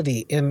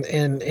mentality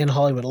in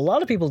Hollywood. A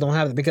lot of people don't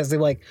have it because they're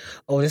like,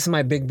 oh, this is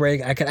my big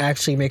break. I could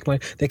actually make money.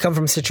 They come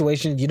from a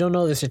situation, you don't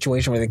know the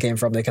situation where they came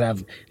from. They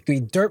could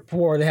be dirt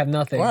poor. They have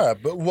nothing. Yeah,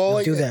 but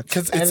do that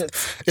because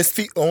it's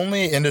the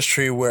only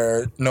industry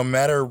where no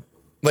matter,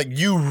 like,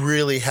 you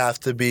really have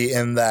to be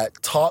in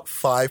that top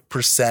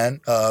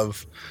 5%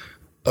 of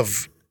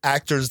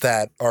actors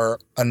that are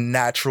a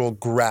natural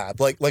grab.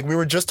 Like we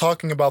were just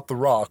talking about The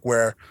Rock,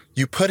 where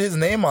you put his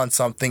name on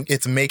something,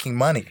 it's making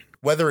money.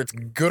 Whether it's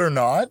good or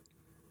not,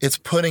 it's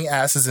putting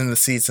asses in the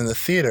seats in the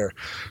theater.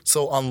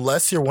 So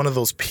unless you're one of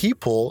those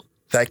people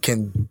that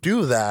can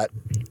do that,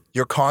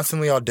 you're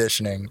constantly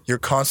auditioning. You're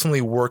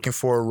constantly working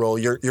for a role.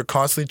 You're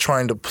constantly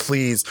trying to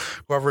please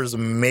whoever is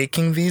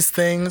making these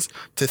things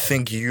to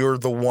think you're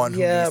the one who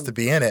needs to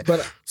be in it.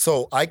 But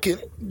so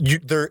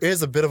there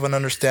is a bit of an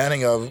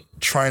understanding of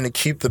trying to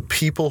keep the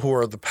people who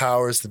are the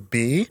powers that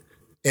be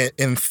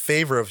in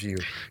favor of you.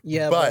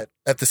 Yeah, but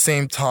at the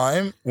same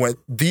time, when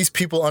these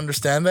people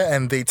understand that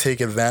and they take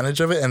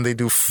advantage of it and they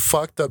do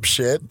fucked up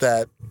shit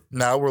that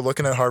now we're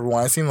looking at Harvey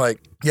Weinstein,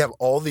 like you have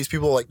all these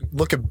people, like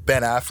look at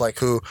Ben Affleck,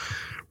 who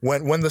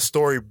when the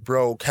story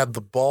broke had the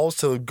balls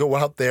to go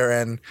out there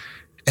and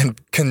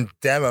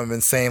condemn him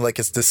and saying like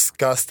it's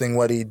disgusting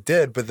what he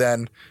did. But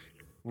then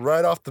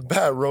right off the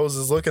bat, Rose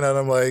is looking at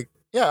him like,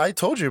 yeah, I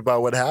told you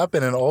about what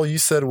happened and all you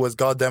said was,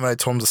 God damn it, I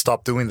told him to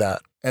stop doing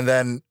that. And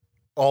then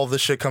all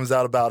this shit comes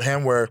out about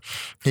him where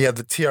he had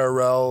the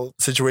TRL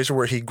situation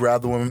where he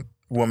grabbed the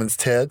woman's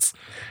tits.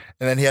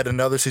 And then he had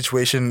another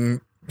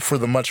situation for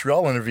the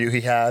Montreal interview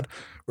he had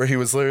where he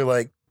was literally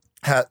like,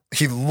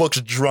 he looks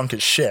drunk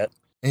as shit.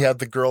 He had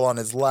the girl on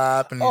his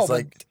lap and he's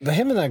like... But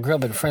him and that girl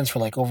have been friends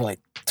for over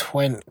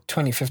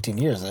 20, 15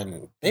 years.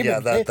 And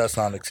that's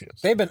not an excuse.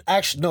 They've been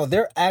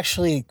they're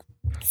actually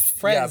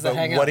friends that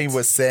hang out. What he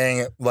was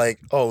saying, like,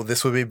 oh,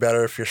 this would be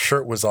better if your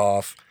shirt was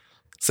off.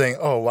 Saying,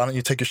 oh, why don't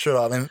you take your shirt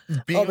off? And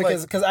being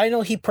because I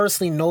know he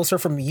personally knows her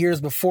from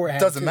years before. It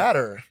doesn't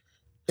matter.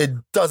 It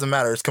doesn't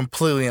matter. It's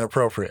completely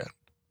inappropriate.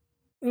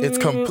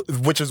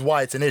 Which is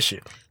why it's an issue.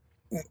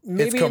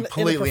 Maybe it's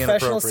completely in a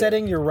professional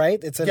setting, you're right.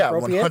 It's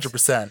inappropriate. Yeah,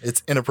 100%.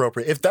 It's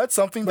inappropriate. If that's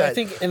something that I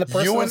think in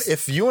the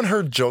if you and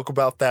her joke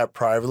about that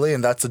privately,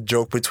 and that's a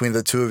joke between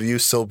the two of you,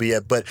 so be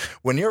it. But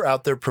when you're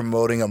out there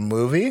promoting a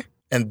movie,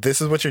 and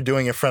this is what you're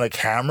doing in front of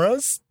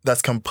cameras,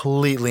 that's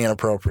completely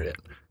inappropriate.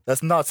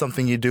 That's not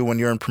something you do when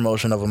you're in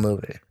promotion of a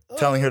movie.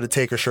 Telling her to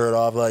take her shirt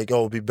off, like,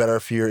 oh, it'd be better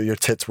if your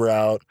tits were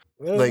out.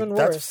 Like,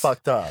 that's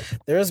fucked up.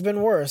 There's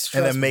been worse.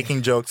 And then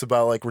making jokes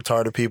about, like,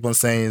 retarded people and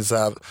saying he's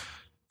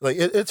like,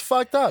 it's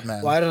fucked up,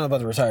 man. Well, I don't know about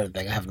the retarded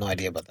thing. I have no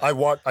idea about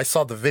that. I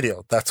saw the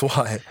video. That's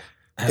why.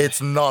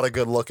 It's not a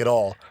good look at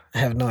all. I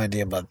have no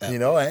idea about that. You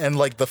know, and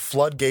like the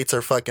floodgates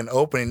are fucking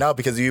opening now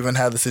because you even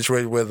had the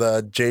situation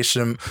with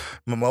Jason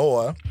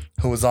Momoa,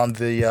 who was on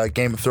the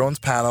Game of Thrones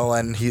panel,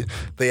 and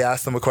they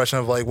asked him a question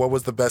of like, what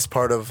was the best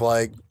part of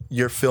like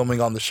your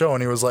filming on the show?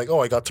 And he was like,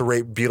 oh, I got to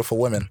rape beautiful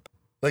women.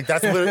 Like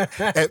that's literally.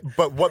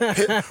 But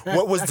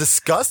what was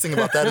disgusting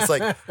about that is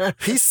like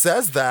he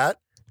says that.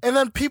 And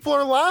then people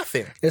are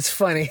laughing. It's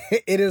funny.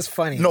 It is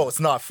funny. No, it's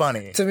not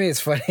funny. To me, it's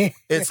funny.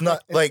 It's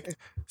not like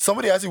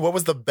somebody asks you what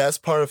was the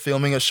best part of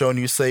filming a show, and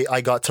you say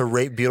I got to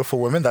rape beautiful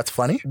women. That's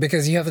funny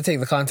because you have to take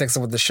the context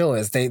of what the show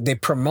is. They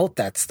promote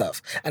that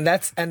stuff, and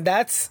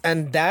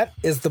that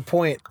is the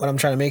point. What I'm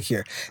trying to make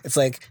here. It's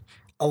like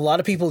a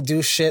lot of people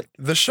do shit.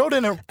 The show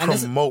didn't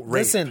promote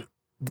rape.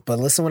 But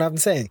listen what I'm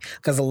saying,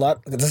 because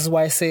this is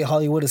why I say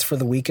Hollywood is for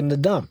the weak and the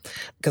dumb,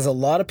 because a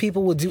lot of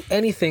people will do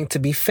anything to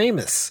be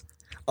famous.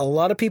 A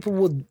lot of people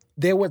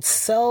would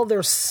sell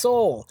their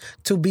soul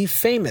to be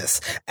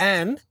famous.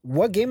 And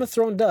what Game of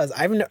Thrones does,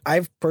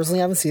 I've personally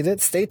haven't seen it.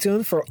 Stay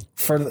tuned for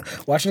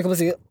watching a couple of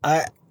seasons.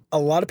 A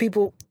lot of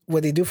people,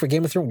 what they do for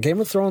Game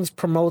of Thrones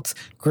promotes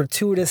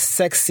gratuitous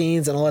sex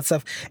scenes and all that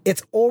stuff.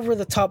 It's over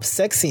the top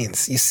sex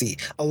scenes, you see.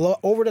 A lot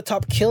over the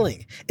top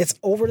killing. It's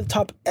over the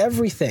top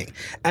everything.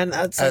 And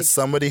as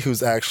somebody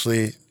who's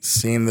actually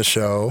seen the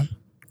show,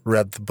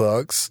 read the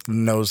books,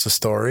 knows the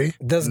story.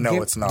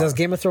 It's not. Does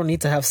Game of Thrones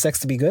need to have sex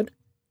to be good?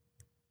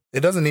 It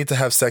doesn't need to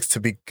have sex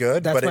to be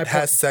good, but it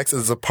has sex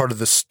as a part of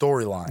the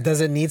storyline. Does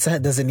it need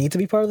to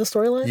be part of the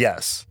storyline?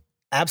 Yes.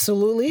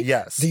 Absolutely.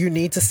 Yes. Do you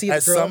need to see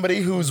as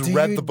somebody who's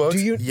read the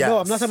books? Yes. No,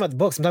 I'm not talking about the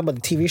books. I'm talking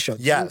about the TV show.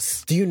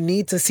 Yes. Do you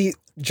need to see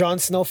Jon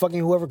Snow fucking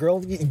whoever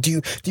girl?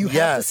 Do you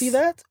have to see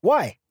that?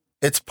 Why?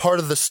 It's part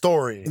of the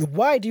story.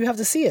 Why do you have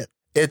to see it?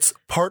 It's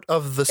part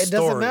of the story. It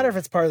doesn't matter if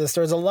it's part of the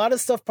story. There's a lot of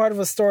stuff part of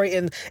a story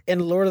in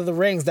Lord of the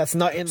Rings that's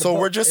not in the book. So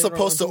we're just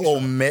supposed to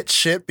omit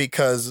shit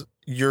because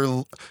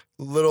your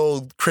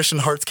little Christian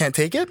hearts can't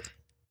take it?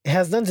 It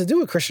has nothing to do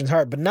with Christian's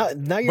heart, but now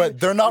you're. But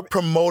they're not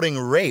promoting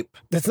rape.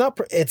 It's not.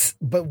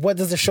 But what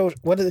does the show?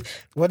 What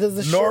does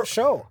the show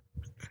show?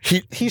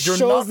 He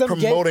shows not them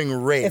promoting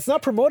rape. It's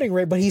not promoting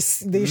rape, but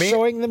they're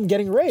showing them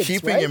getting raped.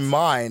 Keeping in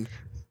mind,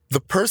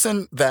 the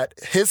person that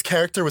his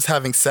character was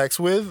having sex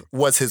with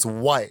was his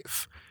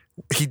wife.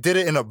 He did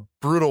it in a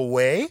brutal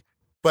way,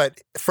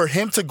 but for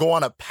him to go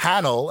on a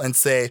panel and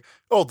say,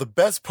 "Oh, the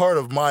best part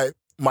of my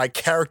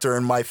character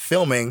and my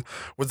filming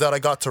was that I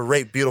got to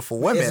rape beautiful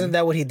women." Isn't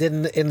that what he did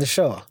in the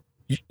show?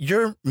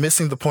 You're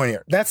missing the point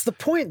here. That's the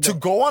point. To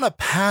go on a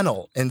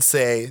panel and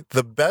say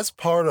the best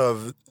part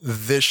of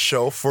this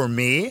show for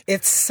me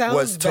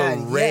was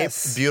to rape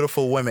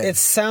beautiful women. It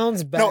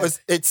sounds bad. No,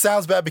 it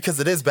sounds bad because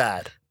it is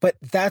bad. But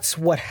that's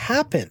what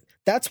happened.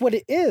 That's what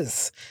it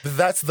is.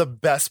 That's the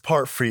best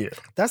part for you.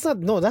 That's not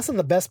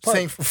the best part.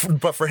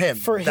 But for him,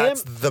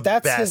 that's the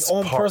that's best his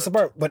own part. personal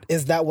part. But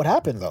is that what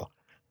happened though?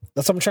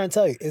 That's what I'm trying to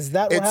tell you. Is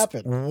that what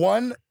happened?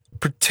 One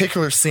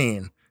particular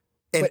scene.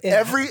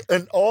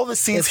 In all the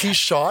scenes he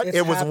shot,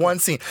 it was one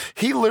scene.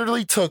 He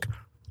literally took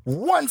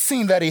one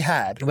scene that he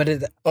had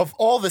of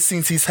all the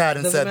scenes he's had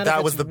and said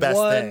that was the best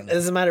thing. It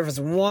doesn't matter if it's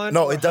one.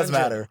 No, it does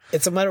matter.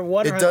 It's a matter of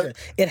 100.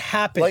 It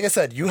happened. Like I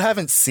said, you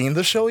haven't seen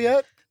the show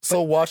yet,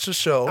 so watch the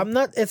show. I'm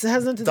not. It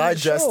has nothing to do with the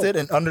show. Digest it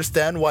and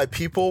understand why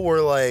people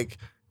were like,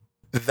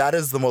 that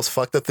is the most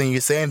fucked up thing you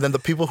say. And then the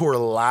people who are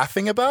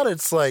laughing about it,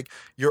 it's like,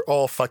 you're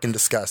all fucking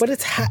disgusting. But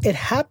it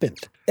happened.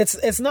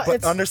 It's not.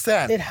 But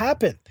understand. It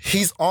happened.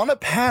 He's on a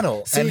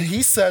panel and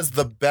he says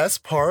the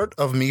best part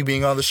of me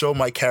being on the show,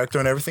 my character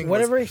and everything.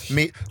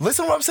 Me.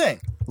 Listen to what I'm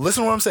saying.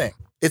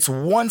 It's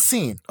one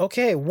scene.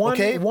 Okay. One,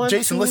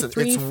 Jason, 2, listen.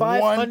 3, it's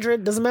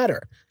 500. Doesn't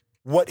matter.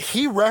 What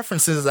he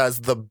references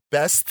as the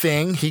best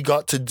thing he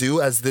got to do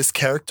as this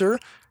character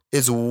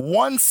is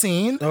one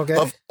scene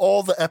of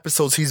all the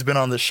episodes he's been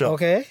on the show.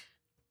 Okay.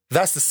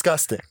 That's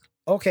disgusting.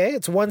 Okay,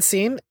 it's one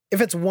scene.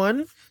 If it's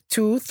 1,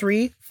 2,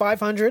 3,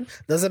 500,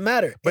 doesn't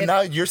matter. But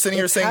now you're sitting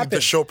here saying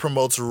the show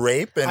promotes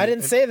rape. And I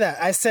didn't say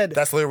that. I said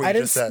that's literally what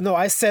you just said. No,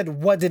 I said,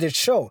 what did it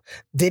show?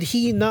 Did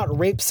he not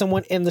rape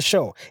someone in the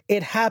show?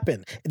 It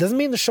happened. It doesn't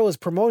mean the show is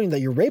promoting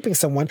that you're raping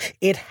someone.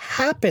 It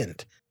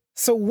happened.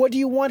 So what do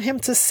you want him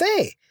to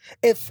say?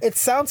 If it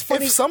sounds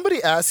funny, if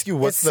somebody asks you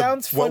what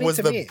was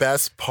the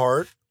best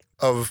part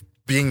of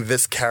being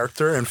this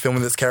character and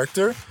filming this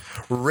character,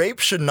 rape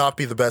should not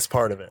be the best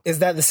part of it. Is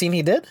that the scene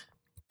he did?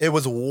 It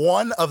was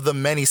one of the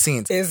many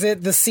scenes. Is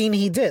it the scene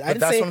he did? I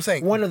didn't that's say what I'm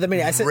saying. One of the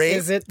many. I said, rape,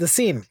 is it the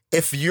scene?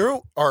 If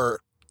you are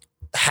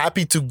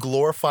happy to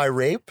glorify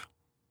rape,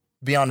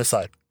 be on the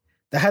side.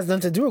 That has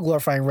nothing to do with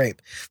glorifying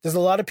rape. There's a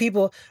lot of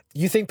people.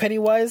 You think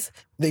Pennywise?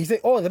 You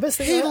think, the best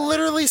thing. He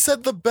literally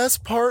said the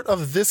best part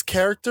of this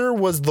character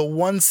was the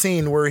one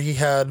scene where he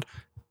had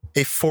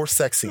a forced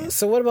sex scene.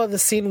 So what about the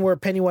scene where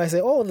Pennywise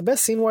said, the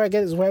best scene where I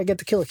get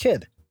to kill a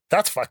kid?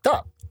 That's fucked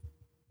up.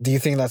 Do you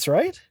think that's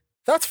right?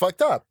 That's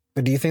fucked up.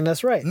 But do you think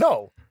that's right?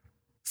 No.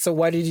 So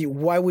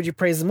why would you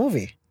praise the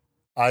movie?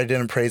 I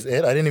didn't praise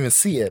it. I didn't even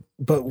see it.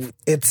 But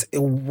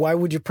why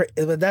would you praise?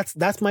 But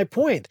that's my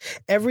point.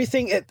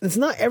 It's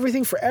not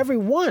everything for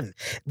everyone.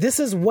 This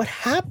is what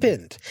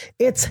happened.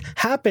 It's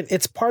happened.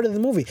 It's part of the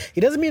movie.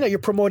 It doesn't mean that you're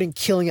promoting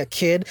killing a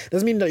kid. It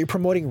doesn't mean that you're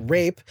promoting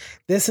rape.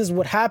 This is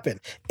what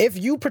happened. If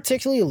you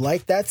particularly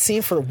like that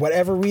scene for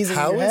whatever reason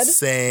in your head,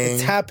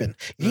 it's happened.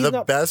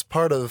 The best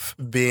part of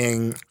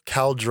being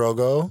Khal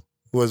Drogo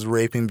was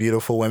raping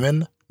beautiful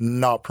women,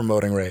 not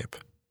promoting rape.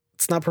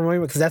 It's not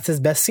promoting because that's his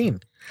best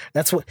scene.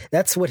 That's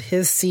what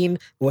his scene,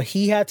 what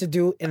he had to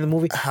do in the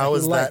movie. How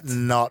is that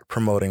not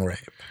promoting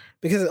rape?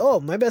 Because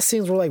my best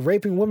scenes were like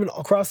raping women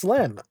across the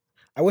land.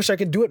 I wish I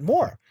could do it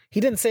more. He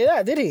didn't say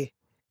that, did he?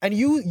 And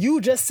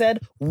you just said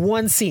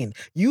one scene.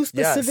 You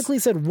specifically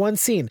said one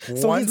scene.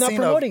 So he's not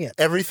promoting it.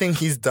 Everything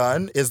he's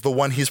done is the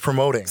one he's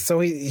promoting. So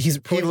he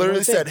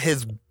literally said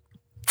his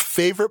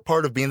favorite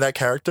part of being that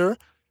character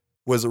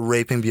was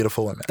raping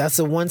beautiful women. That's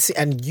the one scene.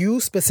 And you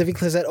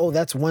specifically said,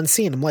 that's one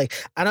scene. I'm like,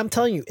 and I'm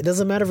telling you, it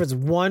doesn't matter if it's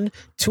 1,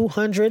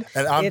 200.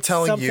 And I'm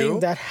telling you, something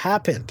that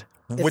happened.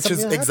 Which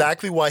is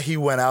exactly why he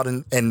went out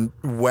and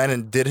went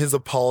and did his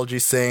apology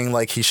saying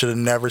like he should have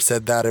never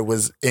said that, it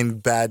was in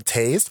bad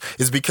taste,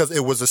 is because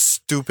it was a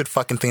stupid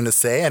fucking thing to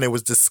say and it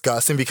was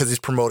disgusting because he's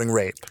promoting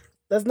rape.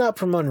 That's not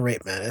promoting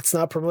rape, man. It's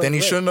not promoting Then he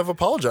rape. shouldn't have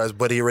apologized,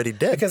 but he already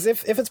did. Because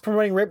if it's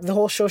promoting rape, the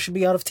whole show should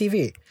be out of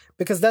TV.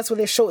 Because that's what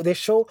they show. They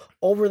show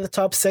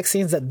over-the-top sex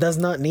scenes that does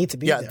not need to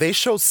be there. Yeah, they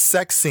show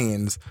sex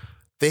scenes.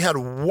 They've had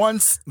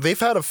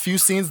a few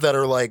scenes that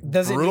are like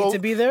does brutal it need to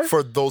be there?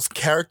 For those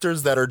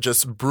characters that are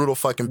just brutal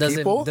fucking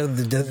people. Does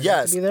it need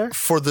to be there?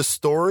 For the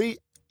story,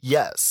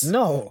 yes.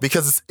 No.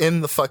 Because it's in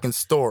the fucking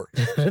story.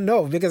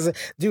 No, because,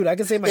 dude, I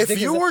can say my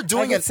if you were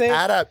doing an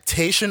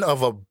adaptation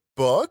of a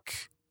book,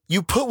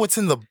 you put what's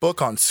in the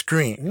book on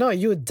screen. No,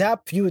 you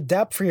adapt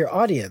for your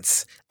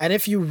audience. And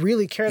if you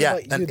really care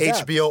about an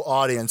HBO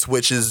audience,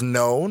 which is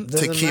known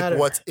to keep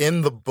what's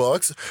in the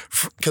books,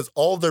 because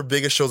all their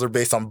biggest shows are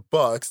based on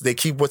books, they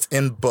keep what's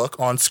in book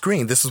on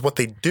screen. This is what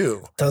they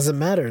do. Doesn't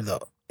matter,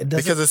 though.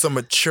 Because it's a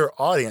mature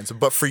audience.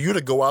 But for you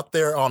to go out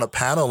there on a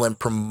panel and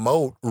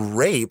promote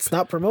rape, it's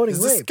not promoting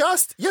rape.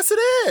 Disgusting. Yes, it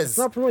is. It's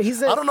not promoting.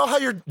 I don't know how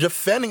you're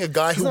defending a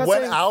guy who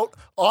went out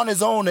on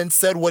his own and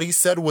said what he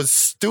said was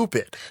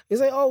stupid.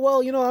 He's like,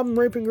 I'm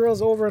raping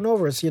girls over and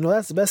over. So,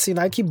 that's the best scene.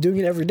 I keep doing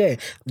it every day.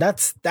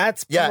 That's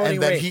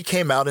and then he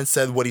came out and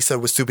said what he said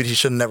was stupid. He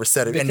should have never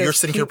said it. Because and you're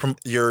sitting here,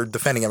 you're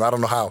defending him. I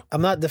don't know how.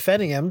 I'm not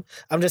defending him.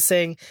 I'm just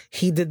saying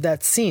he did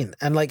that scene.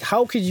 And like,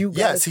 how could you guys...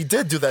 Yes, he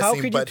did do that scene.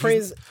 How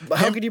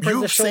could you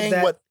praise the show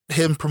saying what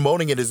him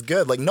promoting it is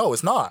good? Like, no,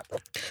 it's not.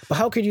 But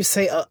how could you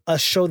say a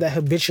show that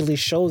habitually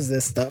shows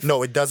this stuff?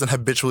 No, it doesn't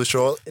habitually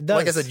show. It does.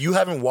 Like I said, you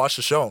haven't watched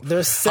the show.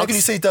 How can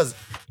you say it does?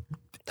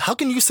 How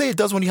can you say it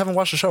does when you haven't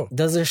watched the show?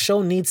 Does the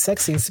show need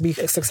sex scenes to be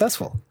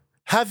successful?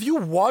 Have you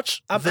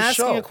watched I'm the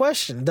show? asking a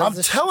question. I'm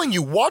telling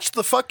you, watch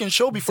the fucking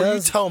show before you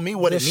tell me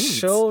what it needs.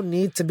 The show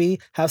need to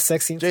have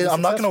sex scenes. Jay,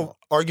 I'm not going to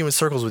argue in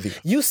circles with you.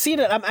 You've seen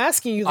it. I'm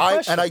asking you the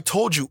question. And I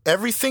told you,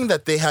 everything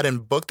that they had in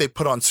book, they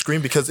put on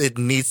screen because it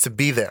needs to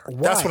be there. Why?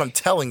 That's what I'm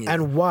telling you.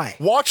 And why?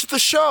 Watch the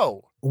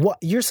show. What?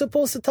 You're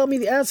supposed to tell me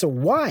the answer.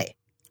 Why?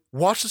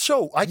 Watch the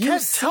show. I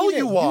can't tell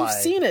you why.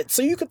 You've seen it,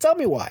 so you can tell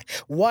me why.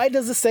 Why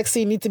does the sex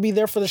scene need to be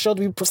there for the show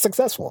to be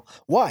successful?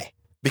 Why?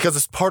 Because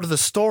it's part of the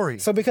story.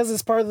 So because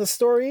it's part of the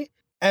story,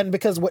 and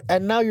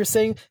now you're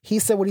saying he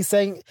said what he's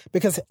saying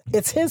because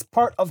it's his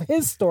part of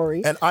his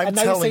story. And I'm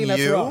telling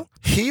you,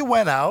 he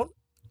went out,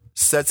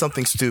 said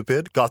something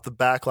stupid, got the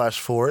backlash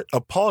for it,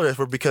 apologized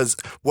for it because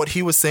what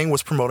he was saying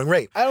was promoting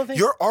rape. I don't think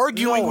you're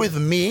arguing with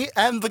me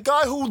and the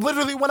guy who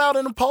literally went out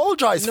and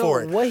apologized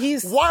for it.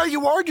 Why are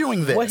you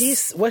arguing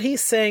this? What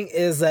he's saying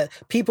is that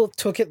people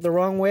took it the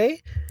wrong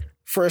way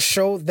for a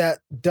show that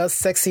does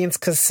sex scenes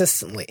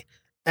consistently.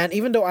 And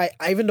even though I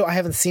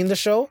haven't seen the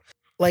show,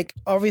 like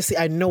obviously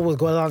I know what's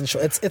going on in the show.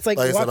 It's like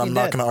I The said, Walking I'm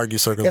not Dead. going to argue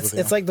circles with you.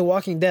 It's like The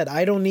Walking Dead.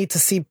 I don't need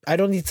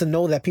to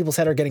know that people's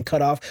heads are getting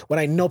cut off when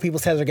I know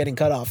people's heads are getting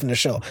cut off in the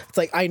show. It's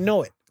like I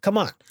know it. Come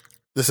on.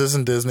 This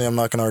isn't Disney. I'm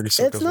not going to argue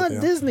circles with you. It's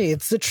not Disney.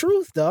 It's the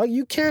truth, dog.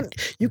 You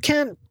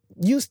can't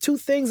use two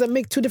things and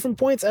make two different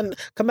points and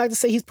come back to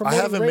say he's promoting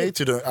rape. I haven't made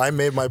two. I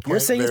made my point. You're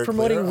saying he's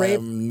promoting rape.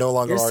 I'm no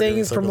longer You're saying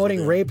he's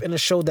promoting rape in a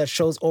show that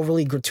shows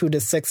overly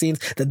gratuitous sex scenes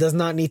that does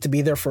not need to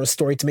be there for a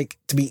story to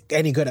be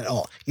any good at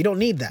all. You don't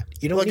need that.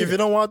 You don't. Look, if you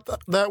don't want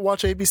that,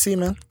 watch ABC,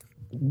 man.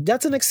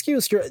 That's an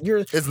excuse.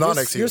 It's not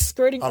an excuse. You're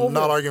skirting over. I'm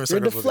not arguing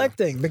circles. You're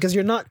deflecting because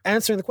you're not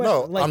answering the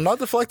question. No, I'm not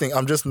deflecting.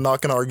 I'm just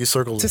not going to argue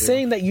circles. To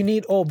saying that you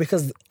need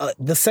because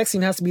the sex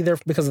scene has to be there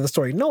because of the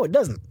story. No, it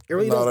doesn't. It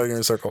really doesn't. Not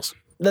arguing circles.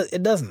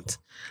 It doesn't.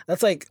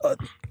 That's like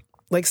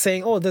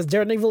saying, does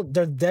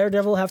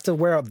Daredevil have to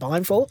wear a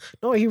blindfold?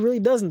 No, he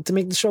really doesn't to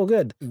make the show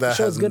good. That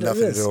has nothing to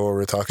do with what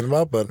we're talking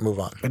about, but move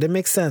on. But it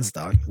makes sense,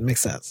 dog. It makes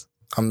sense.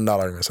 I'm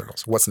not arguing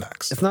circles. What's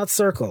next? It's not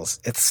circles.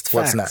 It's facts.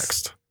 What's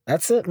next?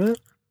 That's it, man.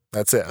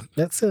 That's it.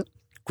 That's it.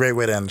 Great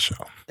way to end the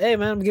show. Hey,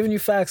 man, I'm giving you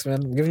facts,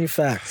 man. I'm giving you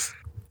facts.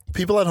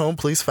 People at home,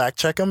 please fact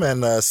check him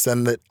and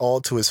send it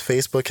all to his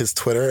Facebook, his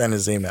Twitter, and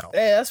his email.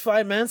 Hey, that's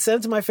fine, man. Send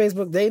it to my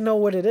Facebook. They know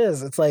what it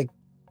is. It's like,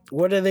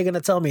 what are they going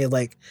to tell me?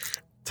 Like,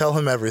 tell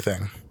him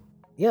everything.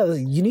 Yeah,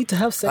 you need to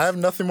have sex. I have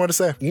nothing more to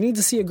say. You need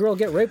to see a girl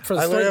get raped for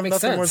the story to make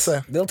sense. I have nothing more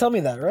to say. They'll tell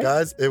me that, right?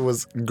 Guys, it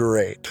was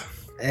great.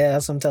 Yeah,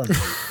 that's what I'm telling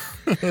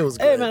you. It was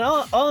great. Hey, man,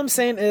 all I'm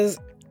saying is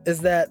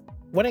that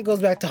when it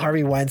goes back to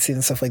Harvey Weinstein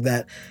and stuff like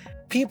that,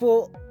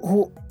 people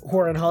who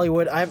are in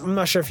Hollywood, I'm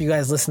not sure if you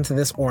guys listen to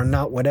this or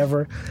not,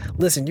 whatever.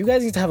 Listen, you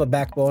guys need to have a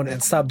backbone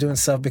and stop doing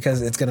stuff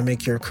because it's going to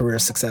make your career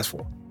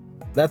successful.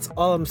 That's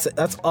all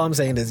I'm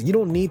saying is you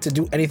don't need to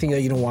do anything that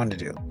you don't want to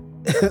do.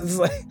 It's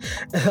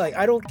like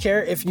I don't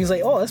care if you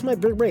say, that's my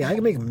big break. I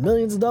can make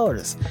millions of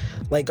dollars.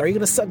 Like, are you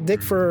going to suck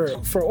dick for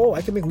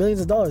I can make millions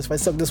of dollars if I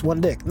suck this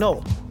one dick?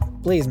 No.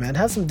 Please, man,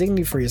 have some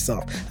dignity for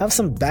yourself. Have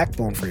some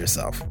backbone for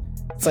yourself.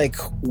 It's like,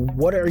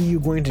 what are you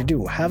going to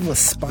do? Have a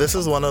spot. This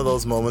is one of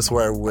those moments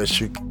where I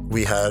wish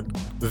we had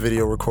the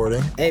video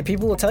recording. Hey,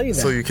 people will tell you that.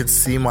 So you could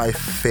see my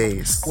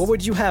face. What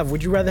would you have?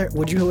 Would you rather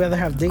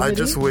have dignity? I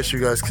just wish you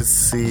guys could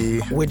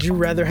see. Would you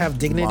rather have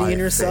dignity in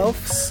yourself?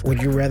 Face.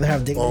 Would you rather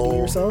have dignity in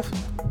yourself?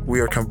 We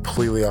are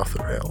completely off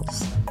the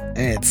rails.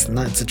 Hey, it's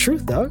the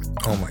truth, dog.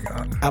 Oh my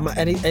god.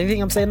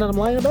 Anything I'm saying that I'm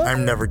lying about?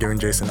 I'm never giving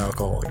Jason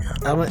alcohol again.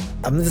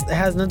 It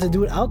has nothing to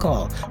do with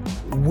alcohol.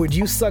 Would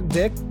you suck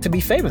dick to be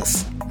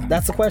famous?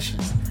 That's the question.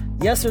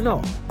 Yes or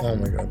no? Oh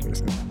my god,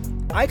 Jason.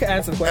 I could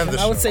answer the question.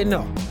 I would say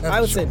no.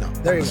 I would say no.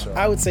 There you go.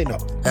 I would say no.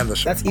 End the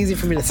show. That's easy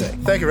for me to say.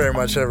 Thank you very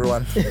much,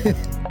 everyone.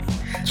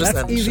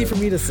 That's easy for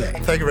me to say.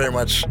 Thank you very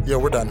much. Yo,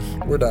 we're done.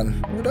 We're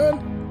done.